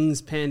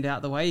things panned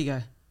out the way you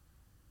go,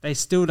 they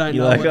still don't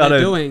know what they're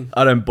doing.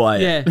 I don't buy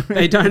it. Yeah,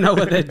 they don't know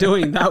what they're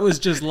doing. That was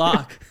just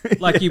luck.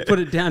 Like you put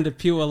it down to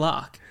pure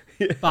luck.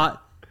 Yeah.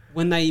 But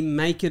when they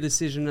make a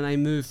decision and they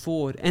move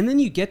forward, and then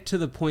you get to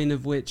the point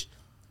of which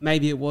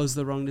maybe it was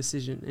the wrong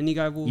decision, and you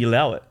go, well, You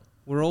allow it.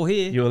 we're all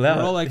here. You allow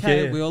We're it. all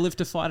okay. Yeah. We all live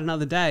to fight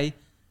another day.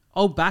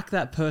 I'll back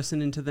that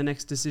person into the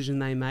next decision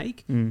they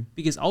make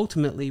because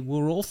ultimately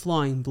we're all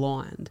flying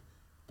blind,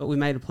 but we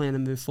made a plan to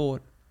move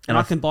forward. And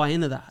I can buy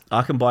into that.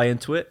 I can buy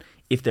into it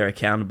if they're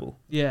accountable.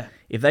 Yeah.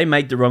 If they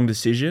make the wrong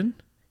decision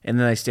and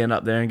then they stand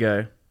up there and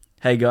go,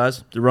 hey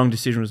guys, the wrong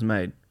decision was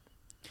made.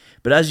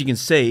 But as you can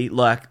see,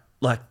 like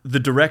the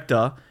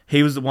director,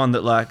 he was the one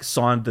that like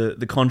signed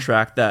the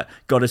contract that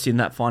got us in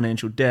that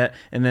financial debt.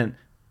 And then,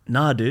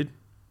 nah, dude,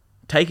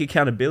 take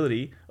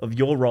accountability of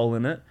your role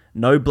in it.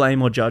 No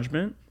blame or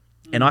judgment.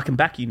 And I can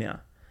back you now.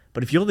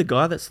 But if you're the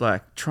guy that's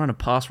like trying to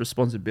pass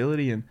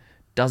responsibility and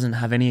doesn't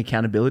have any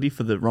accountability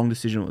for the wrong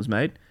decision that was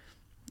made,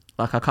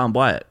 like I can't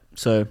buy it.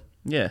 So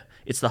yeah,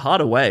 it's the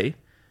harder way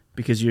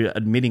because you're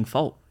admitting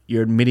fault.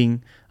 You're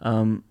admitting,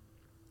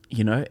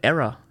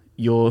 error.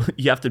 You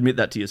have to admit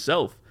that to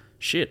yourself.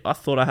 Shit, I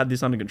thought I had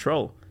this under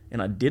control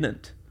and I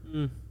didn't.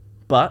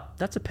 But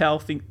that's a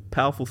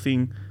powerful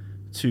thing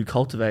to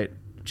cultivate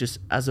just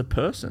as a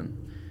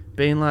person.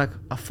 Being like,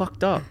 I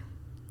fucked up.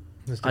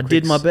 I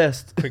did my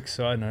best. Quick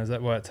side note, is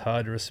that why it's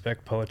hard to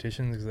respect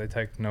politicians because they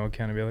take no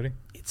accountability?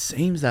 It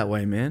seems that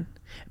way, man.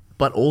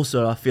 But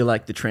also, I feel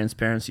like the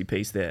transparency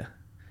piece there.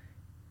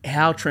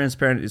 How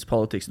transparent is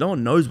politics? No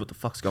one knows what the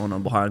fuck's going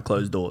on behind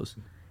closed doors.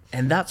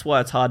 And that's why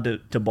it's hard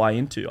to buy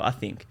into, I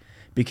think.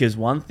 Because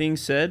one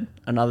thing's said,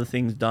 another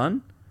thing's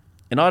done.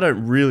 And I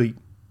don't really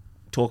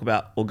talk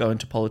about or go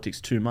into politics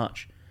too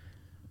much.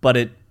 But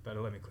Better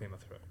let me clear my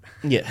throat.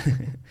 yeah.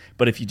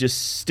 But if you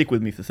just stick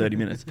with me for 30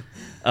 minutes.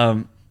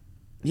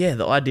 Yeah,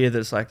 the idea that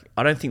it's like,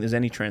 I don't think there's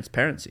any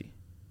transparency.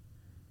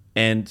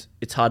 And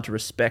it's hard to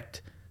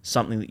respect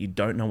something that you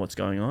don't know what's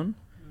going on.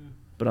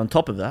 But on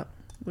top of that,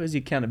 where's the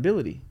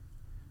accountability?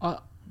 I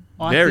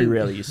Very think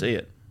rarely you see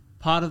it.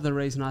 part of the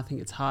reason I think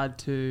it's hard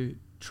to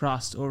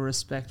trust or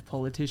respect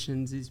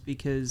politicians is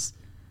because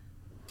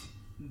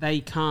they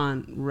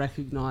can't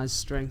recognize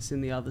strengths in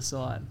the other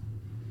side.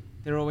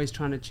 They're always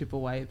trying to chip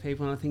away at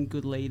people, and I think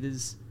good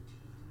leaders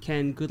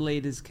can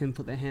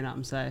put their hand up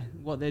and say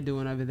what they're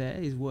doing over there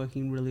is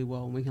working really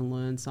well and we can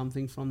learn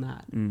something from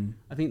that.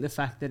 I think the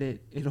fact that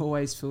it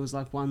always feels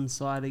like one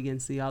side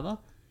against the other,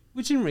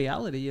 which in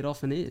reality it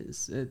often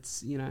is.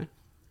 It's,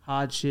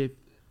 hardship,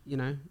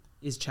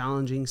 is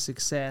challenging,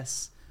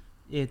 success,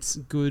 it's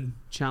good,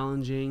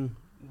 challenging,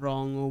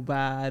 wrong or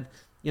bad.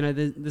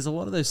 There's a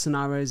lot of those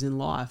scenarios in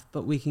life,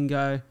 but we can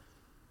go,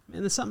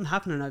 man, there's something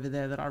happening over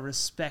there that I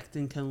respect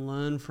and can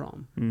learn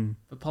from.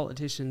 For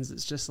politicians,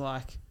 it's just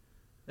like,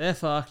 they're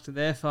fucked.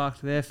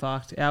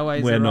 Our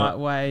way's We're the not. right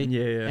way.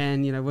 Yeah.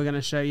 And, we're going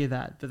to show you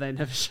that, but they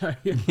never show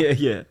you.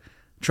 Yeah.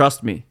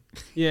 Trust me.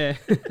 Yeah.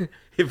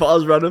 If I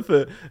was running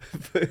for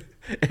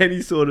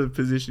any sort of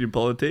position in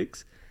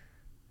politics,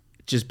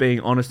 just being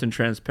honest and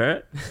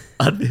transparent,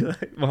 I'd be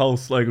like, my whole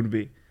slogan would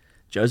be,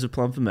 Joseph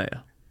Plum for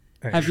mayor.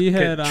 Have you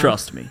heard...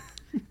 Trust me.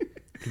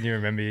 Can you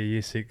remember your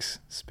year 6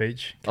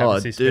 speech? Oh,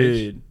 Captaincy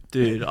speech?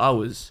 dude, I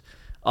was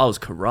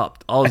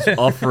corrupt. I was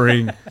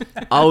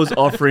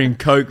offering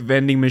Coke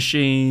vending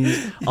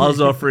machines. I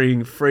was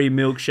offering free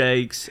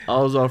milkshakes.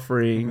 I was We're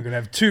offering, going to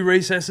have 2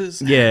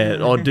 recesses. yeah.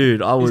 Oh,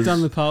 dude, I He's was.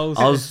 done the polls.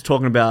 I was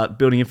talking about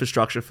building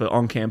infrastructure for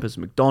on-campus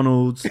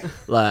McDonald's.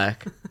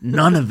 Like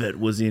none of it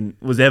was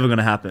ever going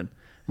to happen.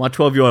 My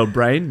 12-year-old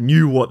brain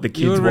knew what the kids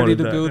You were ready wanted.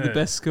 to though. build the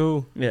best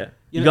school. Yeah.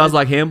 You You know, guys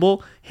like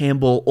handball?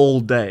 Handball all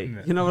day.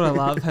 You know what I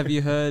love? Have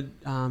you heard,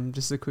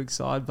 just a quick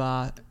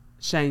sidebar,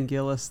 Shane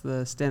Gillis,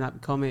 the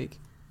stand-up comic,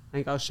 I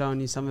think I was showing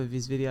you some of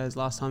his videos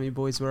last time you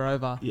boys were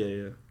over.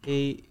 Yeah.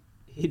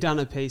 He done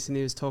a piece and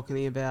he was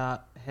talking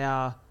about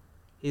how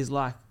he's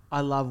like,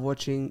 I love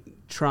watching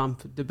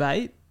Trump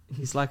debate.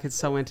 He's like, it's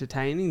so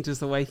entertaining, just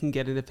the way he can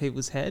get into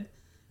people's head.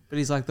 But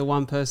he's like, the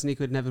one person he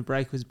could never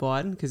break was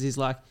Biden, because he's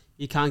like,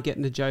 you can't get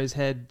into Joe's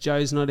head.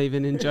 Joe's not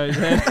even in Joe's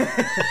head.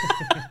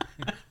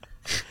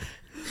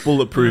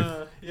 bulletproof.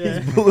 Yeah.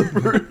 He's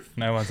bulletproof.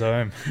 No one's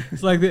home.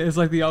 It's like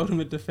the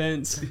ultimate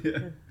defense.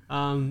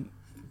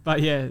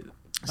 But yeah,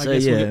 I So,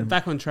 guess yeah. we'll get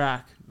back on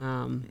track.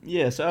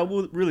 Yeah,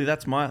 so really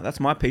that's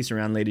my piece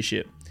around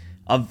leadership.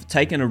 I've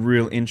taken a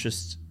real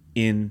interest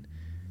in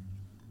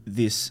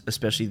this,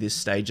 especially this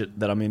stage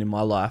that I'm in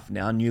my life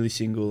now, newly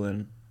single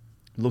and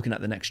looking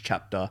at the next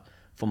chapter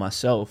for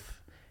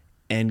myself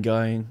and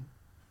going,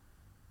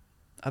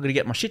 I've got to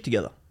get my shit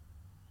together.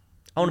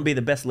 I want to be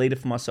the best leader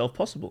for myself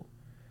possible.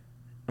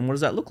 And what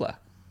does that look like?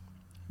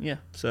 Yeah,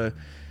 so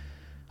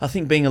I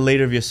think being a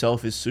leader of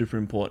yourself is super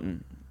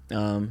important.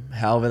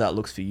 However that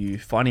looks for you,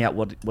 finding out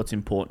what's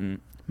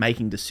important,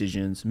 making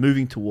decisions,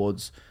 moving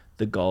towards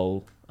the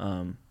goal,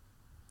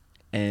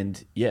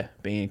 and yeah,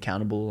 being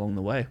accountable along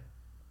the way.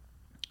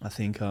 I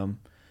think,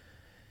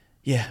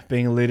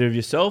 being a leader of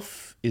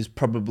yourself is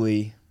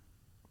probably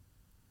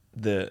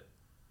the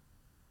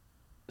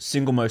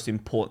single most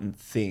important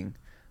thing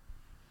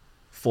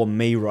for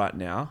me right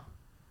now,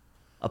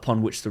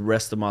 upon which the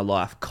rest of my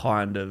life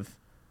kind of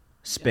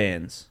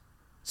spans.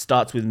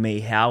 Starts with me,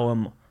 how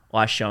am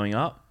I showing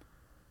up?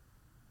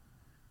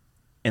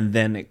 And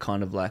then it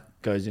kind of like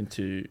goes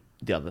into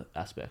the other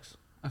aspects.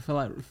 I feel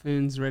like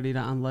Foon's ready to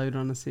unload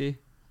on us here.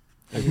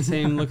 I can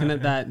see him looking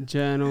at that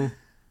journal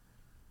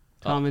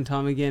time and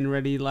time again,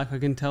 ready. Like I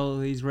can tell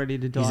he's ready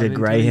to dive He's a into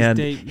greyhound.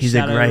 his deep He's a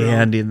shadow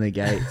greyhound realm. in the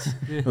gates.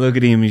 Yeah. Look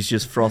at him. He's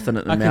just frothing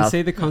at the I mouth. can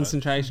see the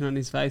concentration on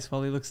his face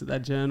while he looks at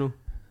that journal.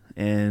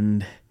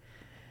 And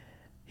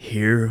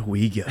here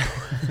we go.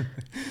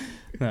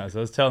 No, so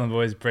I was telling the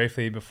boys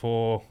briefly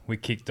before we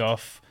kicked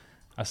off,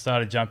 I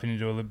started jumping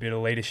into a little bit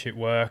of leadership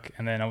work,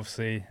 and then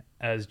obviously,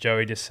 as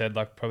Joey just said,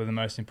 like probably the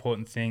most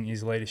important thing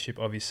is leadership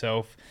of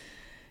yourself.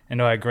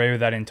 And I agree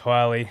with that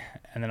entirely.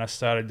 And then I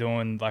started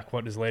doing like,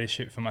 what does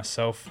leadership for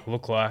myself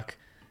look like?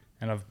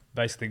 And I've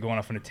basically gone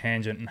off on a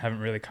tangent and haven't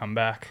really come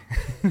back.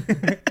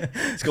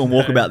 Let's go and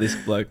walk about this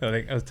bloke. I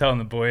think I was telling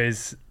the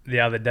boys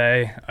the other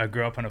day, I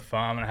grew up on a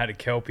farm and I had a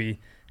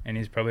Kelpie, and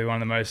he's probably one of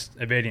the most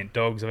obedient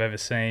dogs I've ever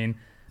seen.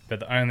 But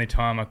the only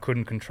time I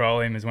couldn't control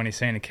him is when he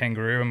seen a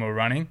kangaroo and we were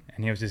running,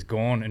 and he was just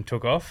gone and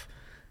took off.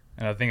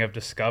 And I think I've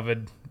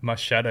discovered my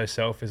shadow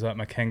self is like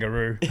my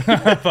kangaroo.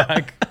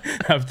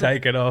 I've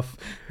taken off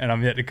and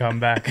I'm yet to come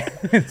back.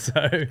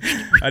 So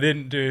I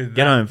didn't do that.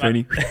 Get home,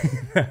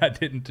 Fooney. I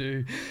didn't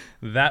do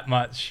that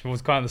much. It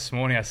was kind of this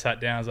morning I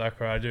sat down, I was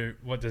like, all right,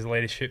 what does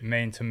leadership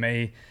mean to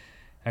me?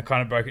 And I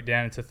kind of broke it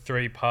down into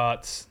 3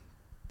 parts.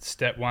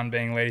 Step 1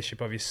 being leadership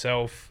of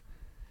yourself.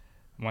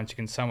 Once you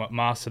can somewhat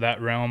master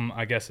that realm,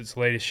 I guess it's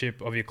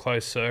leadership of your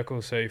close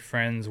circle, so your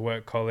friends,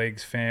 work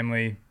colleagues,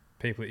 family,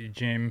 people at your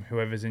gym,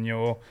 whoever's in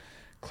your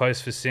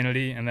close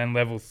vicinity. And then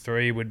level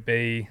 3 would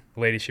be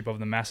leadership of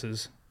the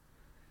masses.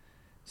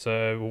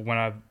 So when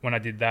I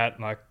did that,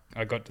 like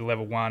I got to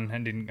level 1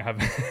 and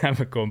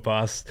haven't gone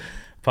past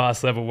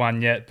level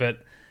 1 yet, but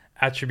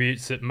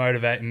attributes that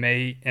motivate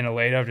me in a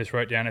leader, I've just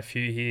wrote down a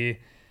few here.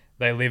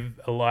 They live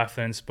a life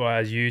that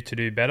inspires you to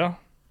do better.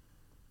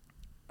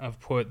 I've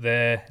put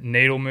their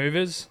needle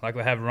movers, like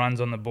they have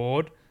runs on the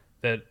board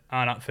that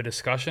aren't up for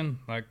discussion.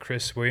 Like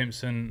Chris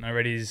Williamson, I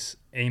read his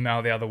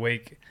email the other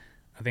week.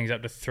 I think he's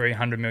up to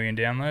 300 million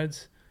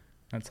downloads.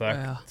 That's like,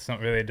 Wow. It's not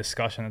really a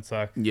discussion. It's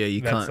like, Yeah, you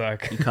that's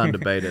can't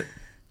debate it.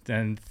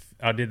 And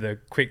I did the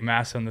quick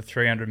maths on the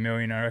 300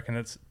 million. I reckon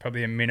that's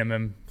probably a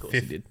minimum Of course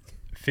you did.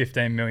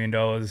 $15 million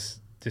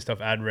just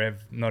off ad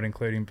rev, not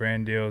including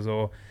brand deals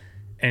or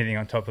anything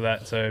on top of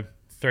that. So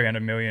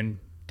 300 million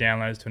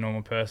downloads to a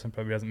normal person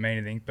probably doesn't mean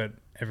anything, but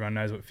everyone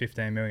knows what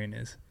 15 million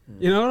is.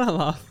 You know what I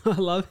love? I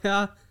love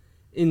how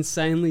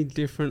insanely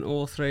different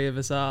all 3 of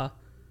us are.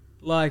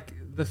 Like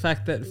the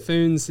fact that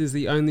Foons is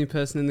the only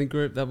person in the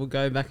group that will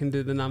go back and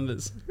do the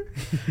numbers.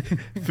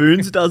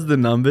 Foons does the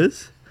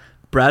numbers.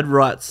 Brad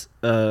writes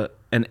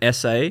an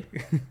essay.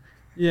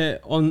 Yeah,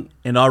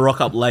 And I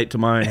rock up late to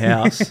my own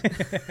house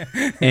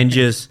and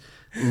just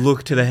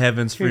look to the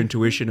heavens for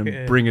intuition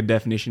and bring a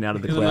definition out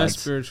of the you're the most clouds.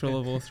 spiritual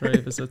of all 3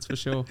 of us, that's for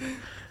sure.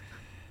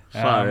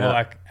 Far Well, out.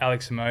 like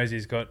Alex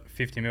Mosey's got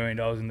 $50 million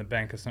in the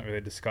bank. It's not really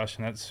a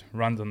discussion. That's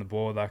runs on the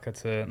board. Like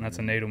that's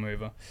a needle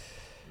mover.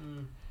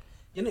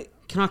 You know,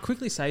 can I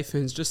quickly say,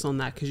 Foons, just on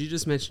that, because you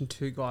just mentioned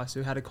 2 guys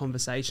who had a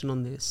conversation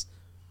on this,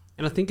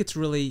 and I think it's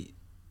really,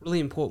 really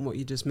important what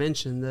you just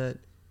mentioned, that,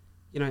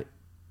 you know,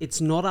 it's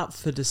not up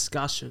for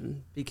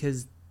discussion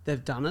because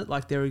they've done it,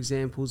 like they're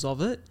examples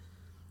of it.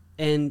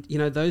 And, you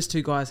know, those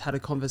 2 guys had a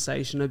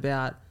conversation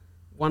about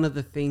one of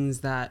the things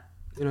that,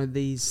 you know,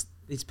 these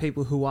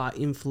people who are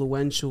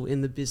influential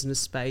in the business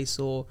space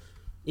or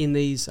in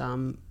these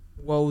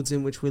worlds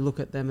in which we look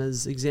at them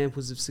as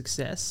examples of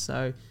success.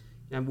 So,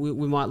 you know,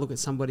 we might look at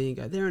somebody and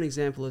go, they're an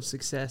example of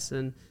success.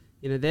 And,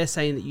 you know, they're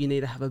saying that you need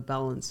to have a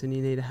balance and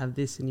you need to have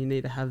this and you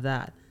need to have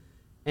that.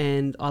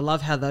 And I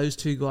love how those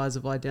 2 guys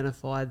have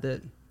identified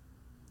that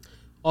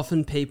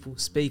often people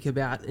speak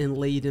about and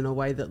lead in a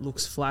way that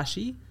looks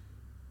flashy,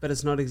 but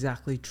it's not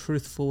exactly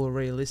truthful or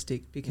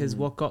realistic, because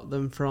what got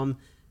them from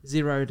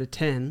 0 to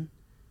 10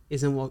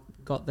 isn't what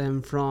got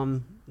them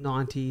from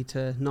 90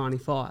 to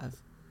 95.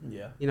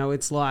 Yeah. You know,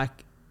 it's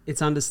like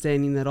it's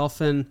understanding that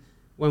often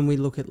when we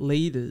look at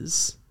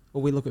leaders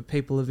or we look at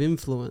people of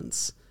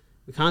influence,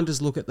 we can't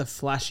just look at the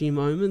flashy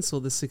moments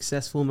or the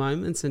successful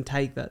moments and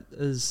take that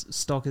as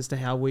stock as to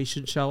how we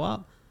should show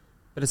up.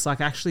 But it's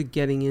like actually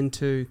getting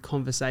into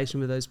conversation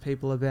with those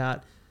people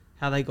about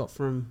how they got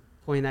from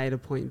point A to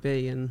point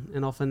B.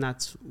 And often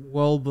that's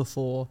well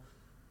before,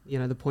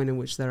 the point in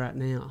which they're at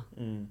now.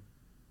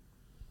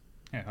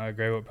 Yeah, I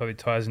agree. What probably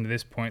ties into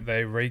this point,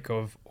 they reek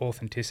of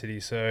authenticity.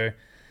 So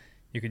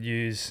you could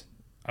use,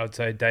 I would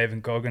say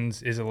David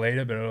Goggins is a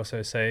leader, but I'd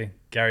also say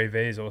Gary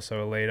Vee is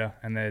also a leader,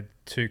 and they're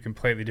two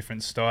completely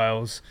different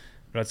styles,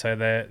 but I'd say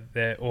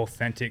they're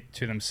authentic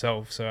to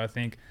themselves. So I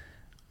think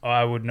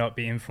I would not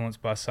be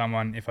influenced by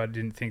someone if I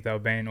didn't think they were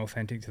being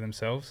authentic to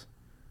themselves.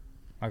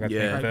 Like I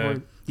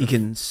think you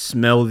can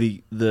smell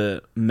the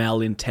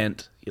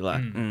malintent. You're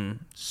like,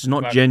 it's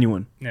not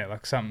genuine. Yeah,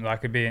 like something like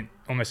it'd be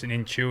almost an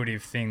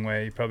intuitive thing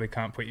where you probably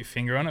can't put your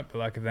finger on it, but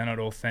like if they're not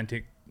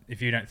authentic,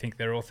 if you don't think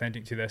they're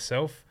authentic to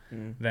themselves,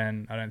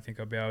 then I don't think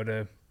I'll be able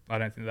to. I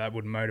don't think that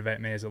would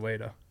motivate me as a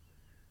leader,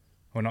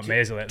 or not me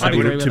as a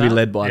leader. To be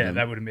led by them. Yeah,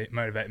 that would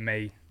motivate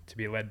me to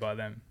be led by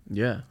them.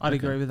 Yeah, I'd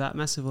agree with that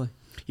massively.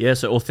 Yeah,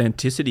 so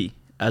authenticity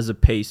as a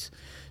piece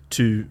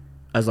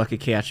as like a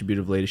key attribute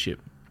of leadership.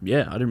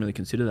 Yeah, I didn't really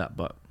consider that,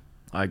 but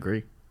I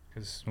agree.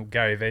 Because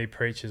Gary Vee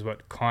preaches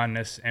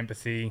kindness,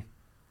 empathy,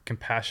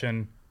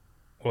 compassion,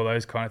 all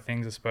those kind of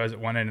things, I suppose, at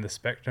one end of the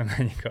spectrum.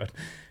 Then you've got, if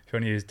you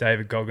want to use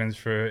David Goggins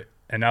for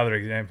another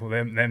example,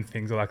 them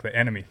things are like the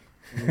enemy.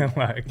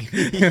 Like,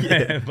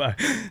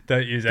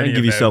 don't use any of them. Don't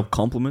give yourself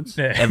compliments,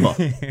 ever.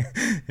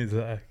 He's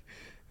like,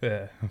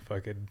 yeah,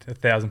 fucking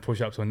 1,000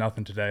 push-ups or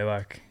nothing today.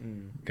 Like,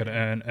 got to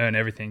earn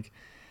everything.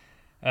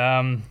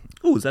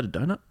 Oh, is that a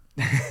donut?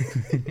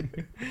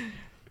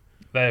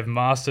 They have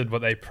mastered what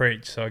they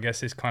preach. So I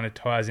guess this kind of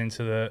ties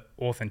into the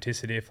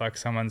authenticity. If like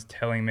someone's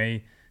telling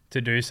me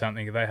to do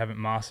something, if they haven't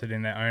mastered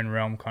in their own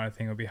realm kind of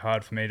thing, it'll be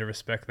hard for me to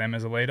respect them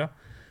as a leader.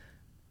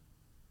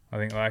 I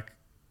think like...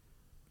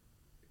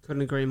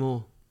 Couldn't agree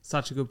more.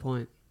 Such a good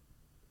point.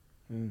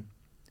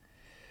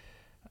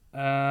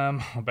 Well,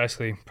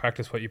 basically,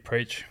 practice what you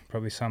preach.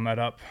 Probably sum that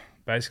up,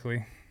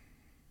 basically.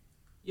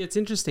 Yeah, it's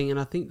interesting, and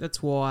I think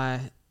that's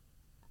why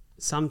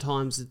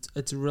sometimes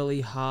it's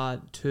really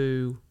hard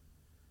to...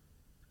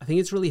 I think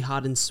it's really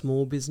hard in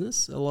small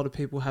business. A lot of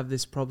people have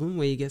this problem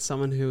where you get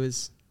someone who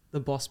is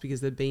the boss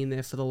because they've been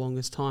there for the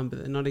longest time, but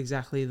they're not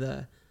exactly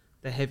the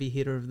heavy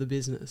hitter of the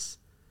business.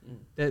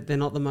 They're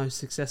not the most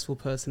successful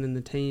person in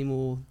the team,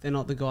 or they're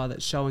not the guy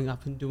that's showing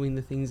up and doing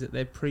the things that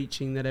they're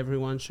preaching that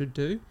everyone should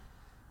do.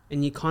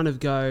 And you kind of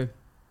go,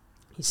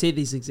 you see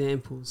these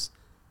examples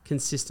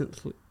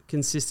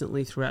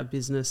consistently throughout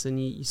business,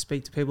 and you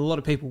speak to people. A lot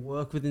of people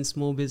work within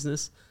small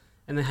business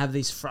and they have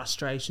these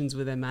frustrations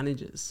with their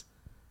managers.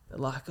 They're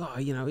like, oh,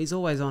 he's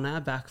always on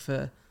our back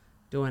for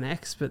doing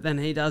X, but then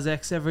he does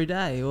X every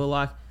day. Or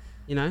like,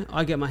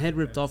 I get my head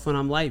ripped off when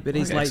I'm late, but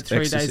he's late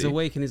 3 days a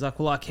week, and he's like,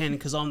 well, I can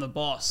because I'm the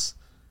boss.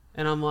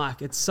 And I'm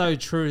like, it's so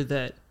true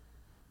that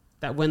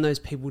when those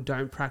people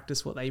don't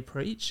practice what they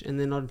preach, and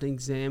they're not an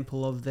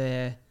example of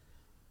an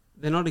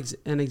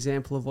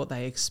example of what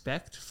they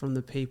expect from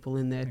the people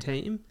in their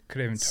team.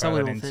 Could even tie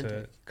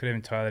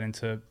that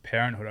into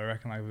parenthood. I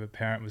reckon, like if a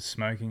parent was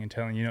smoking and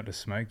telling you not to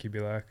smoke, you'd be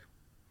like,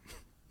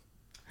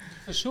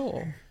 for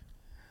sure.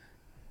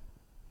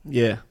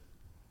 Yeah.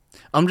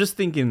 I'm just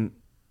thinking,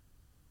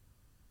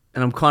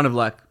 and I'm kind of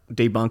like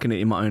debunking it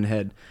in my own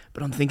head,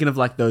 but I'm thinking of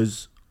like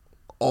those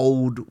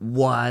old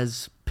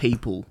wise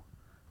people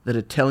that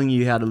are telling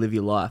you how to live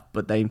your life,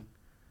 but they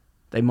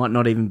might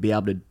not even be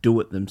able to do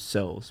it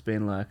themselves,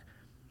 being like,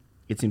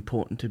 it's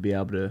important to be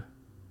able to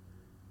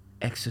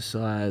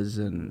exercise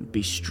and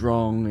be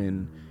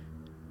strong,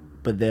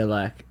 but they're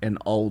like an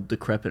old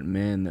decrepit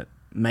man that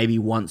maybe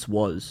once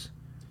was.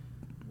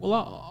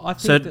 Well, I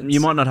think so you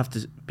might not have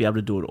to be able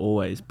to do it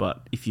always,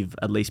 but if you've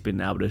at least been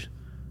able to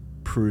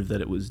prove that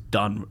it was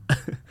done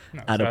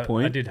at a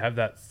point. I did have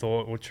that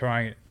thought, or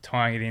tying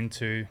it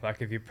into,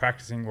 like, if you're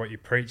practicing what you're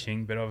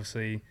preaching, but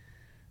obviously,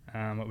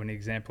 what would an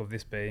example of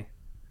this be?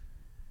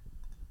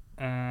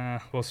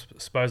 Well,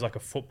 suppose like a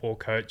football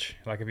coach,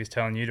 like if he's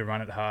telling you to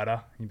run it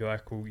harder, you'd be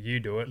like, well, you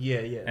do it.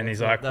 Yeah. And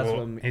he's like,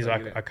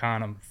 I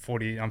can't,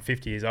 I'm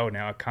 50 years old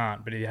now, I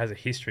can't, but he has a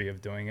history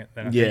of doing it.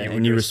 Then I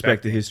think you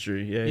respect the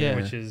history. Yeah.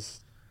 Which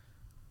is,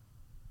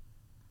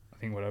 I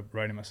think, what I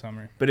wrote in my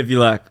summary. But if you're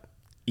like,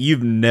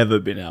 you've never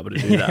been able to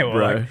do that, well,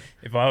 bro. Like,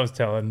 if I was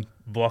telling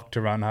Block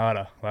to run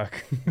harder,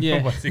 like,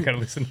 what's he got to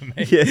listen to me?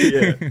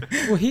 Yeah.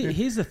 Well,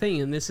 here's the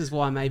thing, and this is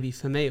why maybe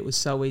for me it was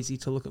so easy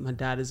to look at my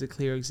dad as a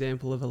clear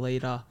example of a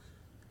leader.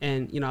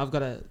 And, I've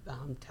got a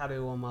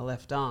tattoo on my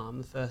left arm.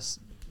 The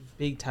first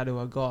big tattoo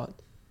I got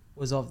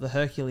was of the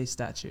Hercules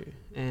statue.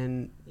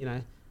 And,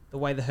 the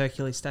way the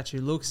Hercules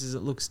statue looks is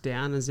it looks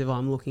down as if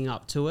I'm looking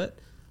up to it.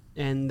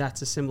 And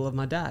that's a symbol of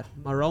my dad,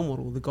 my role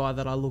model, the guy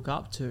that I look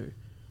up to.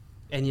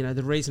 And,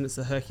 the reason it's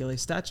the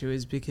Hercules statue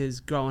is because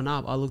growing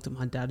up, I looked at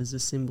my dad as a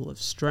symbol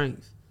of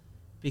strength.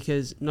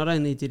 Because not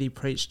only did he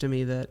preach to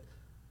me that,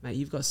 mate,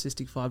 you've got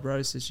cystic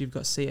fibrosis, you've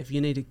got CF,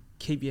 you need to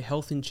keep your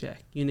health in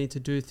check. You need to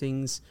do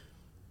things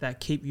that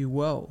keep you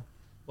well.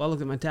 Well, I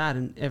look at my dad,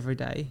 and every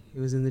day he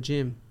was in the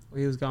gym or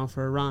he was going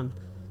for a run,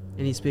 and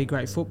he used to be a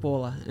great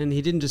footballer. And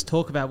he didn't just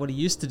talk about what he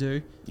used to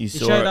do. He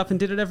showed up and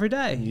did it every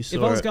day. If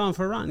I was going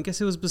for a run, guess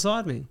who was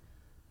beside me?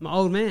 My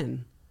old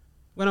man.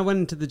 When I went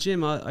into the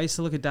gym, I used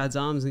to look at Dad's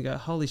arms and go,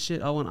 holy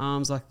shit, I want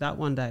arms like that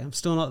one day. I'm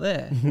still not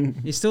there.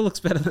 He still looks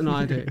better than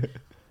I do.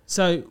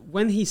 So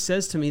when he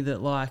says to me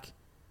that, like,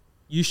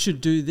 you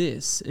should do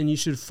this and you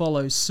should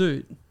follow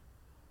suit,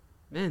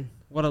 man,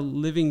 what a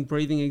living,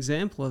 breathing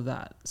example of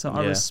that. So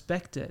I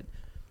respect it.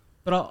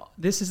 But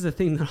this is the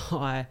thing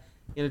that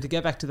to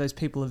go back to those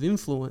people of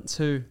influence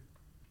who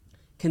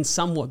can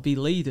somewhat be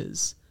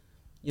leaders,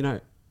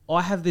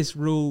 I have this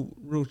real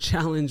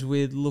challenge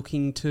with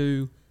looking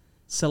to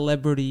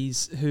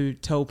celebrities who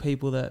tell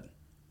people that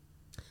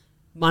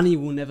money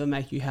will never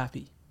make you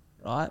happy,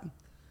 right?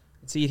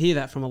 So you'd hear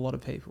that from a lot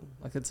of people.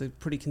 Like, it's a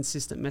pretty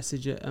consistent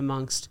message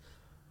amongst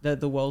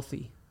the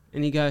wealthy.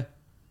 And you go,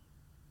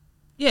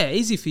 yeah,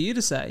 easy for you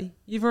to say.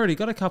 You've already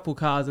got a couple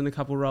cars and a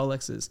couple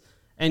Rolexes.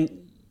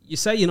 And you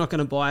say you're not going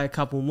to buy a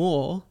couple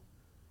more,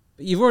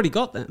 but you've already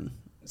got them.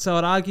 So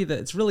I'd argue that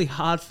it's really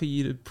hard for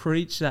you to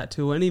preach that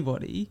to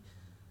anybody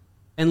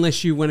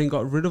unless you went and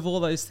got rid of all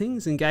those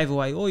things and gave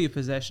away all your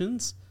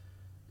possessions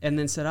and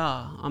then said,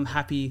 I'm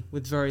happy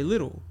with very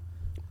little.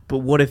 But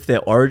what if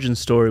their origin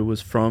story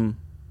was from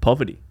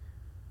poverty?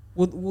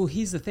 Well,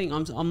 here's the thing.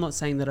 I'm not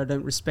saying that I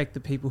don't respect the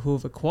people who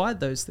have acquired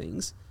those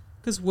things,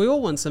 because we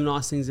all want some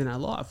nice things in our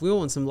life. We all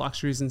want some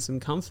luxuries and some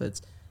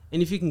comforts.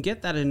 And if you can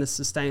get that in a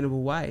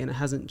sustainable way and it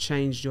hasn't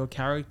changed your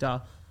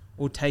character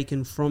or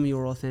taken from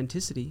your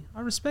authenticity,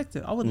 I respect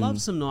it. I would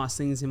love some nice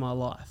things in my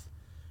life,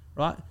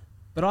 right?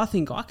 But I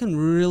think I can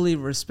really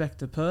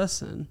respect a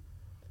person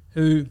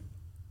who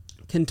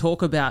can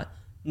talk about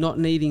not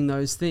needing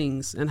those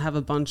things and have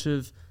a bunch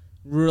of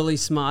really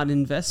smart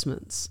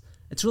investments.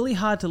 It's really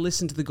hard to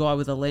listen to the guy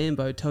with a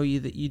Lambo tell you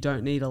that you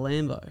don't need a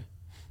Lambo.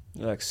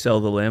 You're like, sell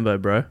the Lambo,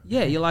 bro.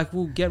 Yeah, you're like,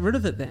 well, get rid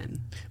of it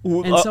then.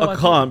 Well, I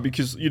can't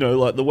because,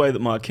 like the way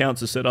that my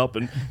accounts are set up,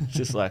 and it's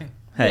just like,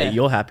 hey,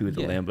 you're happy with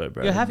the Lambo,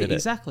 bro. You're happy,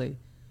 exactly.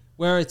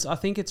 Where I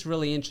think it's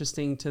really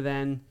interesting to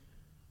then,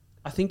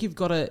 I think you've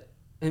got to,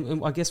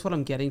 and I guess what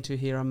I'm getting to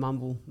here, I'm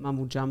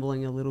mumble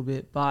jumbling a little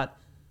bit, but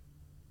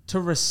to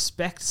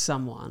respect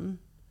someone,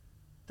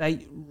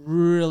 they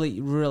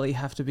really, really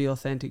have to be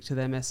authentic to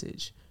their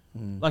message.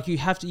 Like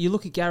you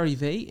look at Gary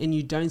Vee and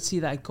you don't see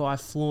that guy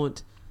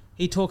flaunt.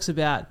 He talks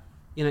about,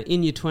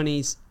 in your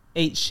 20s,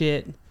 eat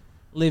shit,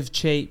 live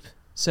cheap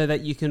so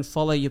that you can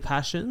follow your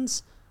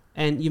passions.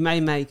 And you may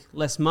make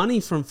less money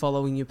from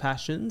following your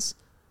passions,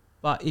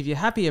 but if you're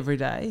happy every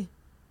day,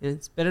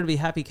 it's better to be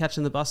happy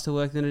catching the bus to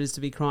work than it is to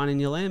be crying in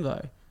your Lambo.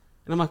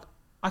 And I'm like,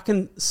 I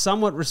can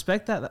somewhat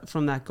respect that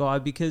from that guy,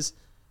 because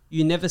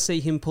you never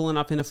see him pulling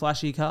up in a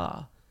flashy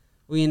car,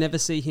 or you never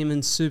see him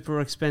in super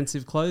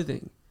expensive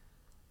clothing.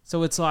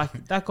 So it's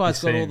like, that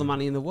guy's got all the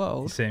money in the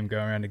world. You see him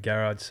going around to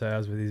garage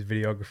sales with his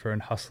videographer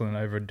and hustling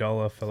over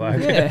 $1 for like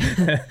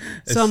a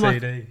so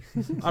CD.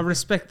 I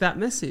respect that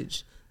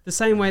message. The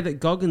same way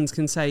that Goggins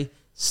can say,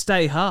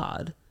 stay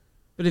hard.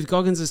 But if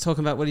Goggins is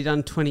talking about what he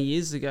done 20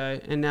 years ago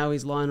and now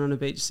he's lying on a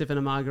beach sipping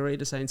a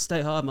margarita saying,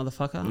 stay hard,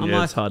 motherfucker. I'm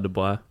like, it's hard to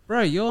buy.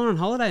 Bro, you're on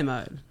holiday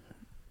mode.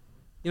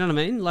 You know what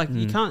I mean? Like,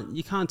 you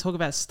can't talk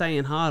about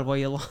staying hard while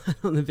you're lying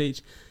on the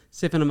beach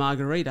sipping a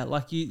margarita.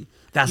 Like, you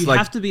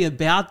have to be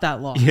about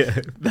that life. Yeah,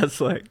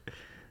 that's like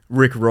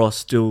Rick Ross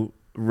still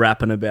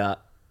rapping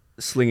about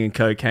slinging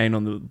cocaine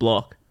on the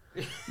block.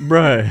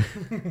 Bro,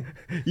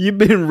 you've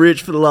been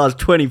rich for the last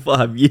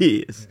 25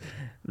 years.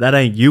 That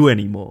ain't you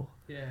anymore.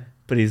 Yeah.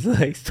 But he's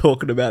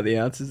talking about the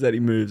ounces that he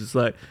moves. It's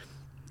like,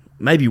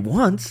 maybe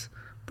once.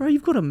 Bro,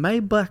 you've got a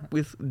Maybach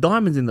with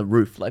diamonds in the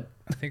roof. Like,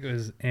 I think it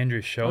was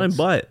Andrew Schultz I don't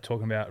buy it.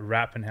 talking about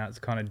rap and how it's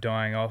kind of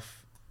dying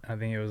off. I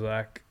think it was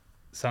like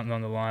something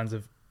on the lines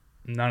of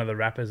none of the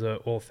rappers are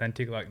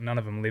authentic. Like, none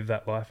of them live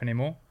that life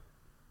anymore.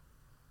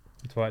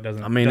 That's why it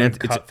doesn't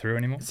cut through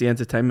anymore. It's the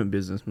entertainment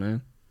business,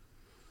 man.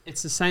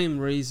 It's the same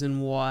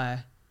reason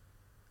why,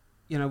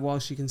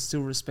 whilst you can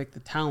still respect the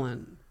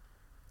talent,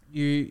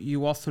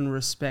 you often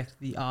respect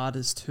the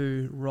artist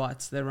who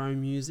writes their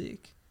own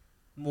music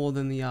more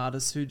than the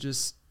artist who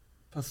just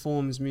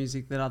performs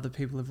music that other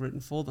people have written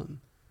for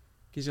them.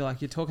 Because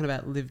you're talking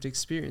about lived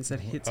experience that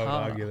hits harder.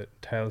 I would argue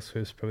that Taylor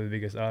Swift's probably the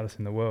biggest artist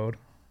in the world.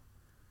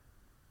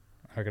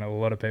 I reckon a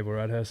lot of people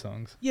write her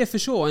songs. Yeah, for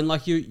sure. And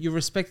you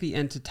respect the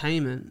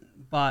entertainment,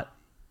 but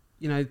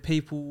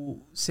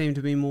people seem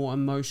to be more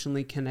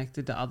emotionally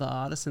connected to other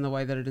artists in the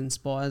way that it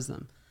inspires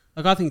them.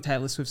 Like, I think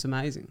Taylor Swift's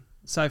amazing.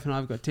 Soph and I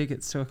have got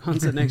tickets to a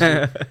concert next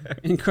year.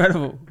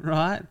 Incredible,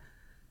 right?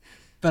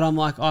 But I'm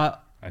like, I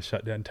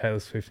shut down Taylor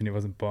Swift and he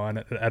wasn't buying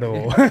it at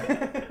all.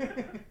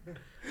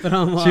 But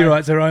I'm like, she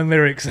writes her own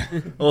lyrics.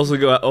 Also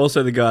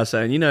the guy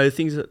saying,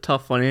 things are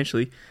tough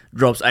financially,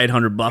 drops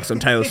 $800 on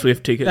Taylor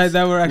Swift tickets.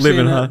 They were actually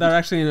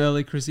an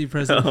early Chrissy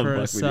present for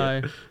us.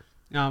 So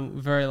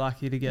very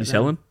lucky to get them. You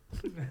selling?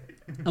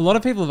 A lot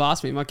of people have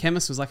asked me. My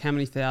chemist was like, "How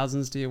many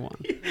thousands do you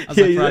want?" I was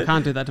Yeah, like, "Bro, I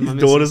can't do that to my His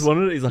missus." daughters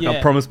wanted it. He's like, I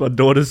Yeah. promised my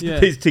daughters Yeah.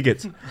 these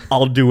tickets.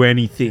 I'll do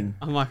anything.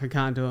 I'm like, I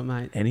can't do it,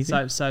 mate.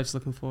 Anything? Soap's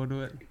looking forward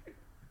to it.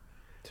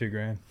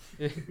 $2,000.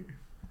 Yeah.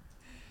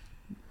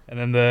 And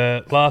then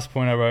the last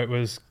point I wrote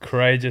was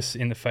courageous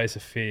in the face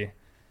of fear.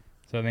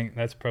 So I think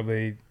that's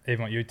probably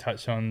even what you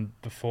touched on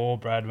before,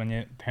 Brad, when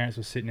your parents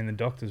were sitting in the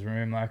doctor's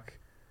room, like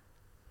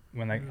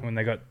when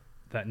they got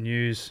that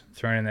news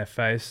thrown in their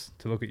face,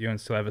 to look at you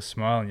and still have a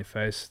smile on your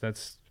face,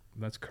 that's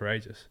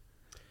courageous.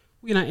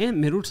 You know, Ant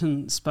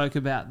Middleton spoke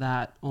about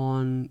that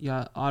on,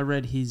 I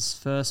read his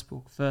first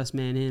book, First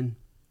Man In,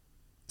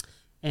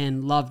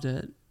 and loved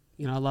it.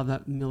 You know, I love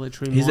that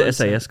military He's the mindset.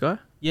 SAS guy?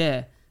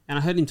 Yeah, and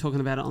I heard him talking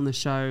about it on the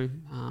show,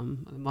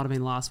 it might have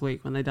been last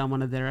week, when they done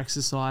one of their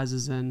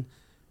exercises, and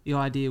the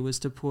idea was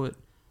to put,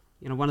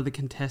 you know, one of the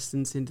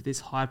contestants into this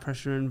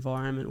high-pressure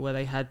environment where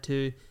they had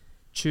to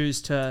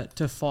choose to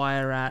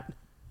fire at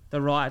the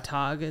right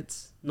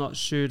targets, not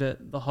shoot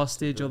at the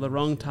hostage or the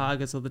wrong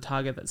targets or the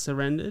target that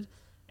surrendered.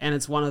 And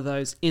it's one of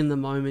those, in the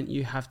moment,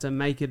 you have to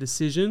make a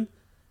decision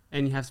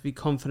and you have to be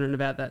confident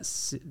about that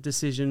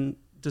decision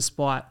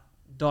despite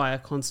dire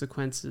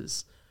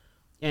consequences.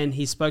 And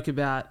he spoke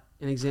about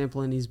an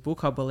example in his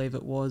book, I believe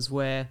it was,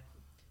 where,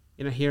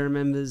 you know, he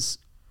remembers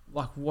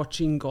like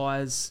watching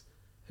guys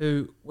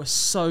who were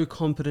so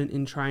competent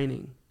in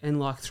training and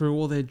like through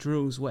all their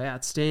drills were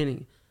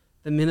outstanding.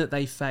 The minute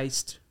they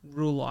faced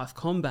real life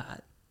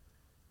combat,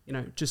 you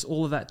know, just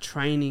all of that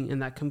training and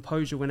that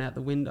composure went out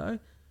the window,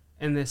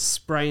 and they're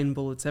spraying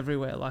bullets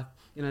everywhere. Like,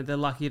 you know, they're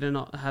lucky to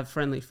not have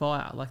friendly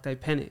fire. Like, they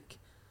panic.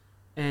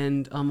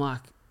 And I'm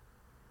like,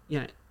 you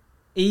know,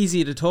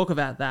 easy to talk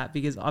about that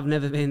because I've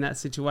never been in that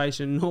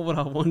situation, nor would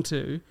I want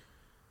to.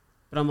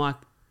 But I'm like,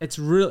 it's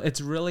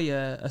really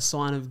a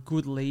sign of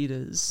good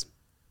leaders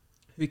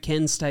who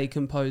can stay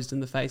composed in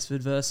the face of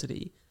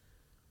adversity,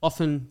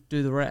 often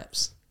do the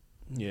reps.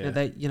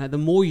 Yeah. You know, the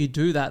more you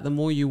do that, the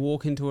more you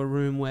walk into a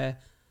room where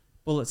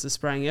bullets are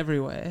spraying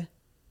everywhere,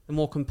 the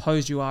more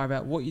composed you are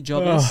about what your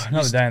job is.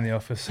 Another day in the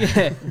office.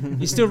 Yeah,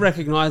 you still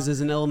recognise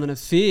there's an element of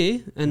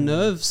fear and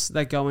nerves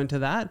that go into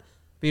that,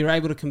 but you're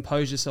able to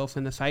compose yourself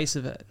in the face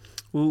of it.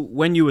 Well,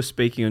 when you were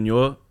speaking on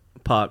your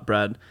part,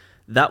 Brad,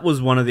 that was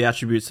one of the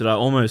attributes that I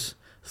almost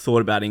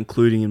thought about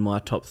including in my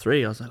top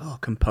 3. I was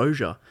like,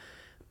 composure.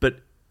 But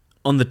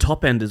on the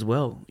top end as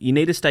well, you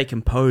need to stay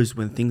composed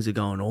when things are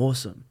going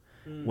awesome.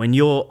 When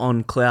you're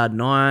on cloud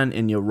 9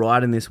 and you're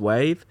riding this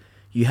wave,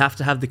 you have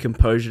to have the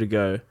composure to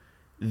go,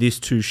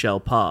 this too shall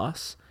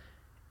pass,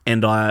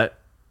 and I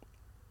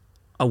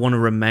want to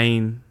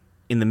remain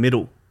in the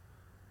middle,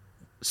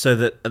 so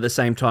that at the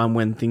same time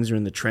when things are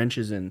in the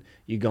trenches and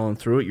you're going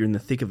through it, you're in the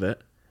thick of it,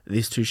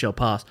 this too shall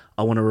pass.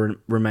 I want to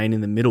remain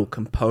in the middle,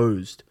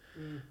 composed,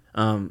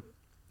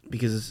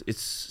 because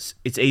it's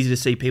easy to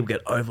see people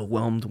get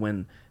overwhelmed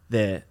when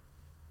they're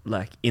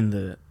like in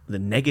the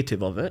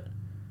negative of it.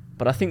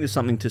 But I think there's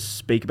something to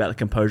speak about the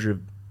composure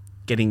of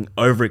getting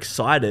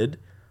overexcited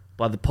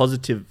by the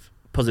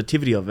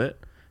positivity of it,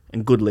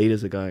 and good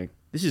leaders are going,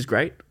 this is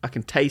great. I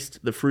can taste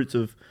the fruits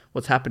of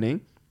what's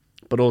happening,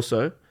 but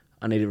also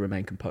I need to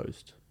remain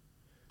composed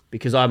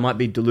because I might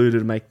be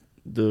deluded to make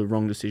the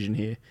wrong decision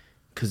here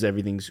because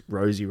everything's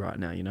rosy right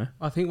now, you know?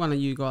 I think one of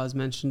you guys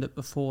mentioned it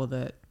before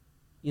that,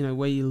 you know,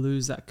 where you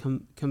lose that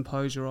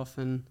composure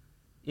often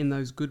in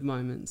those good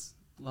moments,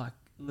 like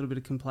a little bit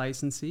of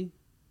complacency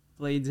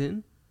bleeds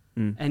in.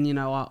 And, you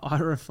know, I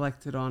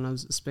reflected on, I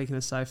was speaking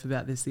to Soph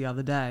about this the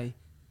other day.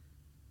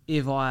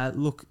 If I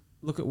look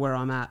at where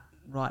I'm at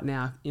right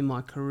now in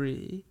my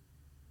career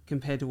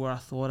compared to where I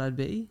thought I'd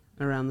be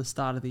around the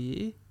start of the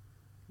year,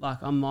 like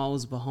I'm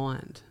miles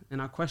behind.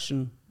 And I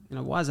question, you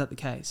know, why is that the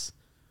case?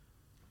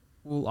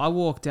 Well, I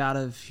walked out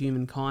of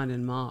Humankind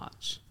in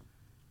March,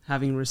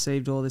 having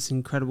received all this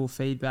incredible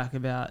feedback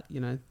about,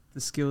 you know,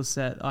 the skill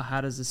set I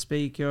had as a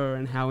speaker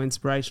and how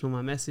inspirational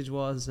my message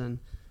was, and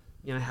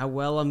you know, how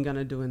well I'm going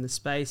to do in the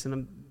space, and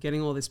I'm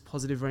getting all this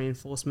positive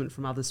reinforcement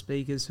from other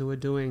speakers who are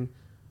doing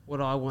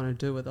what I want to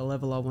do at the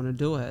level I want to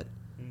do it.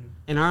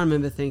 And I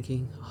remember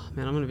thinking, oh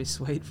man, I'm going to be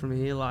sweet from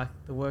here, like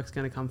the work's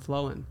going to come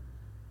flowing.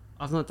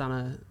 I've not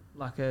done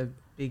a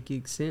big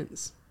gig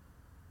since.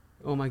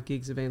 All my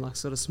gigs have been like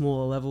sort of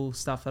smaller level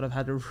stuff that I've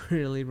had to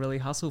really, really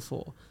hustle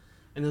for.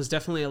 And there was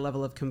definitely a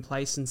level of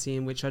complacency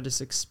in which I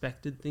just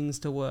expected things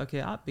to work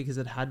out because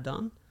it had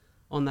done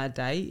on that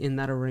day in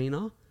that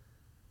arena.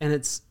 And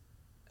it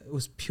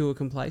was pure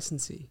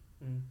complacency.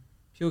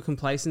 Pure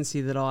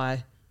complacency that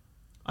I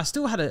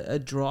still had a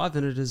drive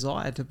and a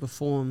desire to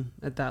perform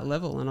at that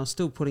level, and I was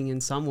still putting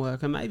in some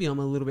work, and maybe I'm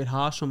a little bit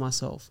harsh on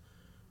myself,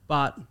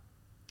 but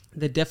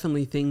there are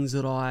definitely things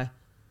that I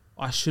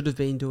should have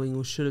been doing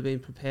or should have been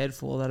prepared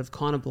for that have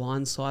kind of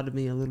blindsided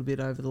me a little bit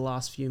over the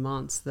last few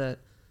months, that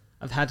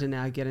I've had to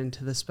now get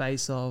into the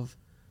space of,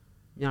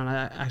 you know, and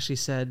I actually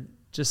said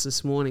just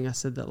this morning, I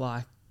said that,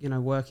 like, you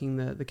know, working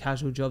the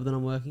casual job that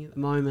I'm working at the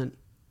moment,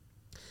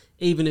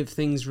 even if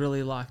things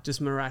really like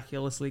just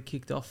miraculously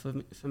kicked off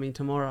for me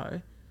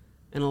tomorrow,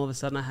 and all of a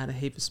sudden I had a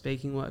heap of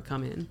speaking work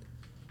come in,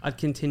 I'd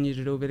continue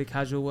to do a bit of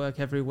casual work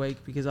every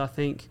week, because I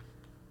think,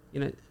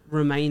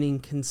 remaining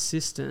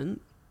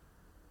consistent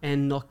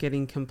and not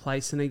getting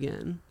complacent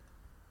again,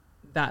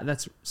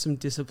 that's some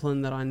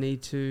discipline that I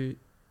need to,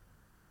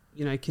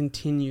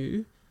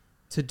 continue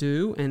to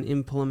do and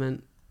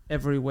implement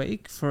every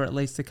week for at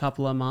least a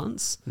couple of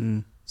months,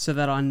 so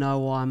that I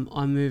know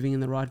I'm moving in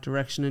the right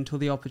direction until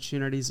the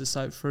opportunities are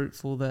so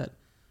fruitful that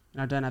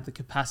I don't have the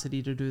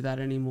capacity to do that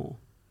anymore.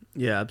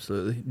 Yeah,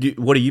 absolutely.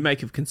 What do you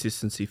make of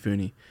consistency,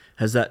 Fooney?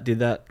 Did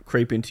that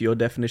creep into your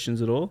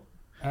definitions at all?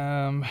 The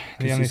only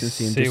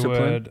Consistency and C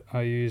discipline? word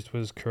I used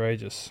was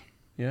courageous.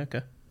 Yeah,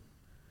 okay.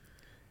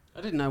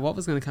 I didn't know what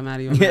was going to come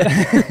out of your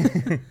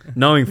mouth.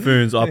 Knowing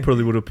Foons, I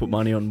probably would have put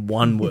money on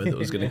one word that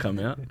was going to come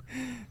out.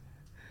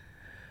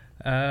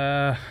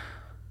 Well,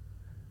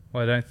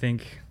 I don't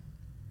think...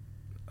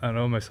 I'd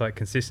almost like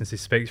consistency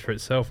speaks for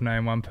itself.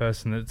 Name one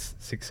person that's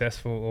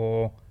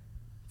successful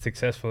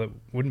that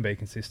wouldn't be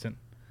consistent.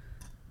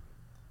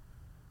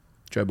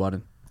 Joe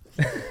Biden.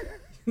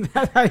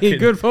 Hey,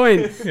 good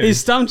point. He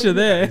stumped you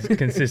there. It's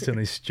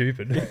consistently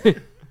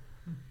stupid.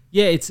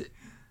 Yeah,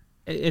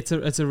 it's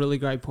a really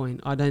great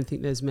point. I don't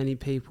think there's many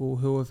people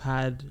who have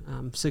had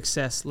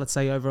success, let's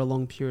say, over a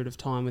long period of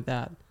time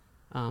without,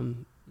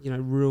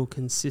 real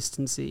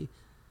consistency.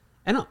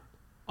 And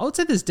I would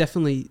say there's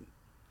definitely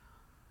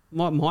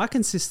my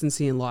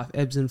consistency in life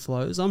ebbs and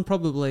flows. I'm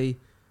probably,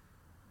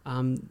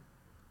 I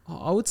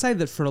would say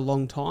that for a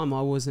long time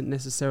I wasn't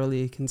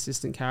necessarily a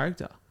consistent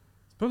character.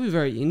 Probably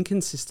very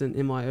inconsistent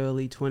in my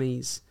early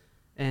 20s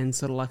and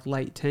sort of like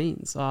late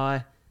teens.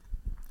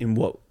 In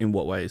what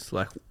ways?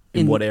 Like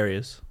in what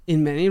areas?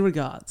 In many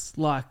regards,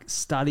 like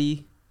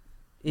study,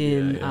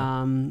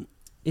 in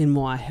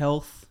my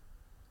health,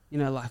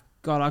 like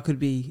God, I could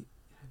be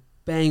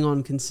bang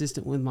on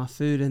consistent with my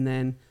food and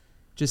then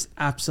just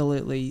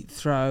absolutely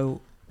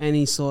throw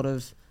any sort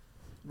of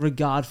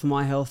regard for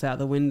my health out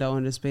the window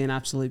and just be an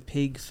absolute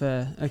pig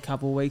for a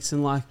couple of weeks.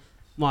 And like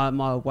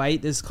my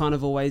weight has kind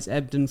of always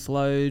ebbed and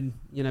flowed,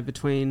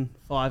 between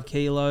 5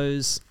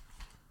 kilos.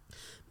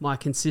 My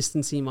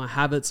consistency, my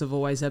habits have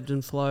always ebbed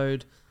and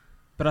flowed.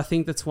 But I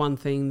think that's one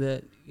thing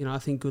that, I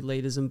think good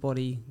leaders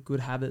embody good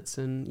habits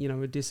and,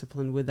 are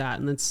disciplined with that.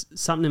 And it's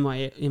something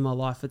in my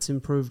life that's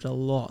improved a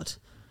lot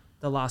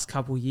the last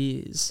couple of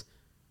years.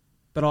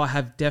 But I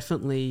have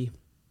definitely...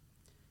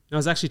 I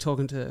was actually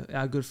talking to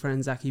our good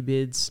friend Zachy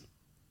Bids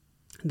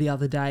the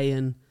other day,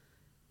 and,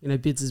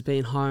 Bids has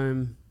been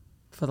home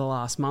for the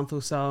last month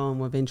or so, and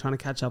we've been trying to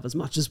catch up as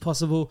much as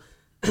possible.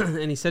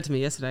 And he said to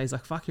me yesterday, he's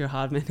like, fuck, you're a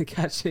hard man to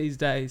catch these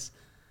days.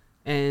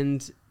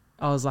 And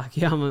I was like,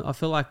 yeah, I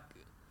feel like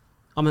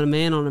I'm a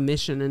man on a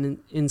mission. And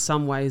in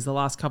some ways, the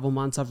last couple of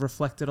months, I've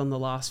reflected on the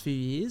last few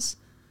years.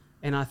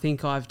 And I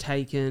think I've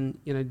taken,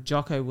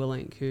 Jocko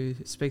Willink, who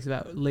speaks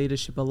about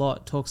leadership a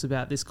lot, talks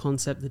about this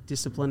concept that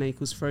discipline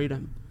equals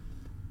freedom.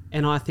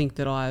 And I think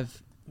that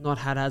I've not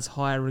had as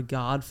high a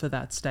regard for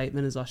that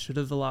statement as I should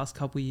have the last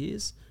couple of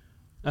years.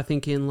 I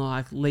think in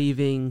like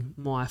leaving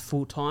my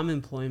full-time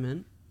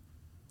employment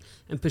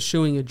and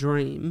pursuing a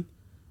dream,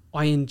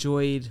 I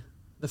enjoyed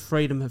the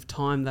freedom of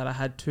time that I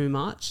had too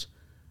much,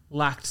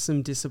 lacked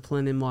some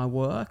discipline in my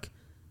work,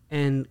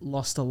 and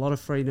lost a lot of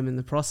freedom in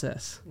the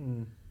process.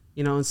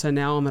 And so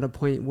now I'm at a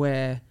point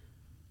where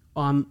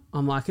I'm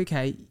like,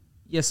 okay,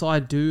 yes, I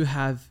do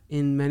have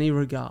in many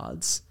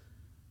regards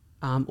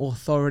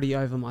authority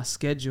over my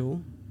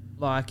schedule.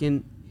 Like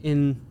in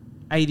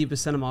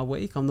 80% of my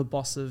week, I'm the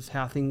boss of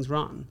how things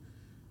run.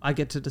 I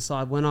get to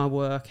decide when I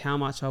work, how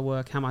much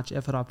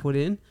effort I put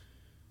in.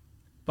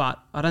 But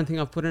I don't think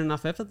I've put in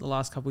enough effort the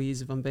last couple of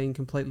years, if I'm being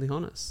completely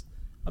honest.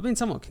 I've been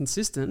somewhat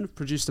consistent,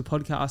 produced a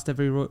podcast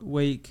every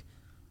week,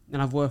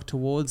 and I've worked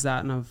towards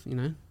that, and I've,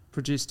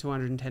 produced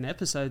 210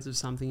 episodes of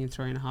something in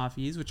 3.5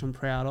 years, which I'm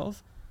proud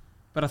of.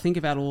 But I think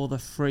about all the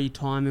free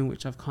time in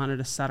which I've kind of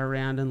just sat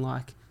around and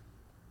like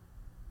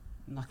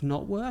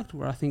not worked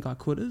where I think I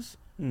could have.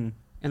 And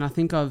I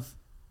think and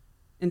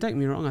don't get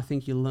me wrong, I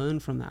think you learn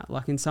from that.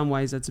 Like in some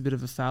ways that's a bit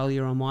of a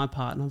failure on my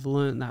part, and I've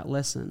learned that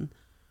lesson.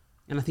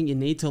 And I think you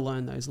need to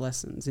learn those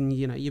lessons, and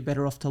you're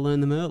better off to learn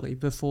them early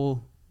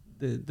before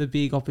the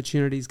big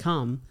opportunities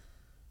come.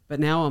 But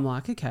now I'm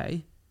like,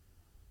 okay,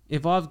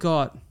 if I've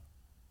got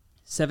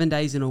 7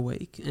 days in a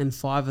week and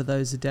 5 of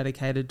those are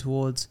dedicated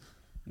towards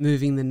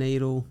moving the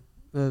needle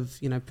of,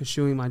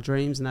 pursuing my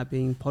dreams, and that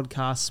being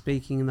podcast,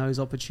 speaking, and those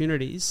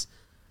opportunities,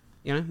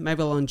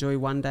 maybe I'll enjoy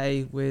one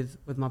day with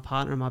my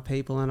partner and my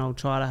people, and I'll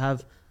try to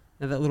have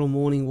that little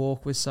morning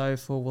walk with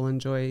Soph, or we'll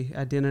enjoy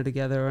our dinner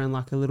together and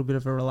like a little bit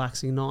of a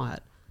relaxing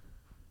night.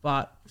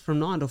 But from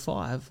 9 to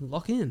 5,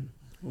 lock in.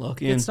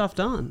 Get stuff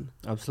done.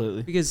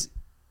 Absolutely. Because,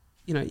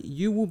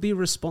 you will be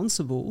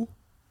responsible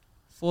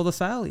for the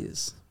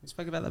failures. We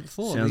spoke about that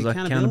before. Sounds like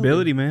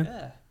accountability,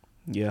 man.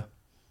 Yeah.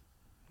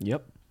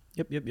 Yep.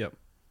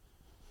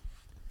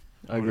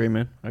 I agree,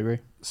 man. I agree.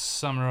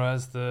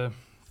 Summarise the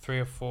 3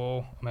 or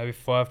 4, maybe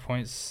 5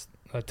 points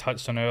I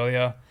touched on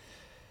earlier.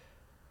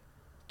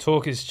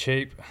 Talk is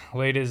cheap.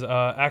 Leaders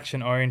are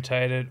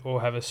action-orientated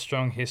or have a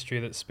strong history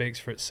that speaks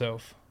for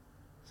itself.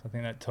 So I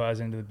think that ties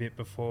into the bit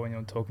before when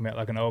you're talking about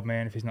like an old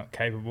man, if he's not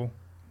capable,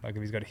 like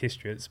if he's got a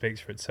history that speaks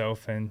for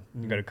itself, and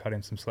you've got to cut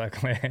him some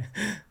slack there.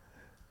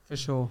 For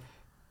sure.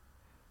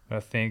 But I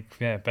think,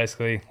 yeah,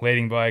 basically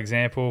leading by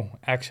example,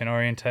 action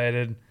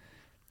orientated,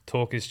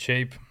 talk is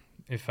cheap.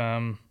 If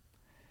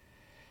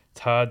it's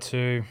hard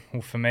to,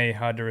 well, for me,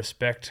 hard to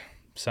respect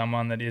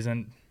someone that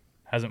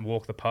hasn't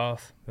walked the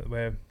path that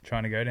we're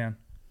trying to go down.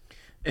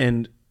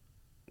 And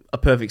a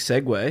perfect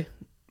segue,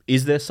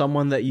 is there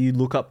someone that you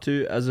look up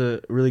to as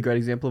a really great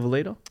example of a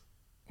leader?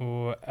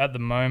 Well, at the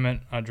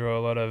moment, I draw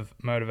a lot of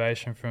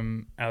motivation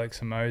from Alex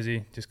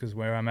Hormozi, just because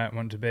where I'm at,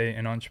 want to be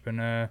an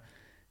entrepreneur.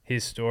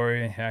 His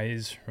story, how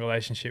his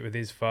relationship with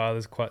his father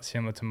is quite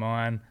similar to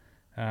mine,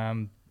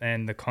 and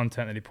the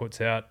content that he puts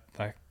out,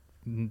 like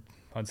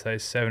I'd say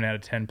 7 out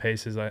of 10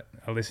 pieces I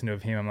listen to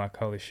of him, I'm like,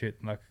 holy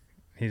shit, like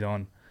he's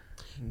on.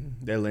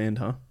 Their land,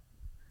 huh?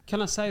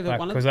 Can I say that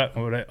Because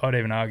I'd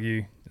even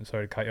argue,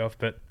 sorry to cut you off,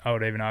 but I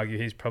would even argue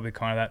he's probably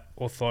kind of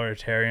that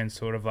authoritarian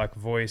sort of like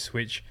voice,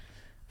 which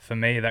for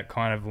me, that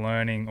kind of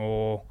learning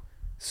or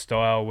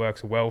style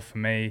works well for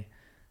me.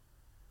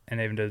 And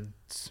even to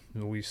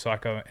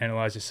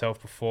psychoanalyze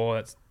yourself before,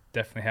 that's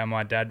definitely how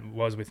my dad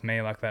was with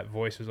me. Like that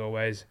voice was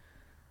always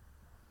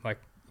like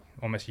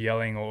almost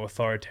yelling or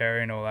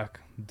authoritarian or like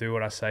do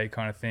what I say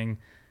kind of thing.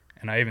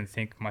 And I even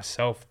think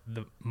myself,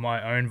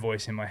 my own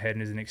voice in my head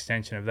is an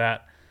extension of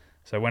that.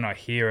 So when I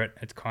hear it,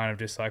 it's kind of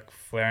just like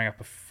flaring up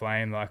a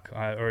flame. Like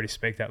I already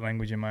speak that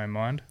language in my own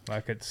mind.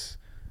 Like it's...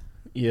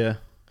 Yeah.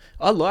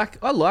 I like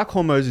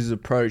Hormozi's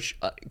approach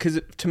because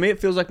to me it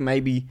feels like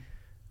maybe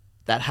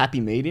that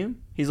happy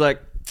medium. He's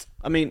like,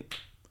 I mean,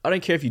 I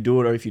don't care if you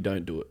do it or if you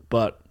don't do it,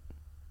 but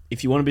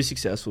if you want to be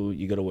successful,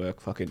 you got to work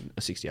fucking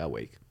a 60-hour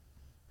week.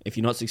 If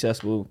you're not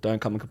successful, don't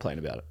come and complain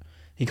about it.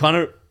 He kind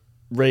of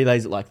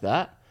relays it like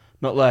that,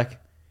 not like,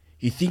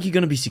 you think you're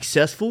going to be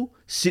successful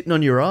sitting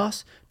on your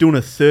ass doing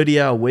a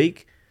 30-hour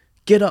week?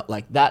 Get up.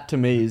 Like that to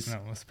me is...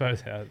 No, I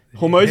suppose how...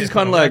 Hormozi's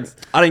kind of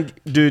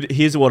like, dude,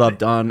 here's what I've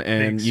done,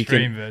 and you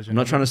can... Version, I'm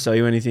not trying to sell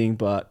you anything,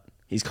 but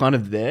he's kind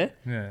of there.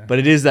 Yeah. But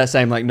it is that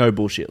same, like, no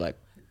bullshit. Like,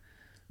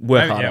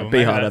 work harder,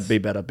 be harder, be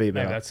better, be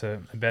better. Maybe that's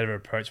a better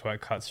approach why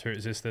it cuts through.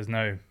 It's just there's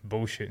no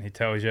bullshit. And he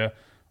tells you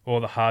all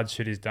the hard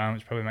shit he's done,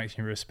 which probably makes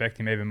you respect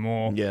him even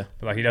more. Yeah.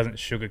 But like he doesn't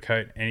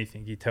sugarcoat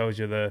anything. He tells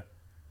you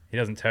he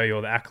doesn't tell you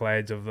all the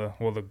accolades of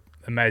all the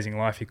amazing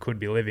life he could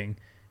be living.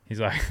 He's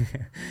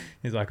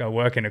like, I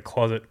work in a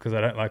closet because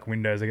I don't like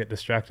windows. I get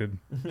distracted.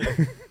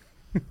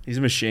 He's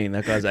a machine.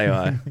 That guy's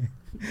AI.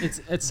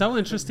 It's so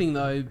interesting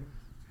though,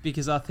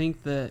 because I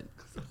think that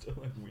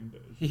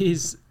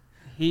he's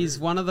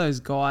one of those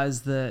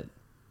guys that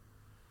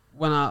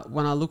when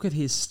I look at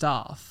his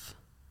stuff,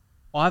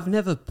 I've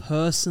never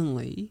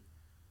personally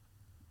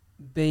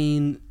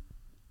been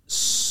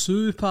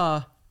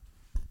super...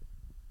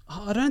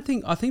 I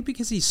think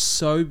because he's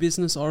so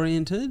business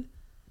oriented,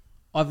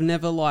 I've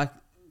never like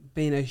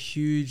been a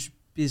huge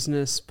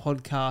business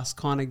podcast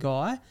kind of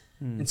guy.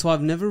 And so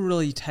I've never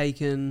really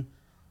taken,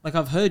 like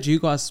I've heard you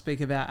guys speak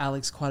about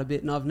Alex quite a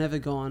bit, and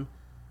I've gone,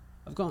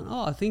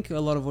 oh, I think a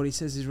lot of what he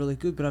says is really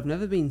good, but I've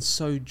never been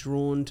so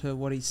drawn to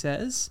what he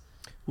says.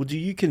 Well, do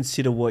you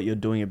consider what you're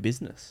doing a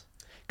business?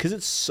 Because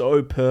it's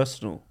so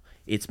personal.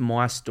 It's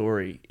my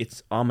story.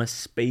 I'm a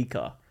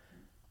speaker.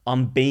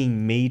 I'm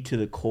being me to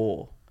the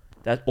core.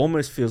 That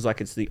almost feels like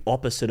it's the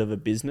opposite of a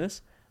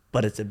business,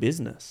 but it's a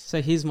business.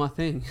 So here's my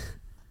thing.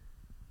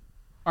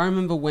 I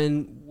remember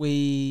when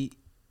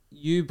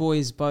you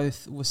boys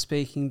both were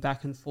speaking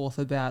back and forth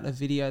about a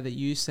video that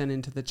you sent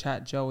into the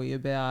chat, Joey,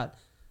 about,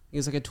 it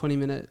was like a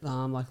 20-minute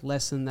like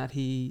lesson that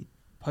he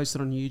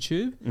posted on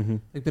YouTube,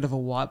 like a bit of a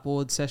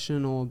whiteboard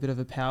session or a bit of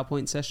a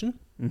PowerPoint session.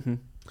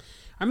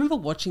 I remember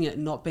watching it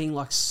and not being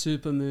like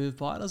super moved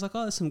by it. I was like,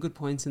 oh, there's some good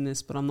points in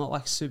this, but I'm not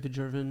like super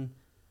driven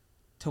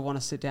to want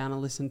to sit down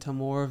and listen to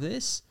more of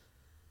this.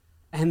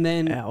 And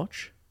then...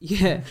 Ouch.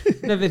 Yeah.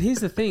 No, but here's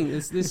the thing.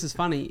 This is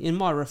funny. In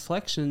my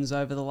reflections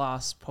over the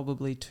last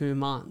probably 2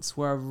 months,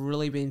 where I've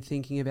really been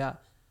thinking about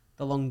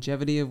the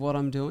longevity of what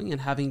I'm doing and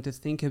having to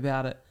think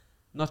about it,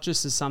 not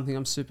just as something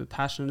I'm super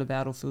passionate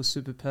about or feel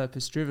super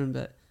purpose-driven,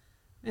 but,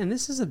 man,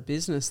 this is a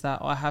business that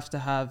I have to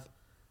have...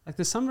 Like,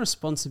 there's some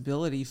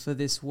responsibility for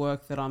this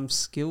work that I'm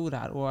skilled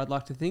at, or I'd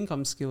like to think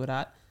I'm skilled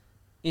at,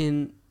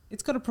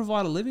 it's got to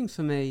provide a living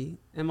for me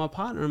and my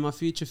partner and my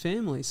future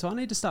family. So I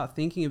need to start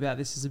thinking about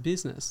this as a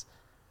business.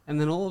 And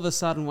then all of a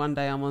sudden, one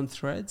day I'm on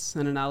Threads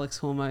and an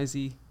Alex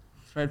Hormozi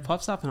thread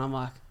pops up and I'm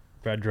like...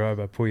 Brad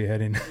Driver, pull your head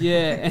in.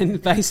 Yeah,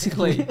 and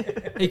basically,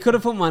 he could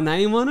have put my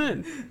name on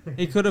it.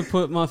 He could have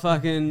put my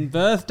fucking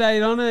birth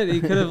date on it. He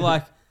could have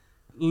like...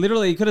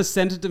 Literally, he could have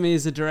sent it to me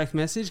as a direct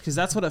message because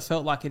that's what it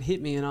felt like. It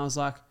hit me and I was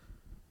like,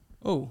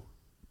 oh,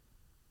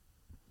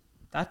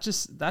 that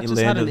just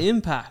had an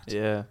impact.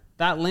 Yeah.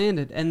 That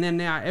landed. And then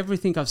now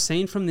everything I've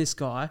seen from this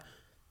guy,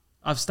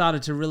 I've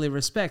started to really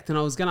respect. And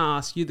I was going to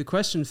ask you the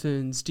question,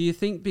 Foons. Do you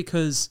think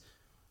because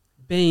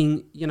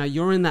being,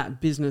 you're in that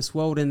business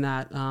world, in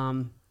that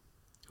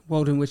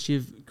world in which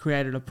you've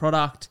created a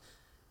product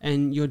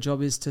and your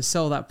job is to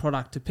sell that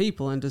product to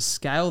people and to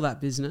scale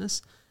that business.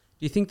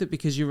 Do you think that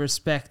because you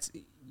respect,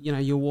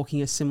 you're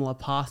walking a similar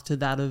path to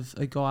that of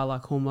a guy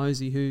like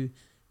Hormozi who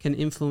can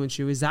influence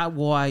you? Is that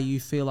why you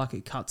feel like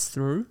it cuts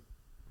through?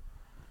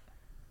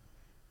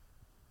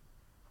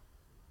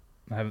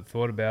 I haven't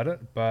thought about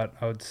it, but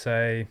I would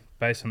say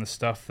based on the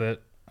stuff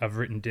that I've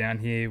written down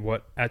here,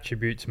 what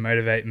attributes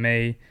motivate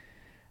me,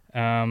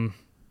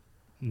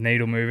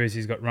 needle movers,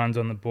 he's got runs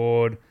on the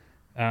board,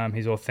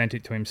 he's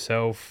authentic to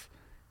himself,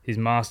 he's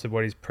mastered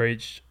what he's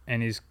preached,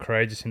 and he's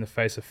courageous in the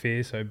face of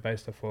fear. So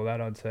based off all that,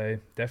 I'd say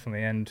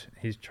definitely. And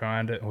he's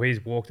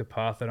walked a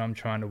path that I'm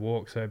trying to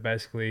walk. So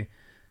basically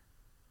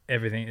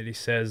everything that he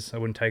says, I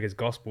wouldn't take as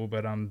gospel,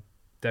 but I'm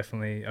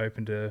definitely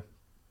open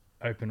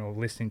or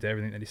listening to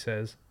everything that he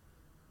says.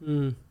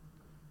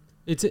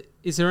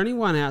 Is there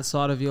anyone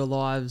outside of your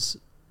lives,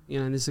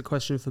 and this is a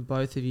question for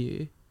both of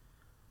you,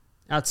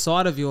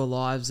 outside of your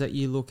lives that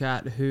you look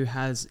at who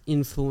has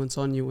influence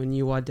on you and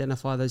you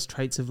identify those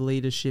traits of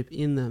leadership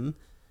in them,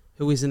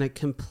 who is in a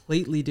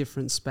completely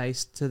different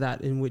space to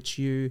that in which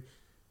you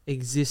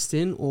exist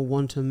in or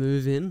want to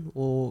move in,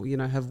 or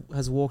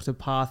has walked a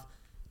path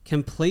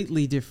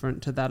completely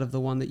different to that of the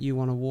one that you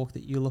want to walk,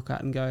 that you look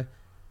at and go,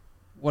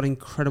 what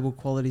incredible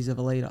qualities of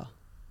a leader?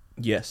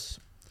 Yes.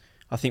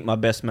 I think my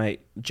best mate,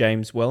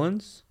 James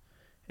Wellens,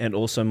 and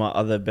also my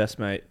other best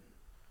mate,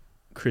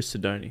 Chris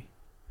Sidoni.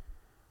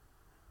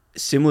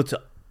 Similar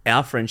to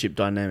our friendship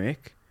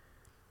dynamic,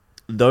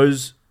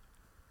 those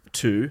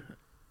two,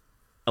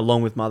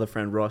 along with my other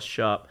friend Ross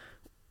Sharp,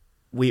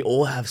 we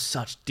all have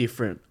such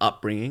different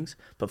upbringings,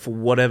 but for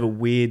whatever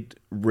weird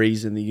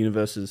reason, the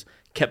universe has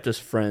kept us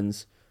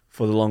friends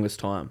for the longest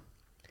time.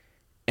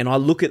 And I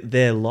look at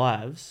their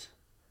lives,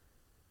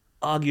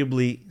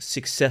 arguably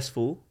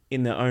successful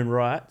in their own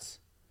rights,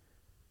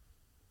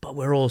 but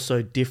we're all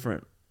so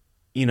different.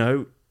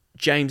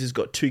 James has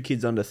got 2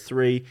 kids under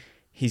 3.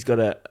 He's got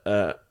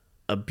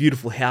a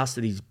beautiful house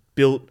that he's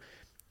built.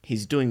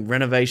 He's doing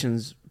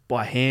renovations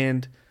by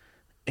hand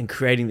and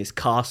creating this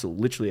castle,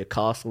 literally a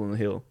castle on the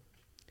hill.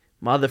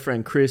 My other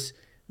friend Chris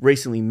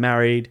recently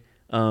married,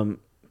 a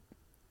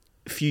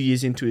few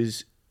years into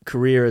his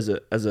career as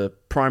a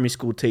primary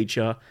school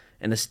teacher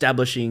and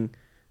establishing,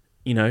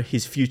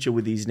 his future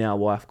with his now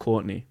wife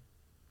Courtney.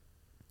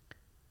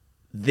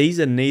 These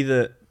are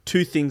neither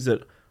two things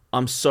that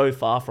I'm so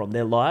far from.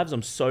 Their lives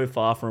I'm so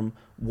far from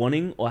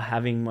wanting or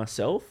having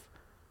myself,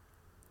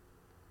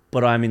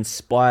 but I'm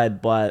inspired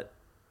by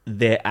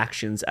their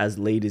actions as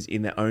leaders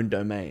in their own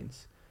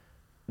domains.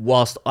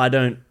 Whilst I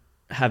don't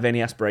have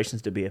any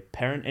aspirations to be a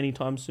parent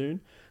anytime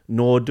soon,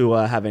 nor do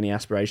I have any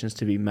aspirations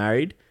to be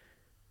married,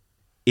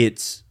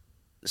 it's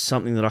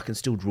something that I can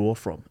still draw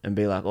from and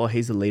be like, oh,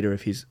 he's the leader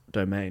of his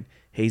domain.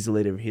 He's the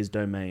leader of his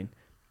domain.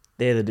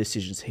 They're the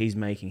decisions he's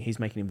making. He's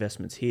making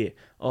investments here.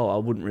 Oh, I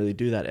wouldn't really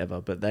do that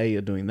ever, but they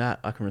are doing that.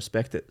 I can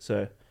respect it.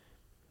 So,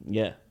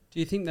 yeah.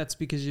 Do you think that's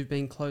because you've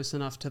been close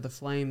enough to the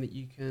flame that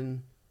you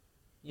can,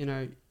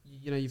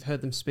 you've heard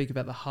them speak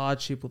about the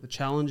hardship or the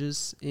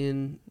challenges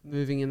in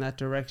moving in that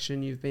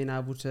direction? You've been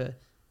able to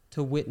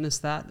witness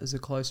that as a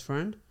close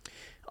friend?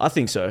 I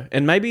think so.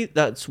 And maybe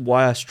that's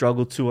why I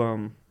struggle to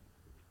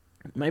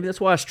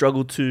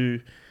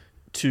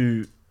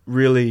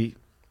really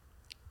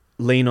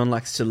lean on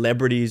like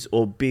celebrities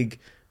or big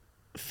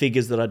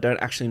figures that I don't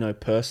actually know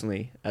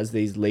personally as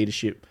these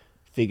leadership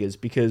figures,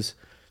 because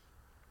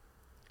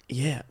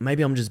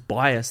maybe I'm just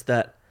biased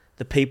that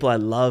the people I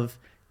love,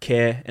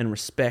 care and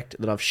respect,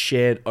 that I've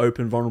shared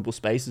open, vulnerable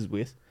spaces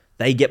with,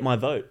 they get my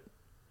vote.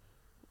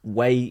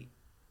 They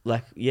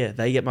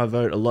get my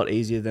vote a lot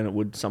easier than it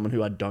would someone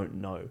who I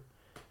don't know.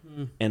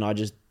 And I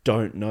just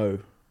don't know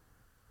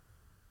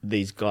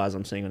these guys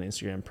I'm seeing on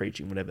Instagram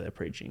preaching whatever they're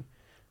preaching.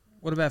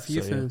 What about for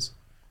you, Ferns?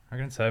 I'm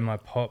going to say my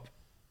pop,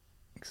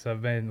 because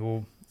I've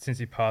been, since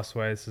he passed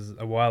away, this is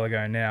a while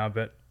ago now,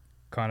 but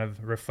kind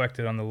of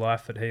reflected on the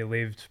life that he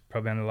lived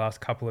probably in the last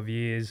couple of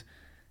years.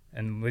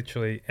 And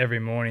literally every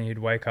morning he'd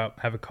wake up,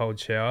 have a cold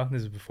shower.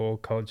 This is before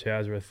cold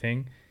showers were a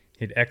thing.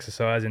 He'd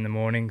exercise in the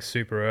morning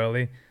super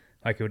early.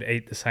 Like he would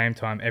eat the same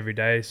time every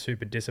day,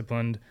 super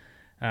disciplined.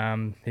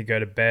 He'd go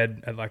to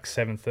bed at like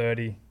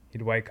 7:30.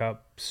 He'd wake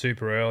up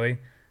super early.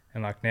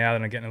 And like now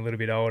that I'm getting a little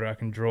bit older, I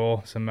can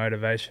draw some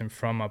motivation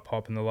from my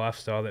pop and the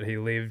lifestyle that he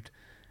lived.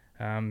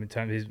 In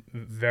terms of he's a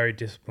very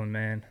disciplined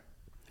man.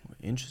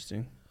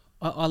 Interesting.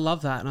 I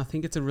love that, and I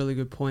think it's a really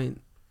good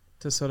point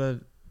to sort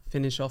of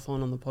finish off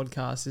on the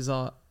podcast. Is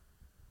I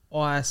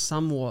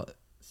somewhat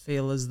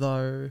feel as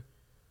though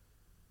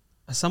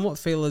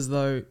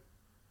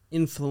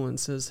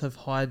influencers have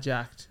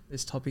hijacked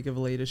this topic of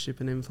leadership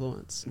and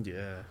influence.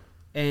 Yeah.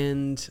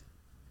 And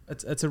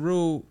it's a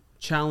real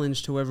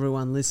challenge to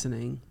everyone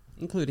listening,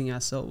 including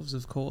ourselves,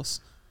 of course,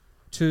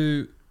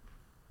 to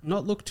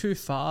not look too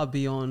far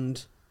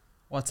beyond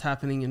what's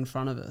happening in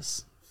front of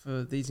us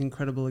for these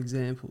incredible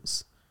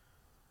examples.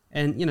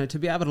 And, to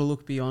be able to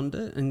look beyond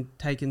it and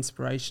take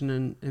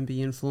inspiration and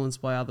be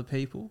influenced by other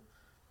people.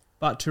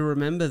 But to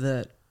remember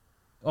that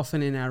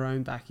often in our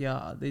own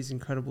backyard, these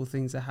incredible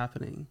things are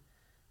happening.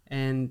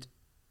 And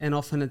and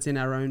often it's in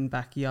our own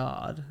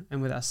backyard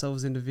and with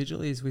ourselves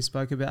individually, as we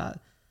spoke about,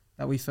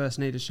 that we first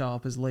need to show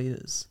up as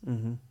leaders.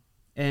 Mm-hmm.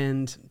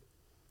 And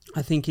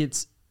I think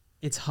it's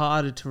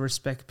harder to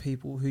respect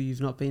people who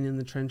you've not been in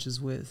the trenches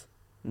with.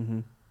 Mm-hmm.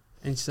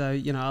 And so,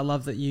 you know, I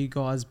love that you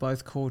guys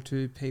both call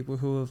to people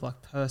who have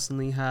like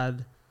personally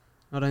had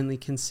not only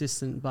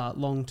consistent but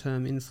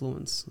long-term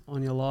influence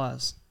on your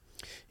lives.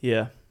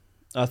 Yeah.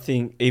 I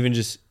think even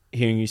just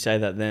hearing you say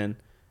that then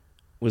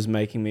was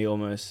making me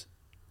almost,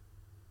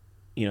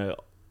 you know,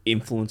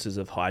 influences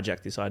have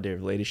hijacked this idea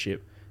of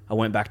leadership. I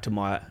went back to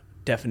my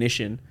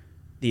definition,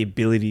 the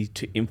ability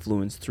to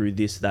influence through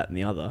this, that, and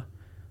the other.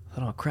 I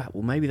thought, oh crap,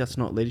 well maybe that's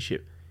not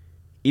leadership.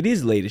 It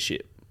is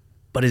leadership,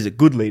 but is it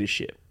good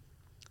leadership?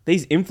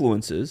 These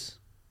influencers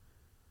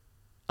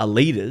are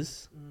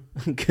leaders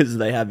because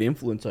they have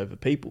influence over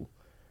people.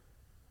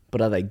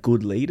 But are they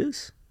good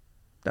leaders?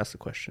 That's the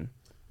question.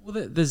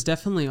 Well, there's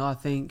definitely, I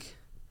think,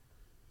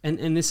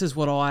 and this is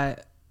what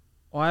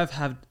I've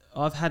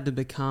had to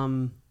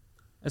become,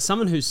 as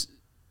someone is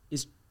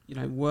you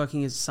know,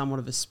 working as somewhat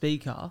of a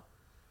speaker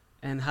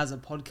and has a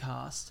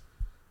podcast.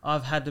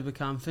 I've had to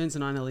become, Fins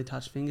and I nearly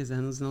touched fingers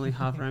and it was nearly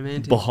half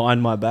romantic.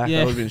 Behind my back,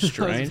 that would have been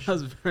strange. that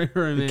was very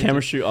romantic. The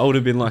chemistry, I would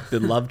have been like the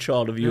love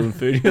child of you and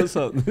Foodie or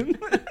something.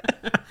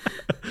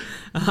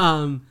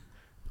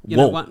 You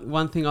know,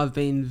 one thing I've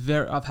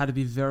had to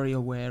be very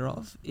aware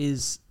of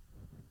is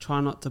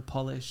try not to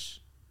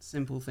polish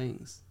simple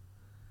things.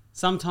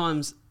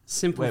 Sometimes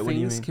simple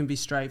things can be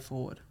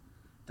straightforward.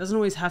 Doesn't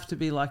always have to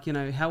be like, you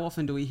know, how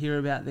often do we hear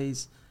about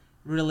these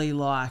really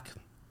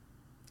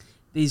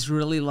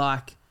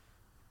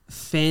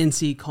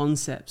fancy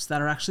concepts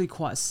that are actually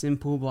quite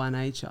simple by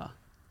nature?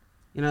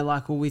 You know,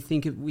 like, we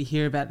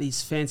hear about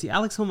these fancy,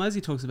 Alex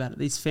Hormozy talks about it,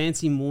 these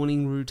fancy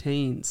morning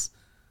routines.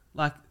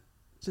 Like,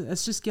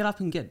 let's just get up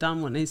and get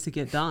done what needs to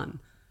get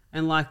done.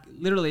 And like,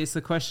 literally, it's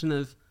the question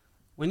of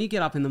when you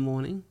get up in the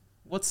morning,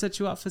 what sets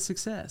you up for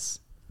success?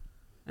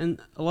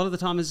 And a lot of the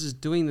time it's just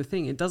doing the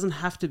thing. It doesn't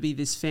have to be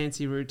this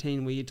fancy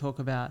routine where you talk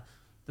about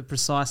the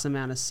precise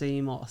amount of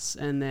sea moss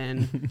and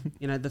then,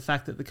 you know, the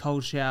fact that the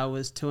cold shower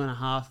was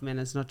 2.5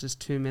 minutes, not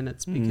just 2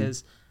 minutes,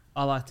 because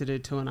I like to do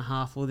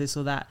 2.5 or this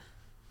or that.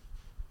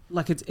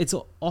 Like, it's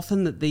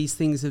often that these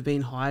things have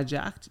been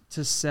hijacked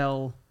to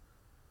sell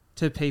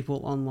to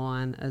people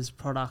online as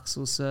products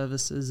or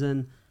services.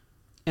 And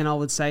I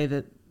would say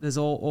that there's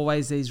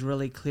always these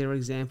really clear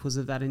examples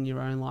of that in your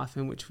own life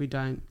in which we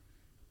don't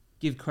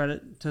give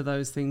credit to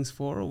those things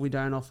for, or we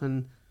don't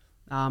often.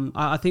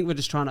 I think we're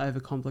just trying to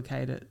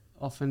overcomplicate it.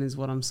 Often is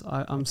what I'm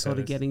sort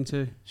of getting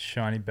to.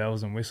 Shiny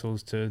bells and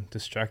whistles to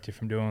distract you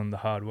from doing the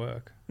hard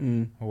work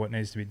or what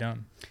needs to be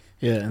done.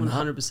 Yeah,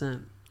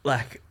 100%.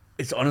 Like,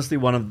 it's honestly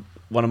one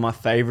of my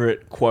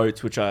favorite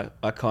quotes, which I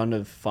kind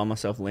of find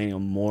myself leaning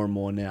on more and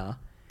more now,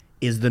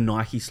 is the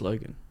Nike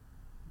slogan,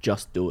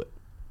 "Just do it."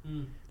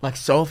 Like,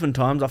 so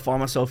oftentimes I find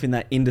myself in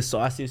that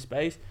indecisive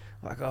space,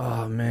 like,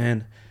 oh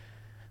man,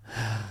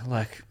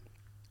 like,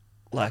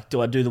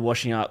 do I do the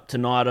washing up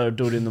tonight or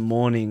do it in the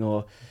morning?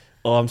 Or,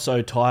 oh, I'm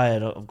so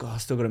tired, I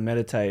still got to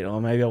meditate,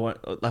 or maybe I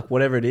won't, like,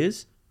 whatever it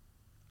is.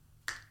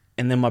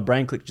 And then my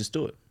brain clicks, just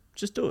do it.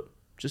 Just do it.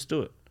 Just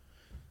do it.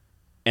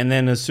 And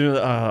then as soon as,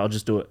 I'll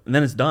just do it. And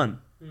then it's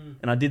done.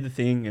 And I did the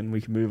thing and we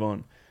can move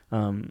on.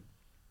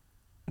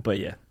 But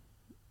yeah,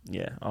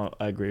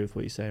 I agree with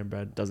what you're saying,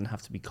 Brad. It doesn't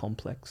have to be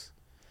complex.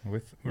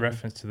 With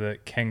reference to the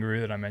kangaroo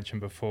that I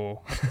mentioned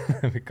before,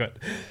 we got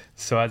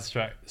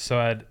sidetracked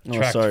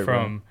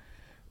from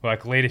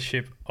like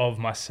leadership of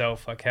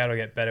myself. Like, how do I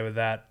get better with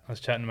that? I was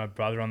chatting to my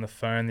brother on the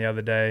phone the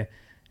other day,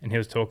 and he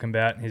was talking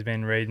about, he's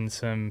been reading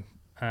some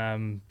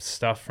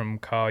stuff from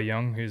Carl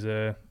Jung, who's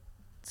a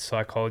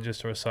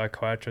psychologist or a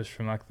psychiatrist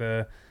from like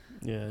the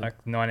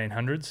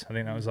 1900s. I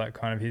think that was like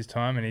kind of his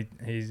time, and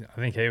I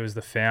think he was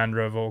the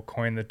founder of, or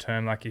coined the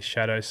term, like, his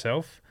shadow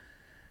self.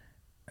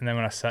 And then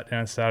when I sat down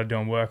and started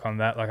doing work on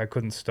that, like, I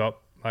couldn't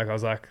stop. Like, I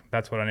was like,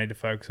 that's what I need to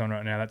focus on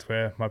right now. That's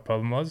where my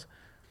problem was.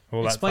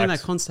 Well, explain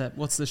that concept.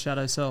 What's the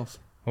shadow self?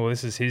 Well,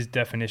 this is his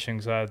definition,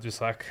 because I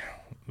just like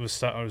I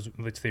was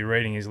literally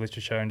reading his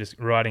literature and just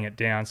writing it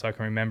down so I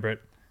can remember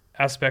it.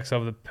 Aspects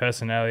of the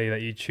personality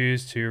that you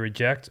choose to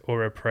reject or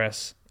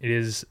repress. It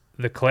is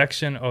the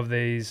collection of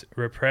these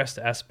repressed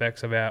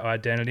aspects of our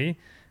identity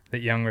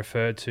that Jung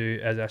referred to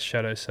as our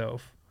shadow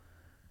self.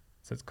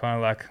 So it's kind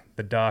of like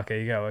the dark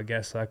ego, I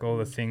guess, like all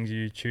the things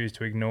you choose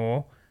to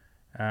ignore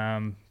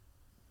come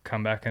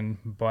back and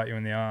bite you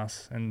in the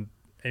ass. And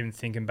even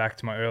thinking back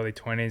to my early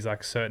 20s,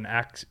 like certain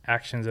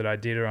actions that I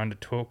did or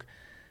undertook,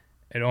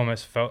 it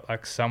almost felt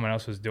like someone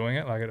else was doing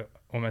it. Like, it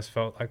almost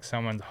felt like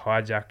someone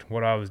hijacked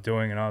what I was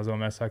doing, and I was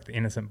almost like the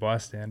innocent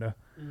bystander,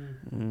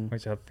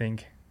 which I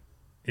think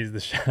is the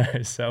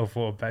shadow self,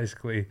 or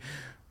basically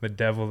the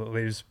devil that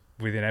lives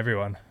within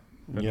everyone.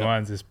 But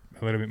mine's just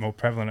a little bit more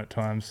prevalent at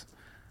times.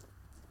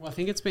 Well, I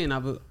think it's been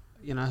I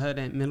heard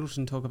Ant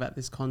Middleton talk about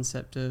this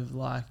concept of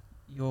like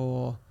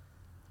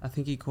I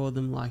think he called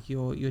them like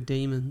your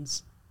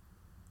demons,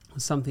 or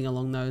something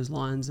along those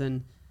lines,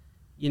 and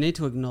you need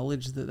to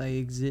acknowledge that they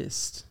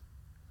exist.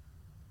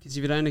 Because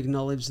if you don't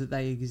acknowledge that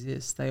they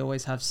exist, they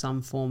always have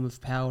some form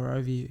of power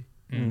over you.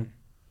 Mm.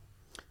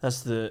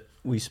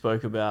 We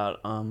spoke about,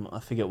 I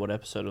forget what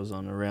episode it was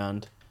on,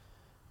 around,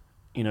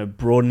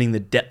 broadening the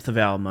depth of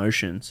our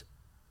emotions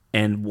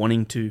and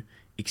wanting to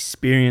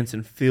experience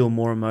and feel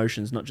more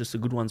emotions, not just the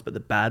good ones, but the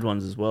bad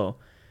ones as well.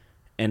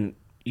 And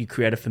you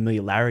create a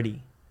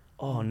familiarity.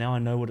 Oh, now I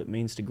know what it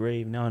means to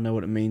grieve. Now I know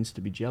what it means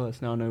to be jealous.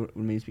 Now I know what it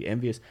means to be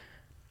envious.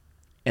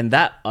 And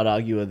that, I'd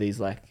argue, are these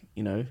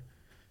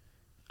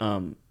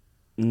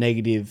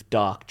negative,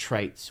 dark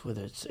traits,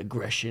 whether it's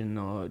aggression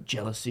or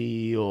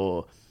jealousy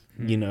or,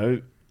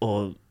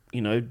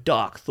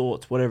 dark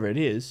thoughts, whatever it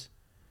is.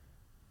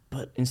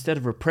 But instead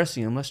of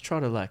repressing them, let's try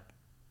to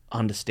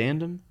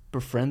understand them,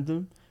 befriend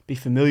them, be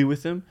familiar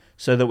with them,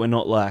 so that we're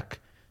not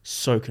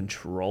so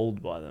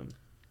controlled by them.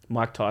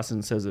 Mike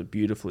Tyson says it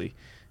beautifully.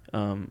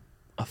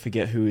 I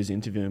forget who he's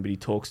interviewing, but he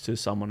talks to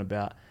someone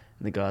about,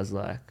 and the guy's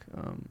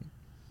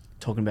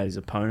talking about his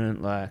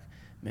opponent,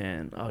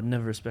 man, I would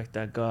never respect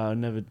that guy.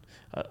 I'm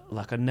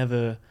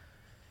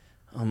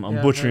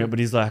butchering it, but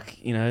he's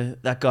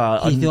that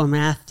guy. He's your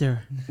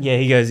master. Yeah,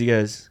 he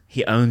goes,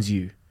 he owns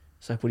you.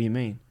 It's what do you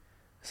mean?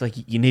 It's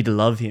you need to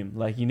love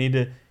him. You need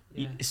to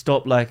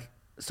stop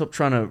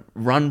trying to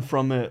run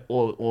from it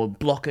or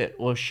block it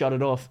or shut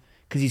it off,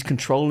 because he's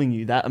controlling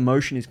you. That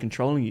emotion is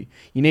controlling you.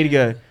 You need to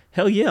go,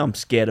 hell yeah, I'm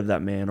scared of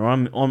that man, or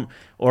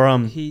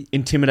I'm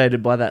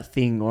intimidated by that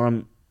thing, or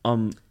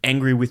I'm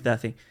angry with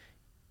that thing.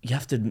 You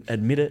have to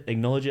admit it,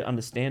 acknowledge it,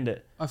 understand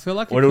it. I feel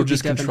like it it'll could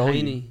just be Devin control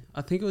Haney. you.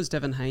 I think it was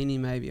Devin Haney,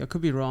 maybe. I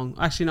could be wrong.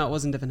 Actually, no, it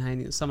wasn't Devin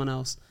Haney. It was someone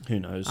else. Who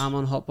knows?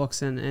 On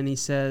Hotboxing, and he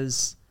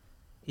says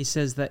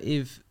that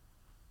if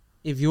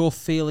your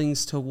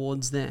feelings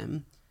towards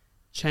them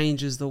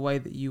changes the way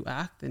that you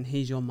act, then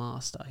he's your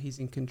master. He's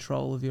in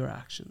control of your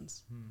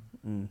actions.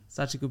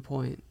 Such a good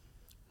point.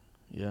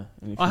 Yeah.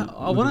 And if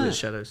I want to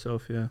shadow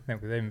self. Yeah. I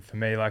think even for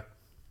me,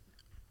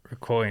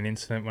 recalling an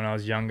incident when I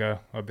was younger,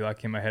 I'd be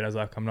in my head, I was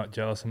I'm not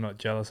jealous, I'm not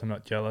jealous, I'm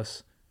not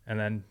jealous. And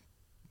then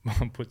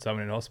put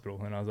someone in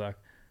hospital, and I was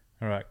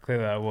all right,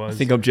 clearly I was. I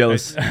think I'm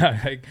jealous.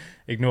 I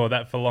ignored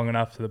that for long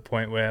enough to the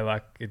point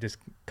where it just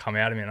come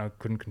out of me and I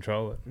couldn't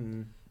control it.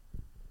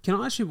 Can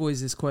I ask you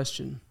boys this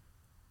question?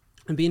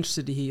 I'd be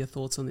interested to hear your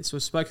thoughts on this.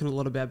 We've spoken a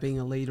lot about being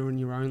a leader in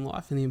your own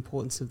life and the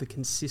importance of the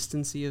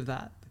consistency of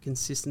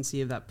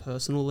that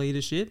personal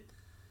leadership.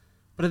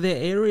 But are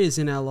there areas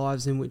in our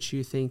lives in which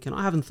you think, and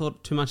I haven't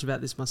thought too much about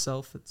this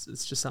myself,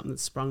 it's just something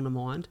that's sprung to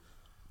mind.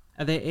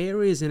 Are there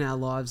areas in our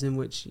lives in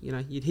which,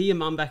 you'd hear your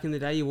mum back in the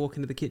day, you walk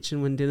into the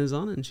kitchen when dinner's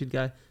on and she'd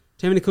go,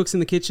 too many cooks in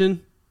the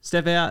kitchen,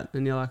 step out.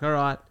 And you're all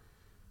right.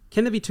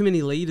 Can there be too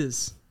many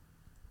leaders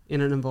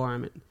in an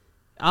environment?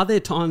 Are there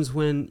times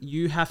when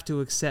you have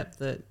to accept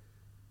that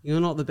you're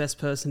not the best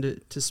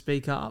person to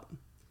speak up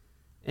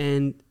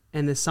and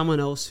there's someone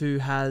else who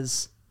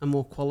has a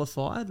more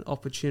qualified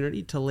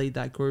opportunity to lead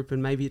that group,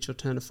 and maybe it's your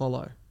turn to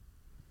follow?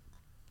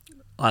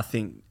 I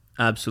think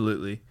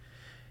absolutely.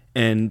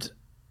 And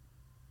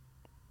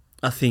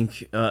I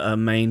think a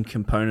main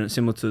component,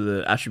 similar to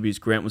the attributes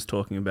Grant was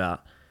talking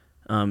about,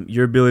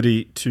 your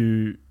ability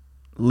to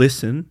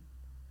listen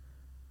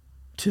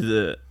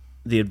to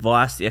the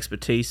advice, the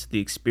expertise,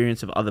 the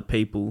experience of other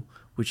people,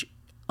 which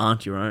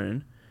aren't your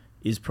own,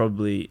 is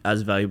probably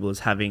as valuable as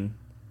having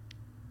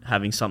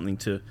something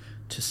to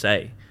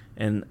say.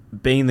 And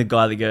being the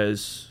guy that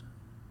goes,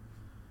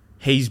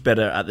 he's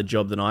better at the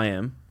job than I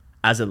am,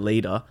 as a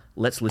leader,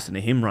 let's listen to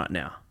him right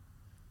now.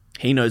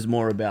 He knows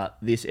more about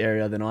this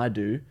area than I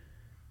do,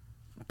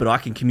 but I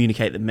can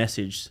communicate the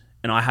message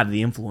and I have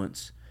the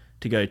influence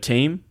to go,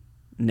 team,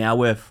 now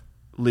we're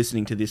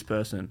listening to this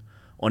person,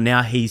 or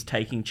now he's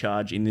taking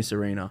charge in this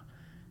arena.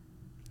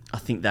 I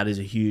think that is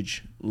a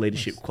huge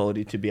leadership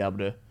quality to be able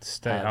to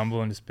stay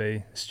humble and just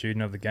be a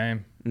student of the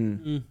game.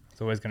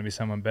 It's always going to be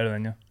someone better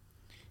than you.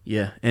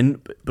 Yeah,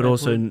 but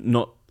also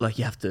not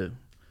you have to.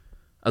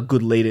 A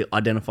good leader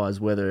identifies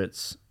whether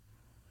it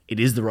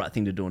is the right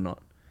thing to do or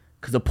not.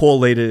 Because a poor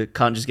leader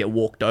can't just get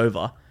walked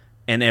over,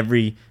 and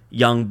every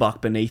young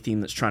buck beneath him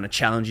that's trying to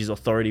challenge his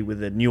authority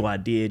with a new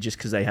idea just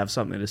because they have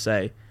something to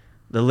say.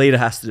 The leader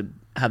has to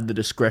have the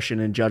discretion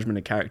and judgment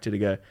of character to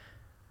go,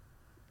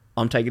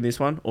 I'm taking this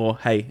one, or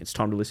hey, it's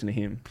time to listen to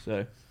him.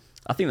 So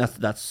I think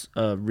that's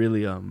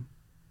really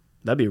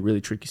that'd be a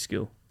really tricky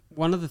skill.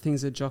 One of the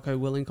things that Jocko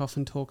Willink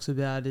often talks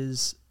about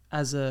is,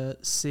 as a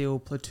SEAL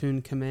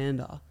platoon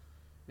commander,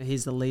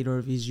 he's the leader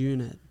of his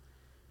unit.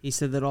 He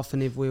said that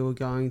often if we were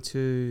going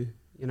to,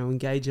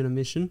 engage in a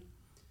mission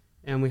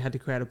and we had to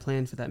create a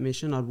plan for that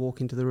mission, I'd walk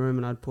into the room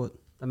and I'd put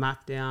the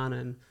map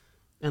down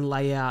and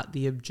lay out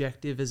the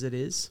objective as it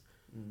is.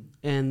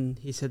 And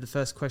he said the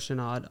first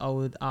question I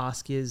would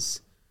ask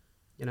is,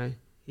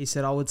 he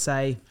said, I would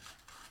say,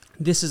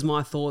 this is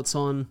my thoughts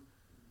on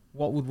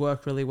what would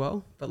work really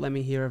well, but let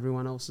me hear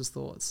everyone else's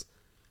thoughts.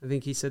 I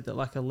think he said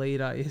that a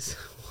leader is...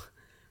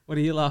 What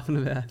are you laughing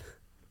about?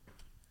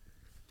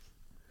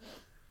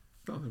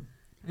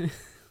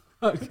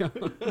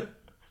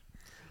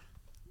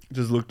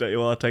 Just looked at you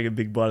while I take a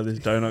big bite of this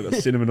donut.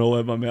 Got cinnamon all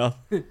over my mouth.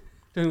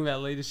 talking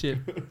about leadership.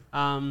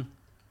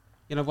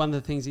 You know, one of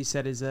the things he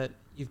said is that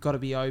you've got to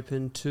be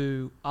open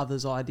to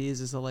others'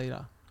 ideas as a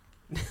leader.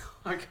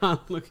 I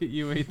can't look at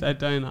you eat that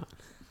donut.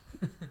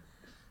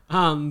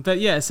 But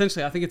yeah,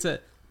 essentially, I think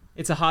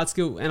it's a hard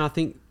skill, and I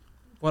think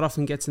what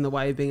often gets in the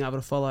way of being able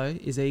to follow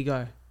is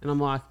ego. And I'm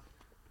like,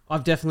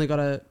 I've definitely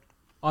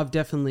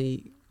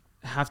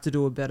have to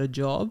do a better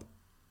job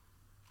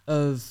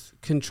of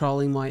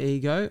controlling my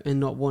ego and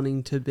not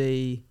wanting to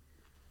be,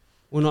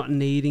 or not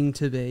needing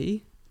to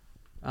be,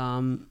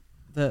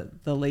 the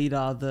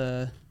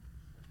leader,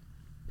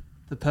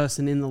 the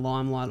person in the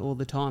limelight all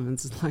the time. And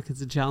it's like,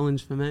 it's a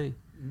challenge for me.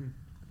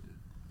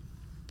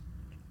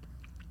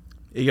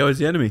 Ego is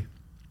the enemy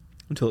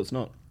until it's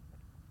not.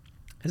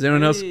 Has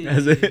anyone else?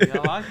 Has it? I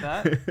like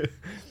that.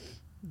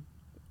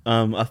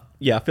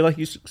 I feel like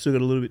you still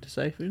got a little bit to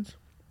say, Foons.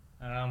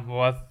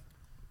 Well,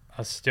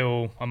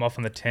 I'm off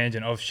on the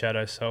tangent of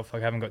shadow self.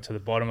 Like, I haven't got to the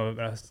bottom of it,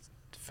 but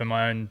for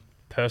my own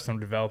personal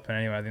development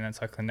anyway, I think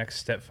that's like the next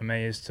step for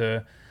me is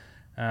to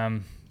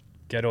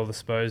get all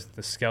the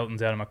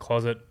skeletons out of my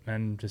closet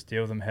and just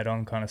deal with them head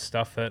on kind of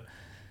stuff. That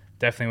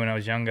definitely when I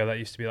was younger, that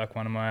used to be like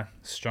one of my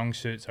strong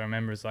suits. I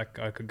remember it's like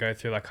I could go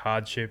through like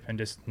hardship and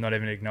just not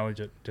even acknowledge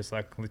it. Just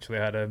like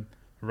literally had a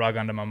rug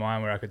under my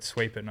mind where I could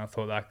sweep it, and I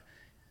thought like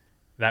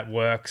that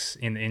works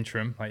in the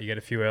interim. Like, you get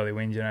a few early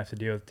wins, you don't have to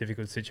deal with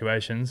difficult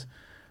situations,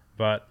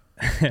 but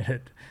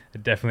it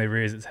definitely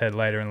rears its head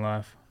later in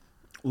life.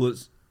 Well,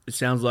 it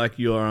sounds like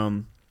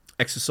you're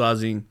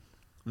exercising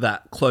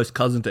that close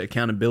cousin to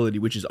accountability,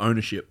 which is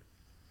ownership.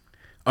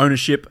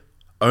 Ownership,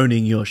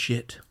 owning your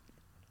shit.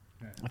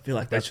 Yeah. I feel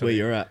like that's where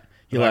you're at.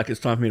 You're like,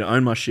 it's time for me to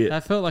own my shit.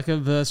 That felt like a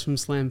verse from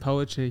slam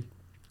poetry.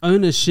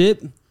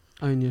 Ownership,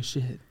 own your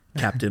shit.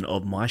 Captain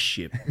of my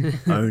ship.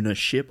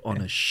 Ownership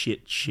on a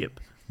shit ship.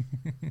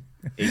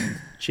 Eating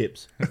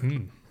chips.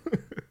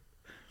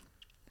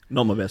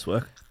 Not my best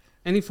work.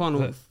 Any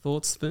final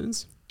thoughts,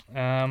 Spoons?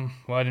 Well,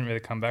 I didn't really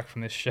come back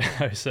from this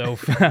shadow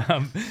self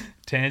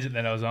tangent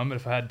that I was on, but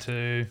if I had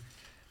to,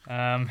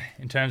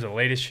 in terms of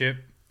leadership,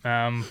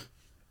 for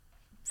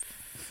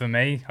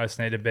me, I just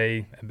need to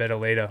be a better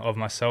leader of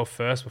myself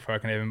first before I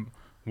can even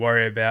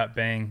worry about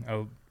being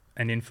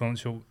an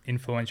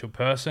influential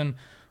person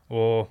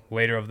or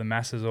leader of the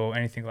masses or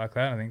anything like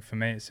that. I think for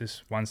me, it's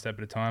just one step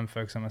at a time,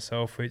 focus on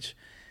myself, which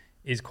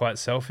is quite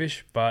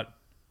selfish, but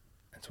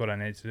it's what I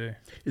need to do.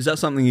 Is that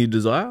something you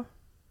desire?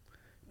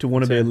 To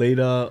want to be a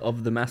leader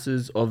of the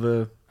masses, of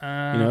a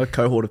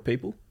cohort of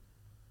people?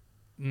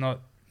 Not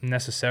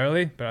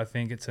necessarily, but I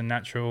think it's a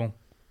natural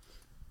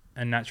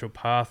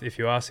path. If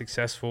you are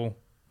successful,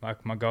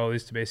 like my goal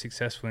is to be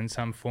successful in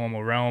some form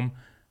or realm,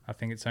 I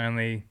think it's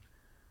only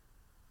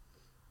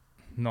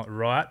not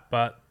right,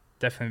 but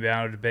definitely be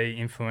able to be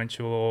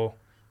influential, or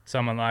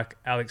someone like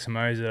Alex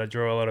Hormozi that I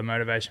draw a lot of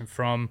motivation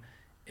from.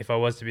 If I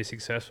was to be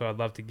successful, I'd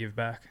love to give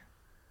back.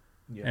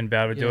 Yeah. And be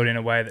able to do it in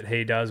a way that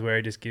he does, where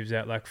he just gives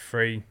out like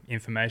free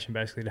information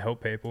basically to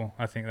help people.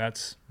 I think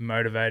that's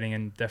motivating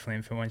and definitely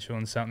influential,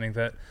 and something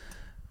that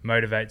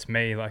motivates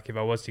me. Like, if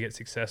I was to get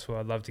successful,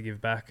 I'd love to give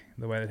back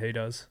the way that he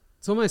does.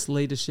 It's almost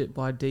leadership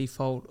by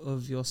default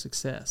of your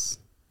success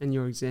and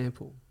your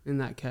example in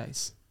that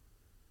case.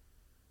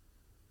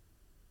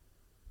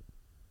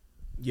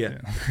 Yeah.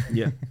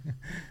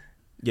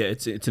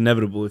 It's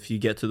inevitable. If you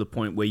get to the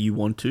point where you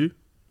want to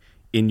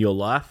in your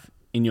life,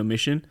 in your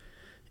mission,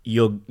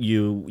 you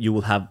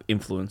will have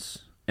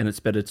influence, and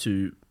it's better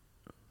to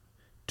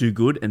do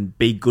good and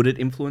be good at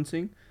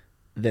influencing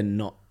than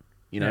not.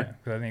 You know,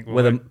 I think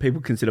whether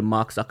people consider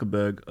Mark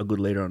Zuckerberg a good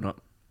leader or not,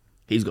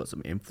 he's got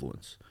some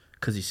influence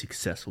because he's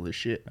successful as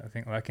shit. I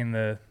think like in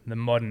the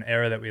modern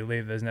era that we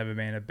live, there's never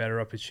been a better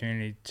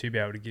opportunity to be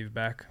able to give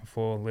back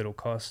for little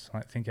cost.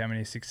 Like, think how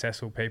many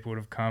successful people would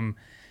have come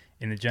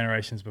in the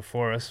generations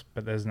before us,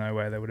 but there's no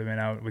way they would have been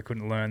able. We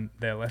couldn't learn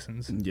their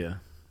lessons. Yeah,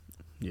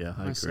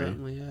 I agree.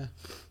 Certainly, yeah.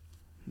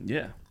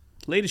 Yeah,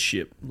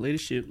 leadership.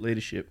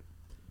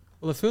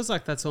 Well, it feels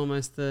like that's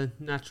almost the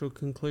natural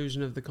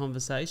conclusion of the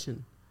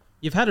conversation.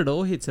 You've had it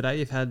all here today.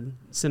 You've had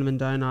Cinnamon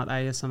Donut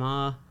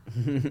ASMR.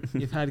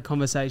 You've had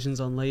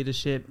conversations on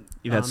leadership.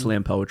 You've had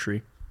slam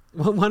poetry.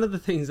 One of the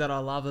things that I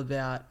love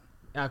about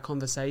our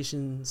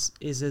conversations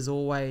is there's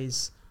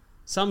always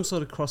some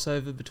sort of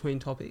crossover between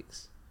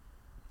topics.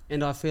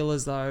 And I feel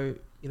as though,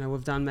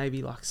 we've done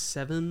maybe like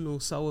 7 or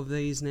so of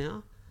these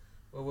now,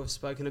 where we've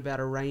spoken about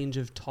a range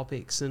of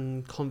topics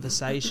and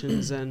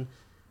conversations, and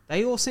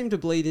they all seem to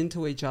bleed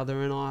into each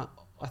other. And I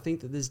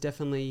think that there's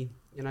definitely,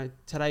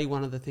 today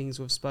one of the things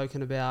we've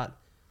spoken about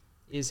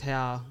is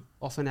how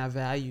often our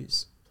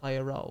values play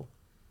a role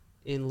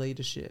in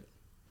leadership.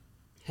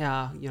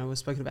 How, we've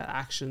spoken about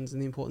actions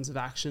and the importance of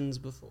actions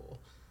before,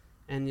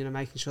 and,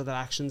 making sure that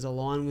actions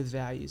align with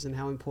values and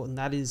how important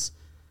that is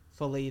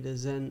for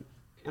leaders. And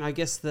I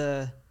guess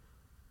the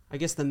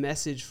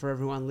message for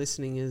everyone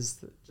listening is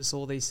that just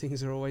all these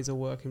things are always a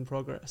work in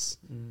progress.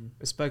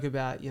 We spoke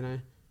about,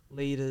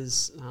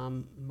 leaders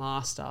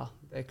master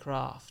their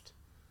craft.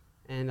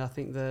 And I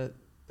think the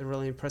the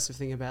really impressive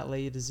thing about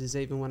leaders is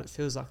even when it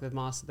feels like they've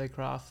mastered their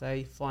craft,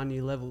 they find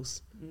new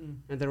levels,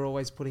 and they're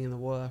always putting in the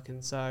work.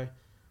 And so I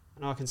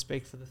know I can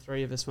speak for the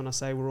three of us when I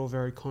say we're all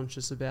very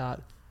conscious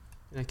about,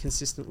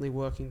 consistently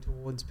working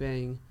towards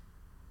being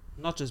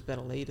not just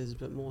better leaders,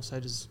 but more so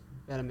just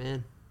better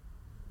men.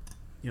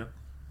 Yep.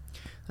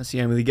 That's the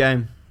aim of the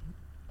game.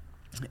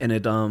 And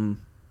it don't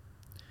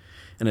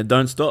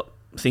stop.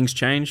 Things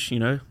change,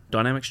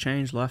 dynamics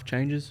change, life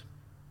changes.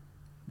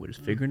 We're just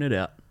figuring it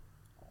out.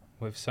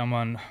 Well, if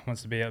someone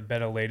wants to be a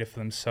better leader for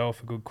themselves,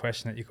 a good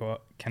question that you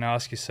can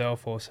ask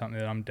yourself, or something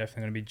that I'm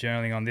definitely going to be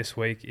journaling on this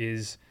week,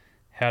 is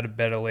how to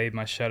better lead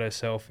my shadow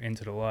self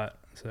into the light.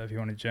 So if you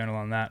want to journal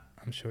on that,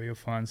 I'm sure you'll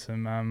find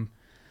some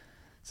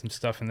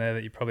stuff in there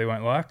that you probably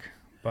won't like.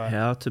 But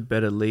how to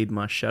better lead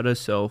my shadow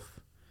self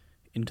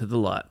into the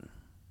light.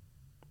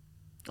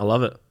 I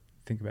love it.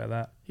 Think about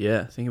that.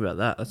 Yeah, think about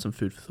that. That's some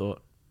food for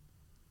thought.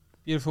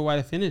 Beautiful way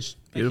to finish.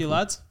 Thank you,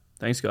 lads.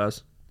 Thanks,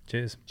 guys.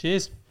 Cheers.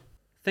 Cheers.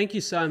 Thank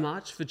you so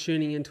much for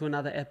tuning into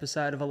another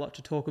episode of A Lot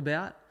to Talk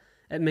About.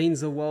 It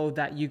means the world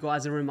that you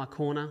guys are in my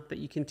corner, that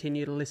you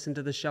continue to listen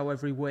to the show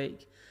every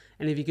week.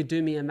 And if you could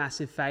do me a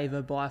massive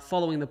favour by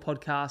following the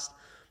podcast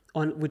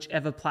on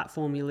whichever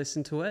platform you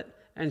listen to it,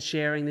 and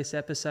sharing this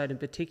episode in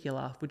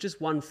particular with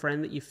just one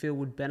friend that you feel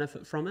would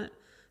benefit from it,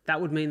 that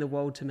would mean the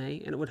world to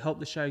me, and it would help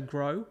the show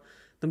grow.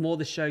 The more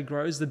the show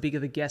grows, the bigger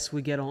the guests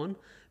we get on,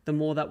 the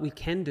more that we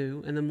can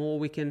do, and the more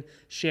we can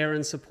share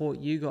and support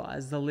you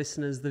guys, the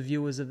listeners, the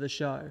viewers of the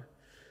show.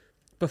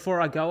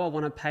 Before I go, I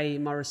want to pay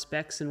my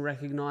respects and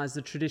recognise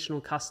the traditional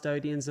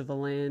custodians of the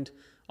land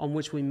on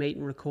which we meet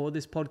and record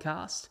this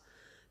podcast.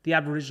 The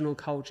Aboriginal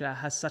culture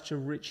has such a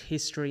rich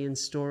history in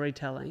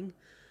storytelling,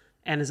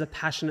 and as a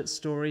passionate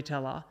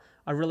storyteller,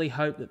 I really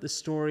hope that the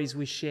stories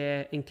we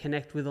share and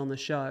connect with on the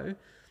show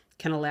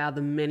can allow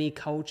the many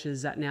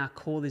cultures that now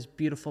call this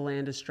beautiful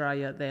land,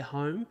 Australia, their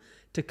home,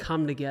 to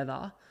come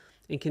together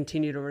and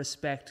continue to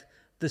respect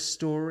the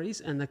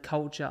stories and the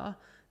culture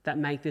that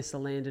make this the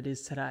land it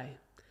is today.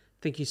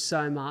 Thank you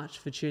so much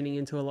for tuning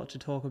into A Lot to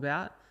Talk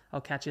About. I'll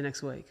catch you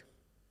next week.